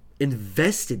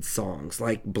invested songs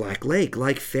like Black Lake,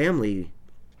 like Family,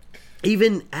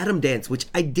 even Adam Dance, which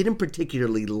I didn't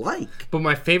particularly like. But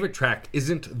my favorite track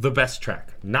isn't the best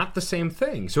track. Not the same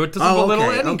thing. So it doesn't belittle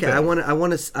anything. Okay, I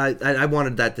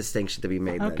wanted that distinction to be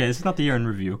made. Okay, it's not the year in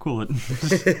review. Cool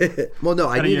it. Well, no,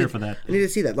 I need for that. I need to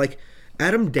see that. Like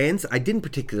Adam Dance, I didn't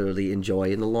particularly enjoy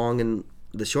in the long and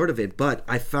the short of it, but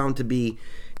I found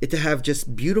to have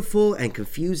just beautiful and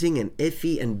confusing and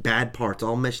iffy and bad parts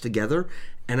all meshed together.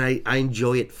 And I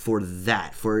enjoy it for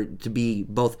that, for it to be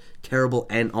both terrible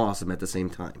and awesome at the same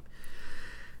time.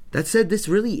 That said, this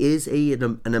really is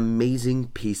an amazing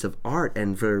piece of art,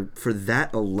 and for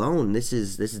that alone, this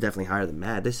is definitely higher than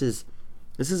Mad. This is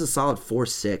a solid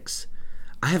 4.6.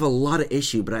 I have a lot of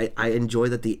issue, but I enjoy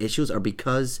that the issues are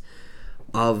because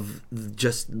of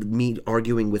just me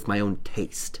arguing with my own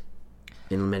taste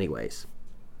in many ways.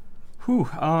 Whew.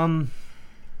 I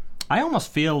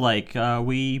almost feel like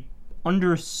we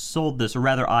undersold this, or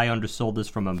rather I undersold this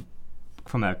from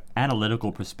an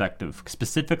analytical perspective,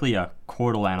 specifically a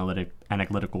chordal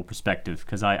analytical perspective,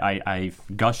 because I've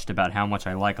gushed about how much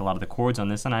I like a lot of the chords on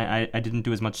this, and I didn't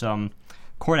do as much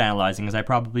chord analyzing as I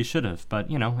probably should have. But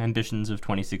ambitions of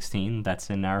 2016, that's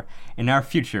in our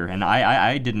future, and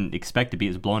I didn't expect to be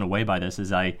as blown away by this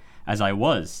as I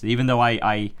was, even though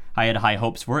I had high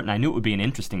hopes for it, and I knew it would be an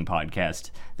interesting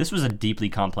podcast. This was a deeply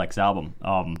complex album,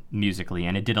 musically,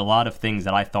 and it did a lot of things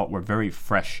that I thought were very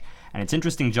fresh. And it's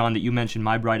interesting, John, that you mentioned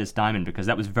My Brightest Diamond, because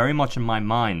that was very much in my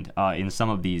mind in some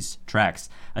of these tracks,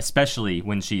 especially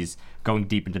when she's going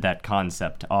deep into that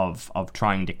concept of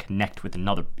trying to connect with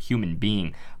another human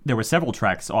being. There were several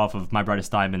tracks off of My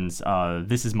Brightest Diamond's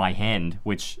This Is My Hand,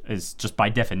 which is just by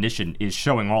definition is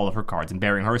showing all of her cards and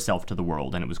bearing herself to the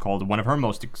world, and it was called one of her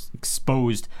most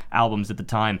exposed albums at the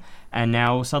time, and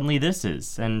now suddenly this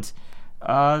is. And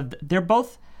they're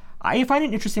both... I find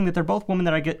it interesting that they're both women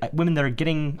that are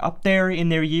getting up there in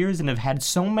their years and have had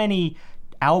so many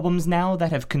albums now that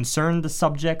have concerned the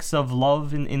subjects of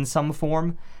love in some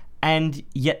form, and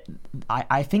yet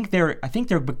I think they're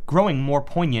growing more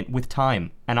poignant with time,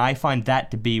 and I find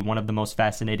that to be one of the most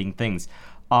fascinating things.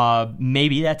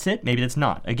 Maybe that's it, maybe that's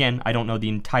not. Again, I don't know the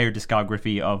entire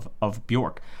discography of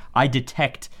Bjork. I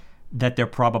detect that there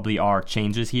probably are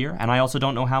changes here, and I also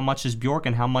don't know how much is Bjork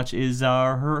and how much is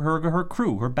her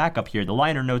crew, her backup here. The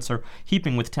liner notes are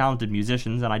heaping with talented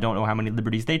musicians, and I don't know how many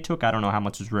liberties they took. I don't know how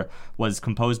much was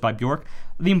composed by Bjork.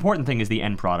 The important thing is the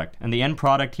end product, and the end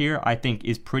product here, I think,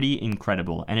 is pretty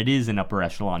incredible, and it is an upper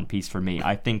echelon piece for me.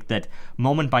 I think that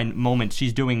moment by moment,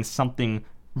 she's doing something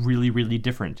really, really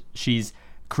different. She's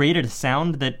created a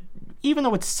sound that, even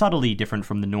though it's subtly different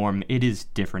from the norm, it is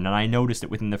different, and I noticed it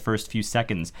within the first few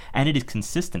seconds, and it is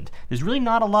consistent. There's really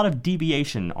not a lot of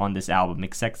deviation on this album,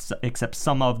 except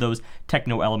some of those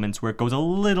techno elements where it goes a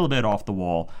little bit off the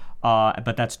wall,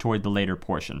 but that's toward the later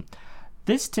portion.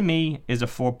 This, to me, is a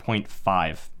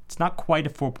 4.5. It's not quite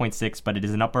a 4.6, but it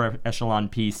is an upper echelon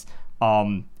piece.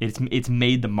 It's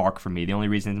made the mark for me. The only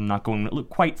reason I'm not going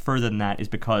quite further than that is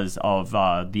because of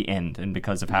the end, and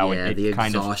because of how it the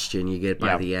kind of exhaustion you get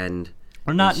by the end.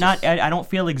 Or I don't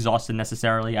feel exhausted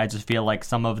necessarily. I just feel like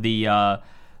some of the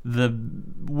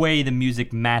way the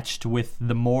music matched with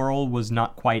the moral was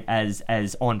not quite as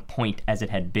on point as it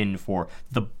had been for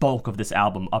the bulk of this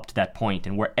album up to that point,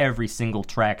 and where every single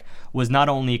track was not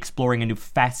only exploring a new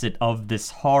facet of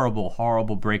this horrible,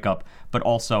 horrible breakup, but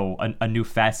also a new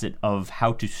facet of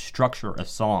how to structure a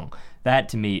song. That,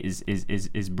 to me,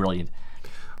 is brilliant.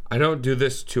 I don't do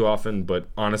this too often, but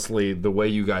honestly, the way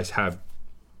you guys have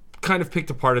kind of picked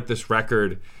apart at this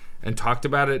record and talked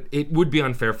about it, it would be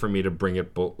unfair for me to bring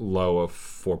it below a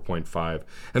 4.5.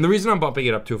 And the reason I'm bumping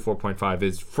it up to a 4.5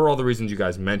 is for all the reasons you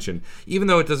guys mentioned. Even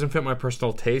though it doesn't fit my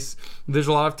personal tastes, there's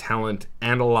a lot of talent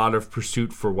and a lot of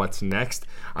pursuit for what's next.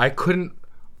 I couldn't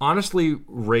honestly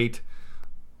rate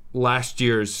last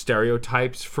year's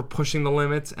Stereotypes for pushing the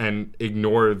limits and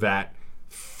ignore that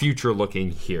future looking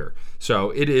here.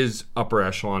 So it is upper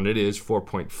echelon. It is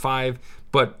 4.5.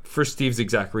 But for Steve's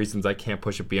exact reasons, I can't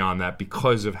push it beyond that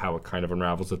because of how it kind of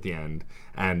unravels at the end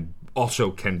and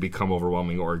also can become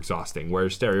overwhelming or exhausting.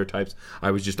 Whereas Stereotypes,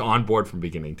 I was just on board from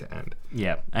beginning to end.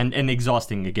 Yeah, and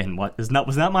exhausting again. Was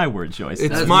not my word choice.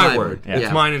 It's my word. Yeah.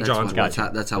 It's mine and John's word.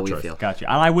 That's how we feel. Gotcha.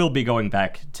 And I will be going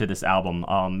back to this album,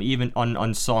 even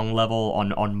on song level,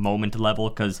 on moment level,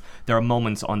 because there are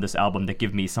moments on this album that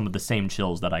give me some of the same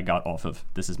chills that I got off of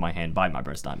This Is My Hand by My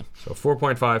Brother Diamond. So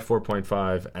 4.5,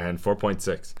 4.5, and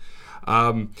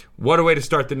 4.6. What a way to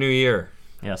start the new year.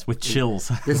 Yes, with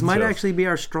chills. This might actually be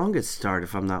our strongest start,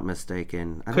 if I'm not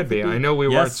mistaken. Could be. I know we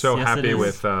weren't so happy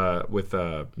with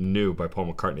New by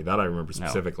Paul McCartney. That I remember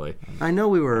specifically. No. I know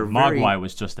we were Mogwai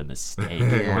was just a mistake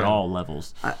at all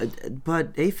levels.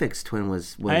 But Aphex Twin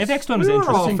was Aphex Twin was we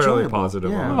interesting. Were all fairly positive.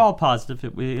 Yeah. We were all positive.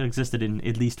 It existed in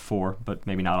at least 4, but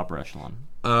maybe not upper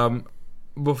echelon.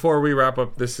 Before we wrap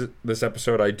up this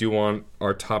episode, I do want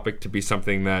our topic to be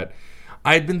something that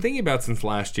I had been thinking about since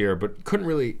last year, but couldn't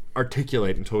really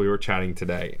articulate until we were chatting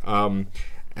today.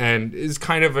 And is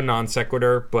kind of a non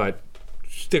sequitur, but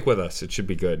stick with us. It should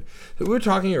be good. We were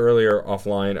talking earlier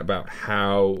offline about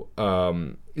how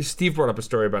Steve brought up a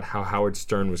story about how Howard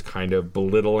Stern was kind of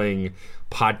belittling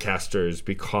podcasters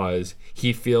because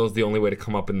he feels the only way to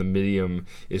come up in the medium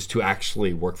is to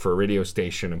actually work for a radio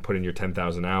station and put in your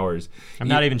 10,000 hours. I'm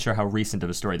not even sure how recent of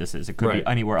a story this is. It could be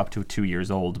anywhere up to 2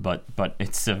 years old, but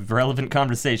it's a relevant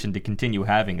conversation to continue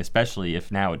having, especially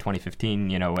if now in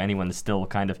 2015, anyone is still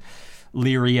kind of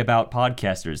leery about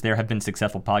podcasters. There have been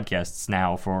successful podcasts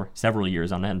now for several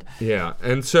years on end. Yeah,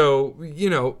 and so,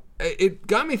 it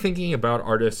got me thinking about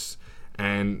artists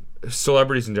and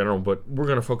celebrities in general, but we're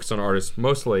going to focus on artists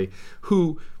mostly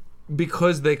who,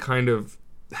 because they kind of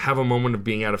have a moment of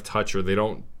being out of touch or they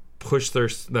don't push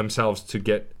themselves to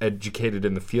get educated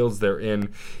in the fields they're in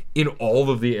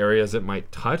all of the areas it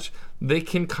might touch, they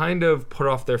can kind of put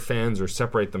off their fans or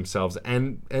separate themselves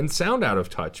and sound out of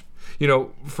touch.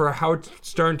 For Howard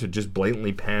Stern to just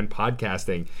blatantly pan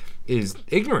podcasting is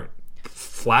ignorant.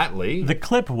 Flatly. The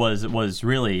clip was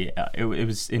really it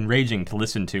was enraging to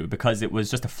listen to because it was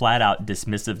just a flat out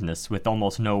dismissiveness with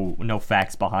almost no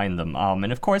facts behind them.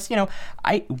 And of course, and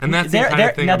that's the kind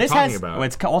of thing I'm talking about.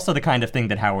 It's also the kind of thing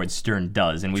that Howard Stern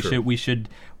does, and we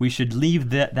should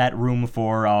leave that room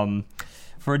for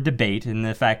a debate, and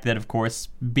the fact that, of course,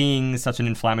 being such an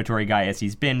inflammatory guy as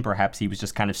he's been, perhaps he was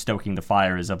just kind of stoking the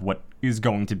fires of what is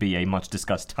going to be a much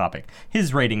discussed topic.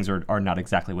 His ratings are not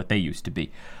exactly what they used to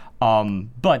be.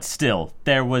 But still,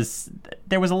 there was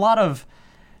a lot of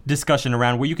discussion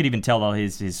around where you could even tell that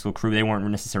his crew, they weren't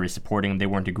necessarily supporting him, they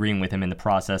weren't agreeing with him in the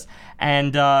process,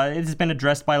 and it has been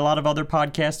addressed by a lot of other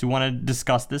podcasts who want to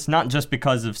discuss this, not just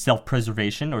because of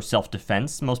self-preservation or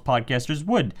self-defense. Most podcasters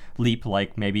would leap,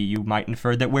 like maybe you might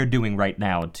infer that we're doing right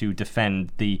now, to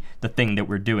defend the thing that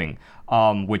we're doing,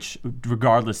 which,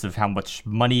 regardless of how much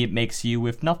money it makes you,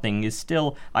 if nothing, is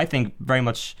still, I think, very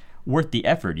much worth the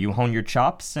effort. You hone your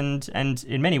chops, and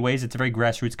in many ways, it's a very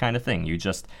grassroots kind of thing. You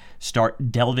just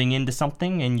start delving into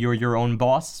something, and you're your own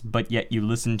boss, but yet you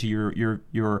listen to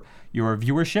your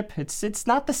viewership. It's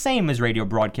not the same as radio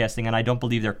broadcasting, and I don't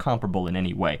believe they're comparable in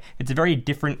any way. It's a very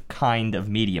different kind of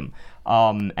medium,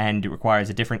 and it requires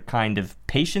a different kind of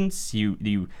patience.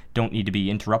 You don't need to be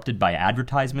interrupted by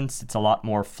advertisements. It's a lot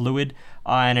more fluid,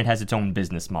 and it has its own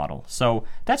business model. So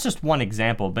that's just one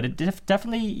example, but it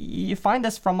definitely, you find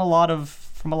this from a lot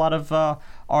of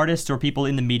artists or people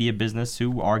in the media business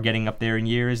who are getting up there in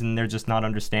years, and they're just not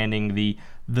understanding the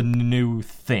new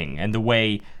thing and the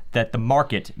way that the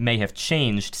market may have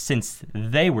changed since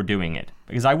they were doing it.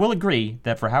 Because I will agree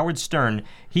that for Howard Stern,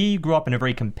 he grew up in a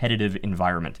very competitive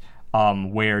environment,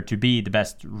 where to be the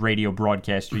best radio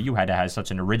broadcaster, you had to have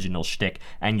such an original shtick,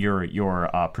 and your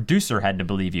producer had to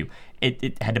believe you.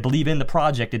 It had to believe in the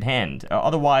project at hand.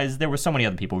 Otherwise, there were so many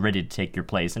other people ready to take your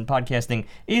place, and podcasting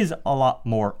is a lot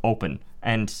more open.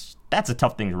 And that's a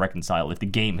tough thing to reconcile if the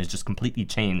game has just completely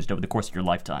changed over the course of your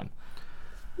lifetime.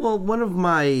 Well, one of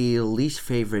my least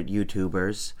favorite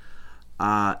YouTubers,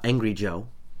 Angry Joe.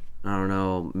 I don't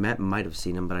know, Matt might have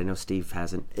seen him, but I know Steve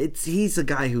hasn't. He's a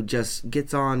guy who just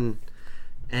gets on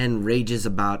and rages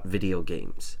about video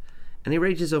games. and he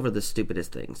rages over the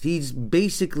stupidest things. He's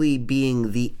basically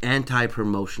being the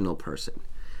anti-promotional person.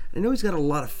 I know he's got a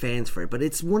lot of fans for it, but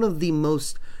it's one of the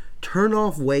most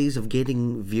turn-off ways of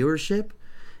getting viewership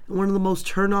and one of the most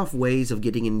turn-off ways of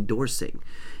getting endorsing.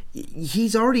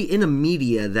 He's already in a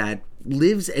media that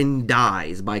lives and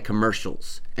dies by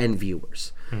commercials and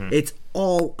viewers. It's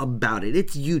all about it.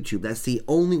 It's YouTube. That's the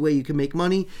only way you can make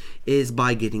money, is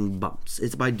by getting bumps.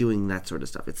 It's by doing that sort of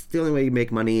stuff. It's the only way you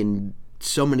make money in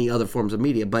so many other forms of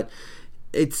media, but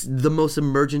it's the most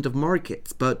emergent of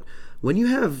markets. But when you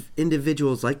have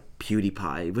individuals like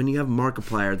PewDiePie, when you have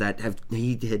Markiplier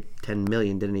he hit 10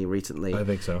 million, didn't he, recently? I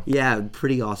think so. Yeah,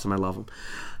 pretty awesome. I love him.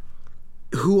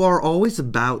 Who are always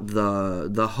about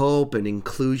the hope and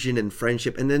inclusion and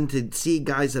friendship, and then to see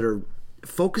guys that are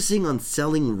focusing on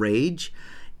selling rage,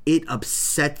 it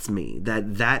upsets me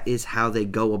that is how they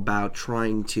go about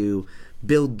trying to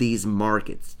build these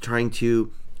markets, trying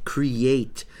to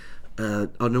create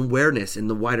an awareness in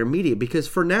the wider media. Because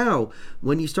for now,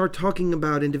 when you start talking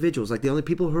about individuals, like the only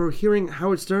people who are hearing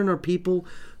Howard Stern are people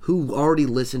who already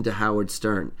listen to Howard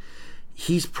Stern.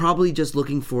 He's probably just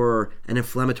looking for an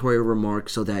inflammatory remark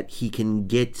so that he can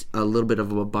get a little bit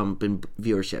of a bump in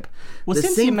viewership. Well,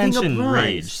 since you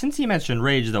mentioned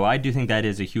rage, though, I do think that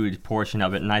is a huge portion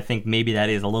of it, and I think maybe that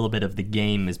is a little bit of the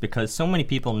game, is because so many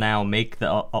people now make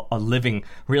a living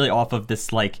really off of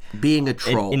this, like, being a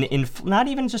troll. Not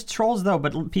even just trolls, though,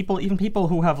 but people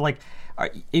who have, like,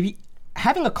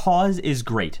 having a cause is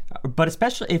great, but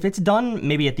especially if it's done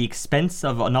maybe at the expense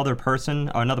of another person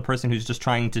who's just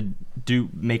trying to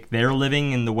make their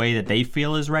living in the way that they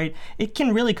feel is right, it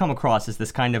can really come across as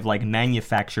this kind of like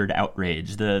manufactured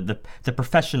outrage, the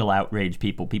professional outrage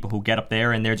people who get up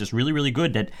there and they're just really, really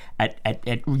good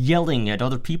at yelling at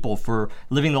other people for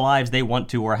living the lives they want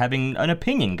to, or having an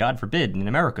opinion, God forbid, in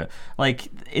America. Like,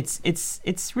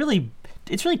 it's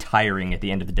really tiring at the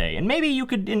end of the day. And maybe you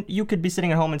could be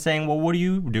sitting at home and saying, well, what are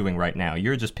you doing right now?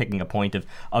 You're just picking a point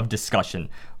of discussion.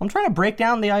 I'm trying to break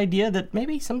down the idea that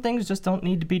maybe some things just don't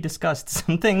need to be discussed.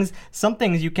 Some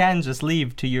things you can just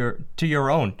leave to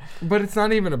your own. But it's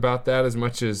not even about that as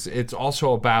much as it's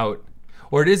also about,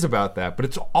 or it is about that, but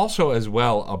it's also as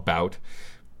well about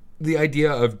the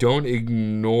idea of don't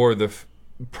ignore the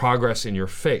progress in your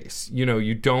face.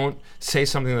 You don't say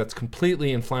something that's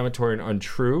completely inflammatory and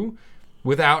untrue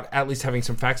without at least having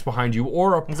some facts behind you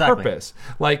or a purpose.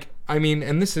 Like, I mean,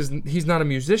 and he's not a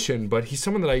musician, but he's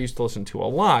someone that I used to listen to a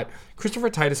lot. Christopher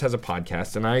Titus has a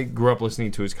podcast, and I grew up listening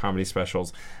to his comedy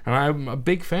specials, and I'm a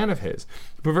big fan of his.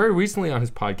 But very recently on his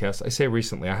podcast, I say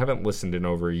recently, I haven't listened in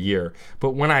over a year,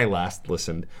 but when I last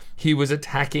listened, he was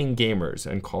attacking gamers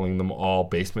and calling them all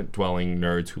basement-dwelling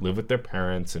nerds who live with their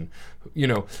parents, and,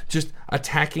 just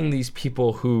attacking these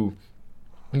people who...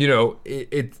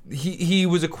 he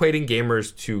was equating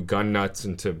gamers to gun nuts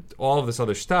and to all of this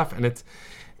other stuff, and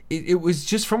it was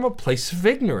just from a place of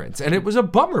ignorance, and it was a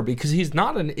bummer because he's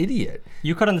not an idiot.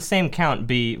 You could on the same count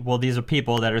be, well, these are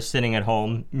people that are sitting at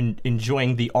home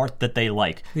enjoying the art that they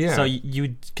like. Yeah. So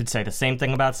you could say the same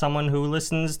thing about someone who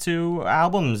listens to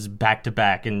albums back to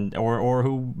back or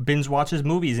who binge watches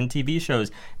movies and TV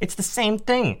shows. It's the same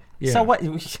thing. Yeah. So what?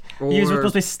 You're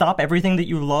supposed to stop everything that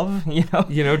you love?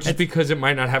 Just because it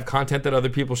might not have content that other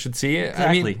people should see.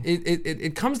 Exactly. I mean,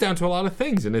 it comes down to a lot of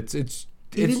things, and it's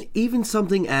even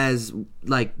something as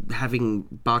like having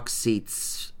box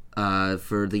seats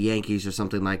for the Yankees or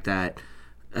something like that,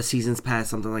 a season's pass,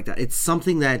 something like that. It's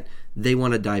something that they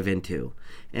want to dive into,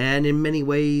 and in many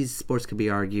ways, sports could be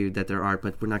argued that they're art,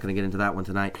 but we're not going to get into that one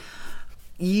tonight.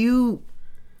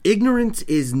 Ignorance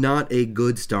is not a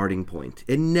good starting point.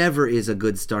 It never is a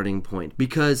good starting point,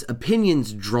 because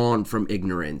opinions drawn from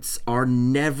ignorance are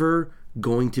never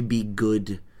going to be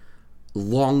good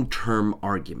long-term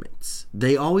arguments.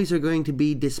 They always are going to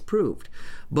be disproved.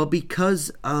 But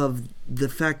because of the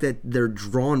fact that they're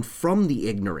drawn from the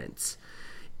ignorance,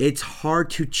 it's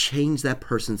hard to change that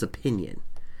person's opinion.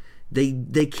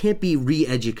 They can't be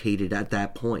re-educated at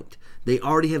that point. They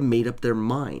already have made up their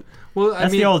mind. Well,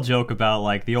 that's the old joke about,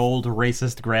 like, the old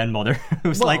racist grandmother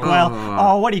who's what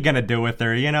are you going to do with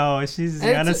her? She's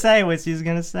going to say what she's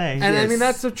going to say. And, yes. I mean,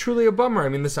 that's truly a bummer. I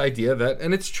mean, this idea that,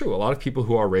 and it's true, a lot of people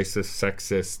who are racist,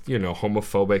 sexist,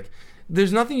 homophobic,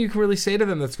 there's nothing you can really say to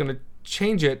them that's going to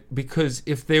change it, because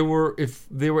if they were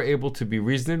able to be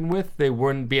reasoned with, they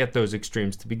wouldn't be at those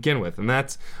extremes to begin with. And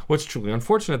that's what's truly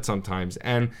unfortunate sometimes.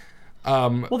 And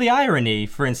well, the irony,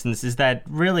 for instance, is that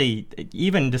really,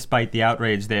 even despite the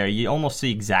outrage there, you almost see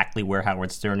exactly where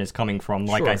Howard Stern is coming from,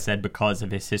 like I said, because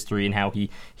of his history and how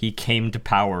he came to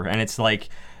power. And it's like,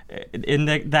 in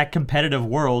that competitive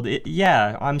world,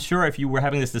 I'm sure if you were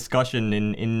having this discussion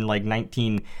in like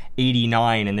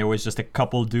 1989 and there was just a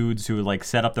couple dudes who like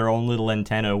set up their own little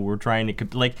antenna who were trying to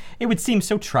like, it would seem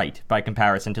so trite by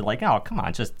comparison to like, oh come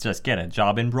on, just get a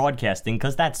job in broadcasting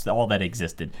because that's all that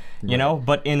existed, you know.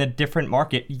 But in a different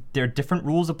market, there different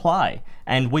rules apply,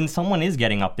 and when someone is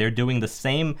getting up there doing the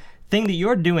same thing that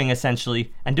you're doing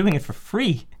essentially and doing it for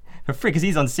free because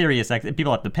he's on Sirius XM.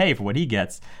 People have to pay for what he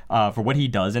gets, for what he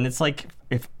does. And it's like,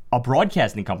 if a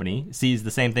broadcasting company sees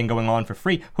the same thing going on for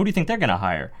free, who do you think they're going to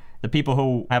hire? The people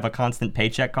who have a constant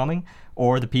paycheck coming,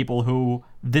 or the people who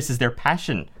this is their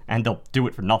passion and they'll do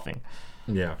it for nothing?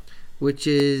 Yeah. Which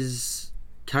is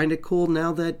kind of cool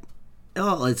now that,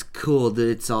 it's cool that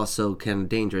it's also kind of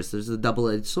dangerous. There's the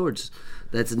double-edged swords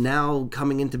that's now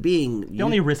coming into being. The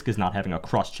only risk is not having a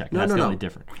cross-check. That's the only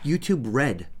difference. YouTube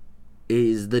Red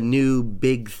is the new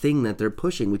big thing that they're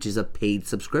pushing, which is a paid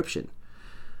subscription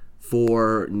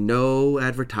for no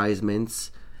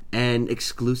advertisements and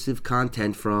exclusive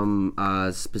content from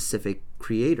specific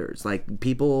creators. Like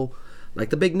people, like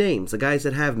the big names, the guys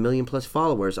that have 1 million+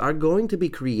 followers are going to be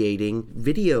creating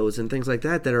videos and things like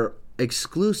that that are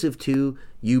exclusive to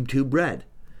YouTube Red.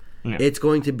 Yeah. It's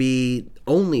going to be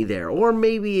only there, or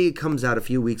maybe it comes out a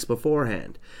few weeks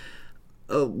beforehand.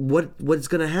 What's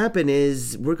going to happen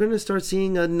is we're going to start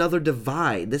seeing another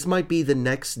divide. This might be the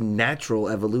next natural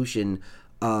evolution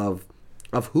of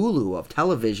Hulu, of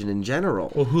television in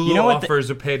general. Well, Hulu offers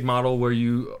a paid model where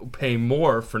you pay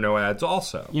more for no ads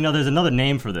also. There's another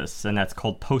name for this, and that's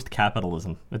called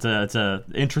post-capitalism. It's a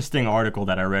interesting article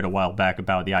that I read a while back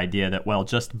about the idea that, well,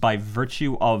 just by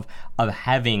virtue of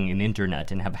having an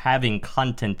internet and having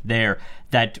content there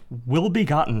that will be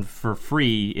gotten for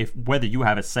free, if whether you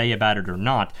have a say about it or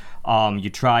not, you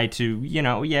try to,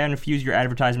 infuse your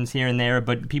advertisements here and there,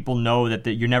 but people know that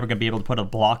you're never going to be able to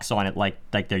put blocks on it like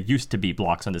there used to be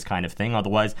blocks on this kind of thing.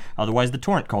 Otherwise the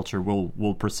torrent culture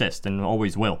will persist and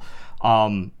always will.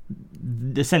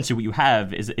 Essentially what you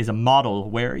have is a model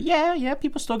where,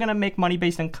 people are still going to make money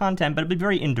based on content, but it'll be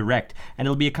very indirect, and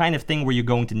it'll be a kind of thing where you're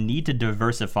going to need to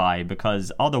diversify,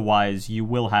 because otherwise you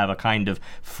will have a kind of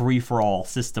free-for-all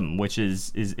system, which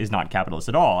is not capitalist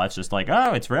at all. It's just like,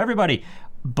 it's for everybody.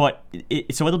 But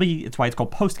it's why it's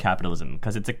called post-capitalism,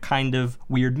 because it's a kind of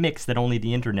weird mix that only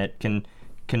the internet can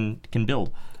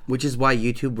build. Which is why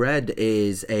YouTube Red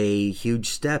is a huge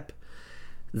step.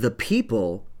 The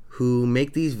people who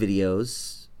make these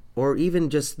videos, or even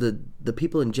just the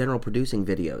people in general producing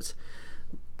videos,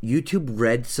 YouTube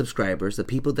Red subscribers, the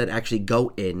people that actually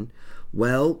go in,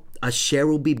 well, a share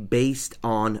will be based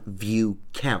on view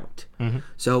count. Mm-hmm.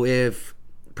 So if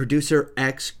producer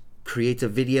X creates a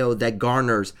video that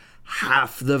garners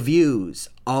half the views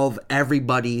of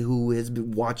everybody who has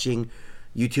been watching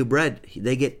YouTube Red,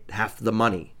 they get half the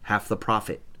money, half the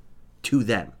profit to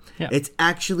them. Yeah. It's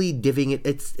actually divvying it.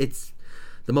 It's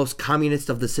the most communist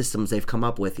of the systems they've come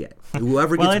up with yet.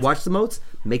 Whoever gets watched the most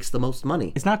makes the most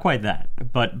money. It's not quite that,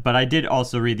 but I did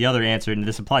also read the other answer, and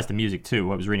this applies to music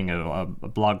too. I was reading a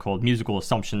blog called Musical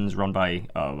Assumptions, run by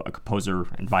a composer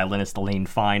and violinist, Elaine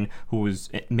Fine, who was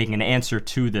making an answer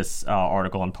to this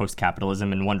article on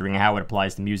post-capitalism and wondering how it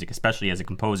applies to music, especially as a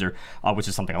composer, which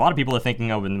is something a lot of people are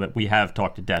thinking of and that we have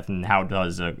talked to death. And how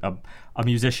does a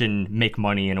musician make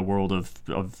money in a world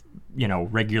of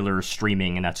regular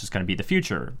streaming, and that's just going to be the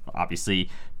future. Obviously,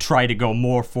 try to go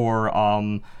more for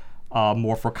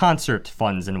concert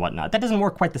funds and whatnot. That doesn't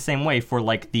work quite the same way for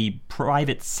like the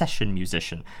private session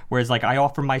musician. Whereas like I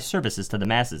offer my services to the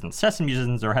masses, and session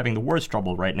musicians are having the worst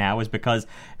trouble right now is because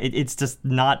it's just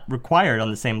not required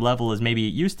on the same level as maybe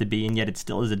it used to be, and yet it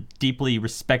still is a deeply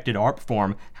respected art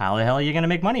form. How the hell are you going to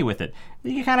make money with it?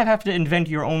 You kind of have to invent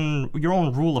your own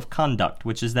rule of conduct,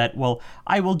 which is that, well,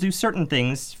 I will do certain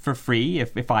things for free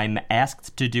if I'm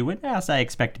asked to do it. Yes, I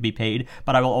expect to be paid,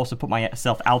 but I will also put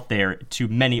myself out there to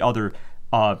many other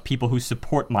people who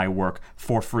support my work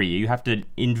for free. You have to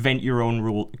invent your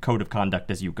own code of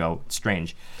conduct as you go. It's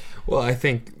strange. Well, I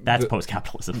think that's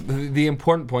post-capitalism. The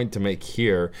important point to make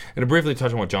here, and to briefly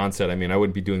touch on what John said, I mean, I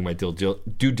wouldn't be doing my due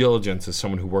diligence as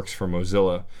someone who works for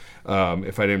Mozilla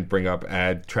if I didn't bring up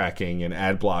ad tracking and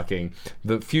ad blocking.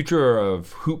 The future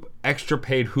of extra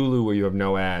paid Hulu where you have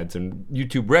no ads and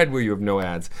YouTube Red where you have no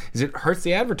ads is it hurts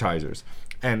the advertisers.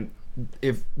 And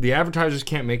if the advertisers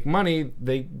can't make money,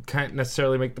 they can't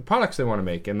necessarily make the products they want to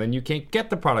make, and then you can't get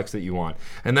the products that you want.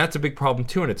 And that's a big problem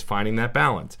too, and it's finding that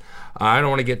balance. I don't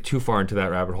want to get too far into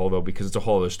that rabbit hole, though, because it's a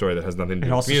whole other story that has nothing to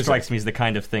do with music. It also strikes me as the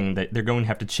kind of thing that they're going to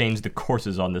have to change the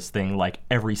courses on this thing like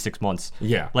every 6 months.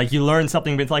 Yeah. Like you learn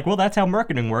something, but it's like, well, that's how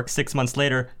marketing works. 6 months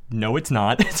later, no, it's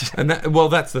not. And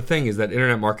that's the thing, is that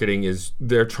internet marketing is,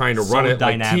 they're trying to run it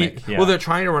dynamic, like well, they're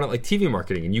trying to run it like TV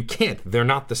marketing, and you can't. They're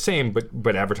not the same,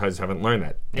 but advertisers haven't learned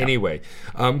that. Yeah. Anyway,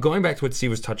 going back to what Steve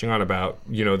was touching on about,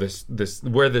 this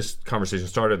where this conversation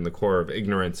started, in the core of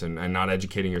ignorance and not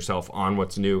educating yourself on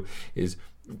what's new, is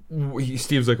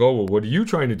Steve's like, oh, well, what are you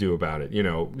trying to do about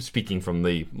it? Speaking from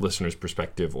the listener's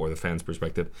perspective or the fan's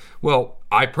perspective. Well,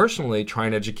 I personally try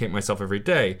and educate myself every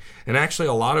day. And actually,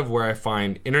 a lot of where I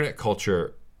find internet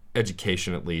culture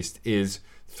education, at least, is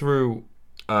through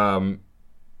the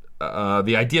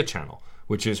Idea Channel,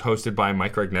 which is hosted by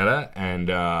Mike Ragnetta.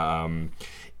 And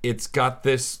it's got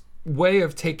this way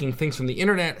of taking things from the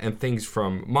internet and things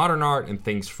from modern art and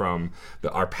things from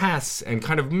our pasts and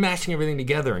kind of mashing everything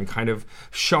together and kind of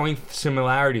showing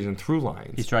similarities and through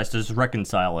lines. He tries to just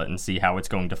reconcile it and see how it's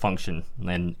going to function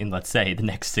in let's say, the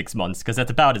next 6 months, because that's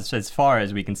about as far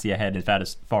as we can see ahead, in fact,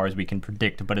 as far as we can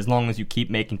predict. But as long as you keep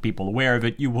making people aware of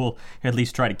it, you will at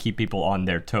least try to keep people on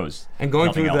their toes. And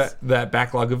going through that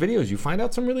backlog of videos, you find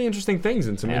out some really interesting things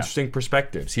and some interesting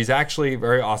perspectives. He's actually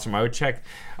very awesome. I would check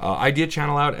Idea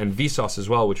Channel out, and Vsauce as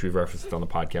well, which we've referenced on the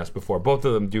podcast before. Both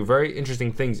of them do very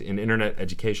interesting things in internet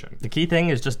education. The key thing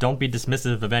is just don't be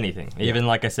dismissive of anything. Even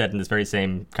like I said in this very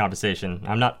same conversation,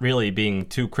 I'm not really being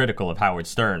too critical of Howard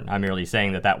Stern. I'm merely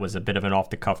saying that was a bit of an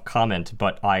off-the-cuff comment,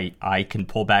 but I can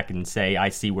pull back and say I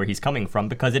see where he's coming from,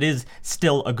 because it is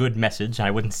still a good message.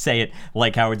 I wouldn't say it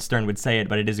like Howard Stern would say it,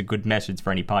 but it is a good message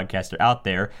for any podcaster out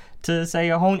there to say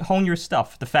hone your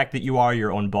stuff. The fact that you are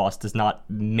your own boss does not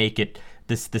make it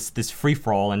this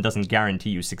free-for-all and doesn't guarantee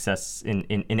you success in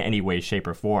any way, shape,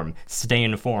 or form. Stay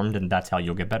informed, and that's how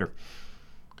you'll get better.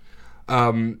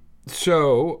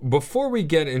 So before we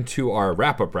get into our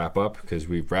wrap-up, because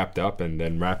we've wrapped up and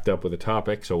then wrapped up with a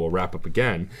topic, so we'll wrap up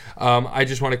again, I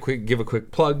just want to give a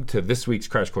quick plug to this week's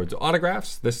Crash Chords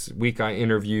Autographs. This week I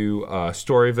interview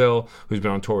Storyville, who's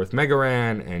been on tour with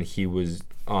Megaran, and he was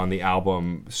on the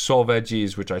album Soul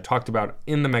Veggies, which I talked about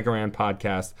in the Megaran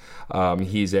podcast.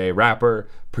 He's a rapper,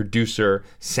 producer,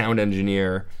 sound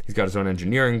engineer. He's got his own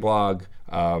engineering blog.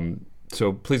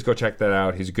 So please go check that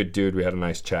out. He's a good dude. We had a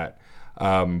nice chat.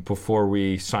 Before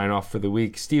we sign off for the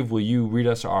week, Steve, will you read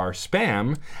us our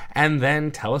spam and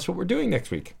then tell us what we're doing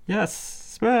next week?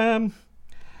 Yes, spam.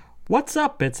 What's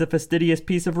up? It's a fastidious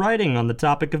piece of writing on the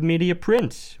topic of media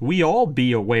print. We all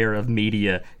be aware of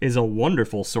media is a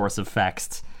wonderful source of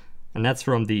facts. And that's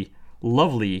from the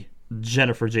lovely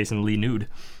Jennifer Jason Lee Nude.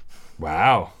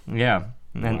 Wow. Yeah.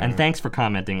 And thanks for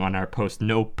commenting on our post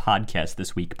No Podcast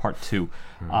this week, part 2.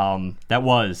 That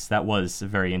was a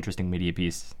very interesting media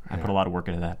piece. I put a lot of work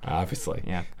into that. Obviously.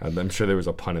 Yeah. I'm sure there was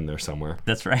a pun in there somewhere.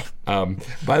 That's right.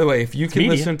 By the way, if you can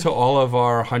listen to all of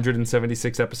our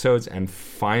 176 episodes and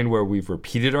find where we've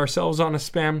repeated ourselves on a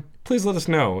spam, please let us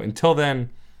know. Until then,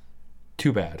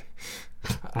 too bad.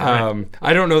 Right.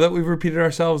 I don't know that we've repeated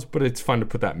ourselves, but it's fun to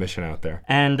put that mission out there.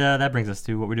 And that brings us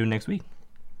to what we're doing next week.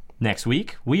 Next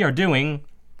week, we are doing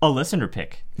a listener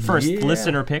pick. First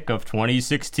listener pick of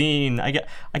 2016. I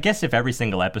guess if every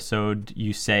single episode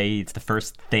you say it's the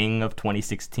first thing of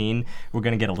 2016, we're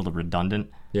going to get a little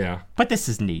redundant. Yeah. But this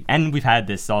is neat. And we've had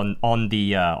this on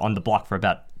the block for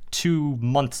about 2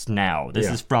 months now.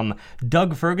 This is from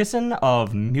Doug Ferguson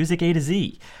of Music A to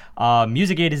Z.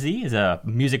 Music A to Z is a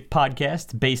music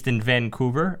podcast based in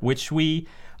Vancouver, which we...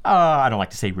 I don't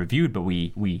like to say reviewed, but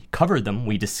we covered them.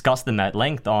 We discussed them at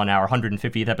length on our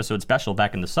 150th episode special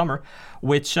back in the summer,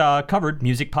 which covered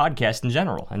music podcasts in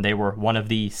general. And they were one of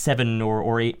the 7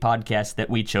 or 8 podcasts that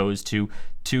we chose to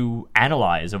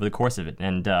analyze over the course of it.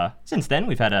 And since then,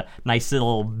 we've had a nice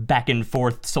little back and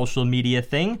forth social media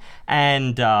thing.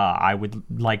 And I would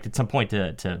like at some point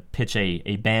to pitch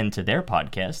a band to their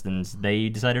podcast, and they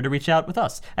decided to reach out with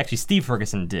us. Actually, Steve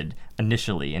Ferguson did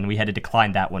initially, and we had to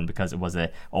decline that one because it was an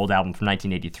old album from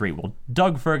 1983. Well,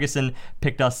 Doug Ferguson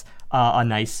picked us a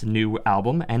nice new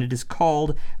album, and it is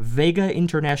called Vega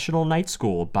International Night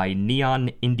School by Neon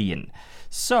Indian.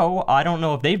 So I don't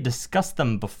know if they've discussed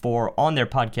them before on their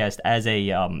podcast as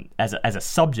a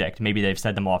subject. Maybe they've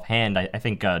said them offhand. I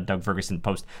think Doug Ferguson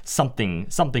posted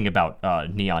something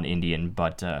about Neon Indian,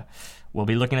 but we'll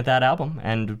be looking at that album,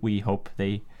 and we hope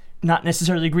they not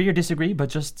necessarily agree or disagree, but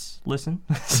just listen.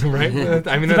 Right?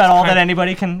 I mean, that's about all that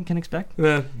anybody can expect.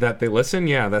 That they listen.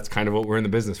 Yeah, that's kind of what we're in the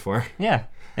business for. Yeah.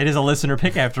 It is a listener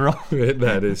pick after all.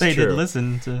 That is they true. They did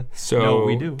listen to know what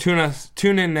we do.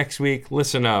 Tune in next week,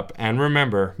 listen up, and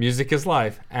remember, music is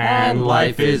life, and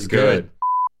life is good.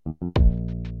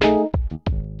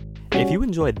 If you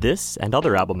enjoyed this and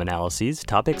other album analyses,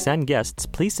 topics, and guests,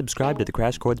 please subscribe to the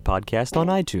Crash Chords podcast on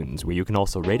iTunes, where you can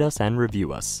also rate us and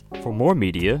review us. For more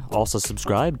media, also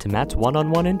subscribe to Matt's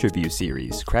one-on-one interview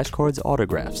series, Crash Chords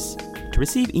Autographs. To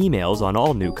receive emails on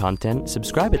all new content,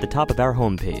 subscribe at the top of our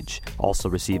homepage. Also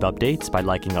receive updates by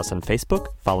liking us on Facebook,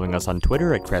 following us on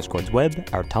Twitter at Crash Chords Web,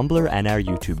 our Tumblr, and our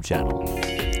YouTube channel.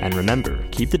 And remember,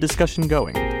 keep the discussion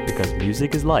going, because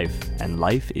music is life, and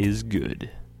life is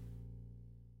good.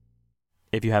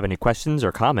 If you have any questions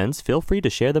or comments, feel free to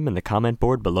share them in the comment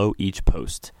board below each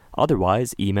post.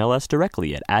 Otherwise, email us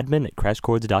directly at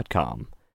admin@crashchords.com.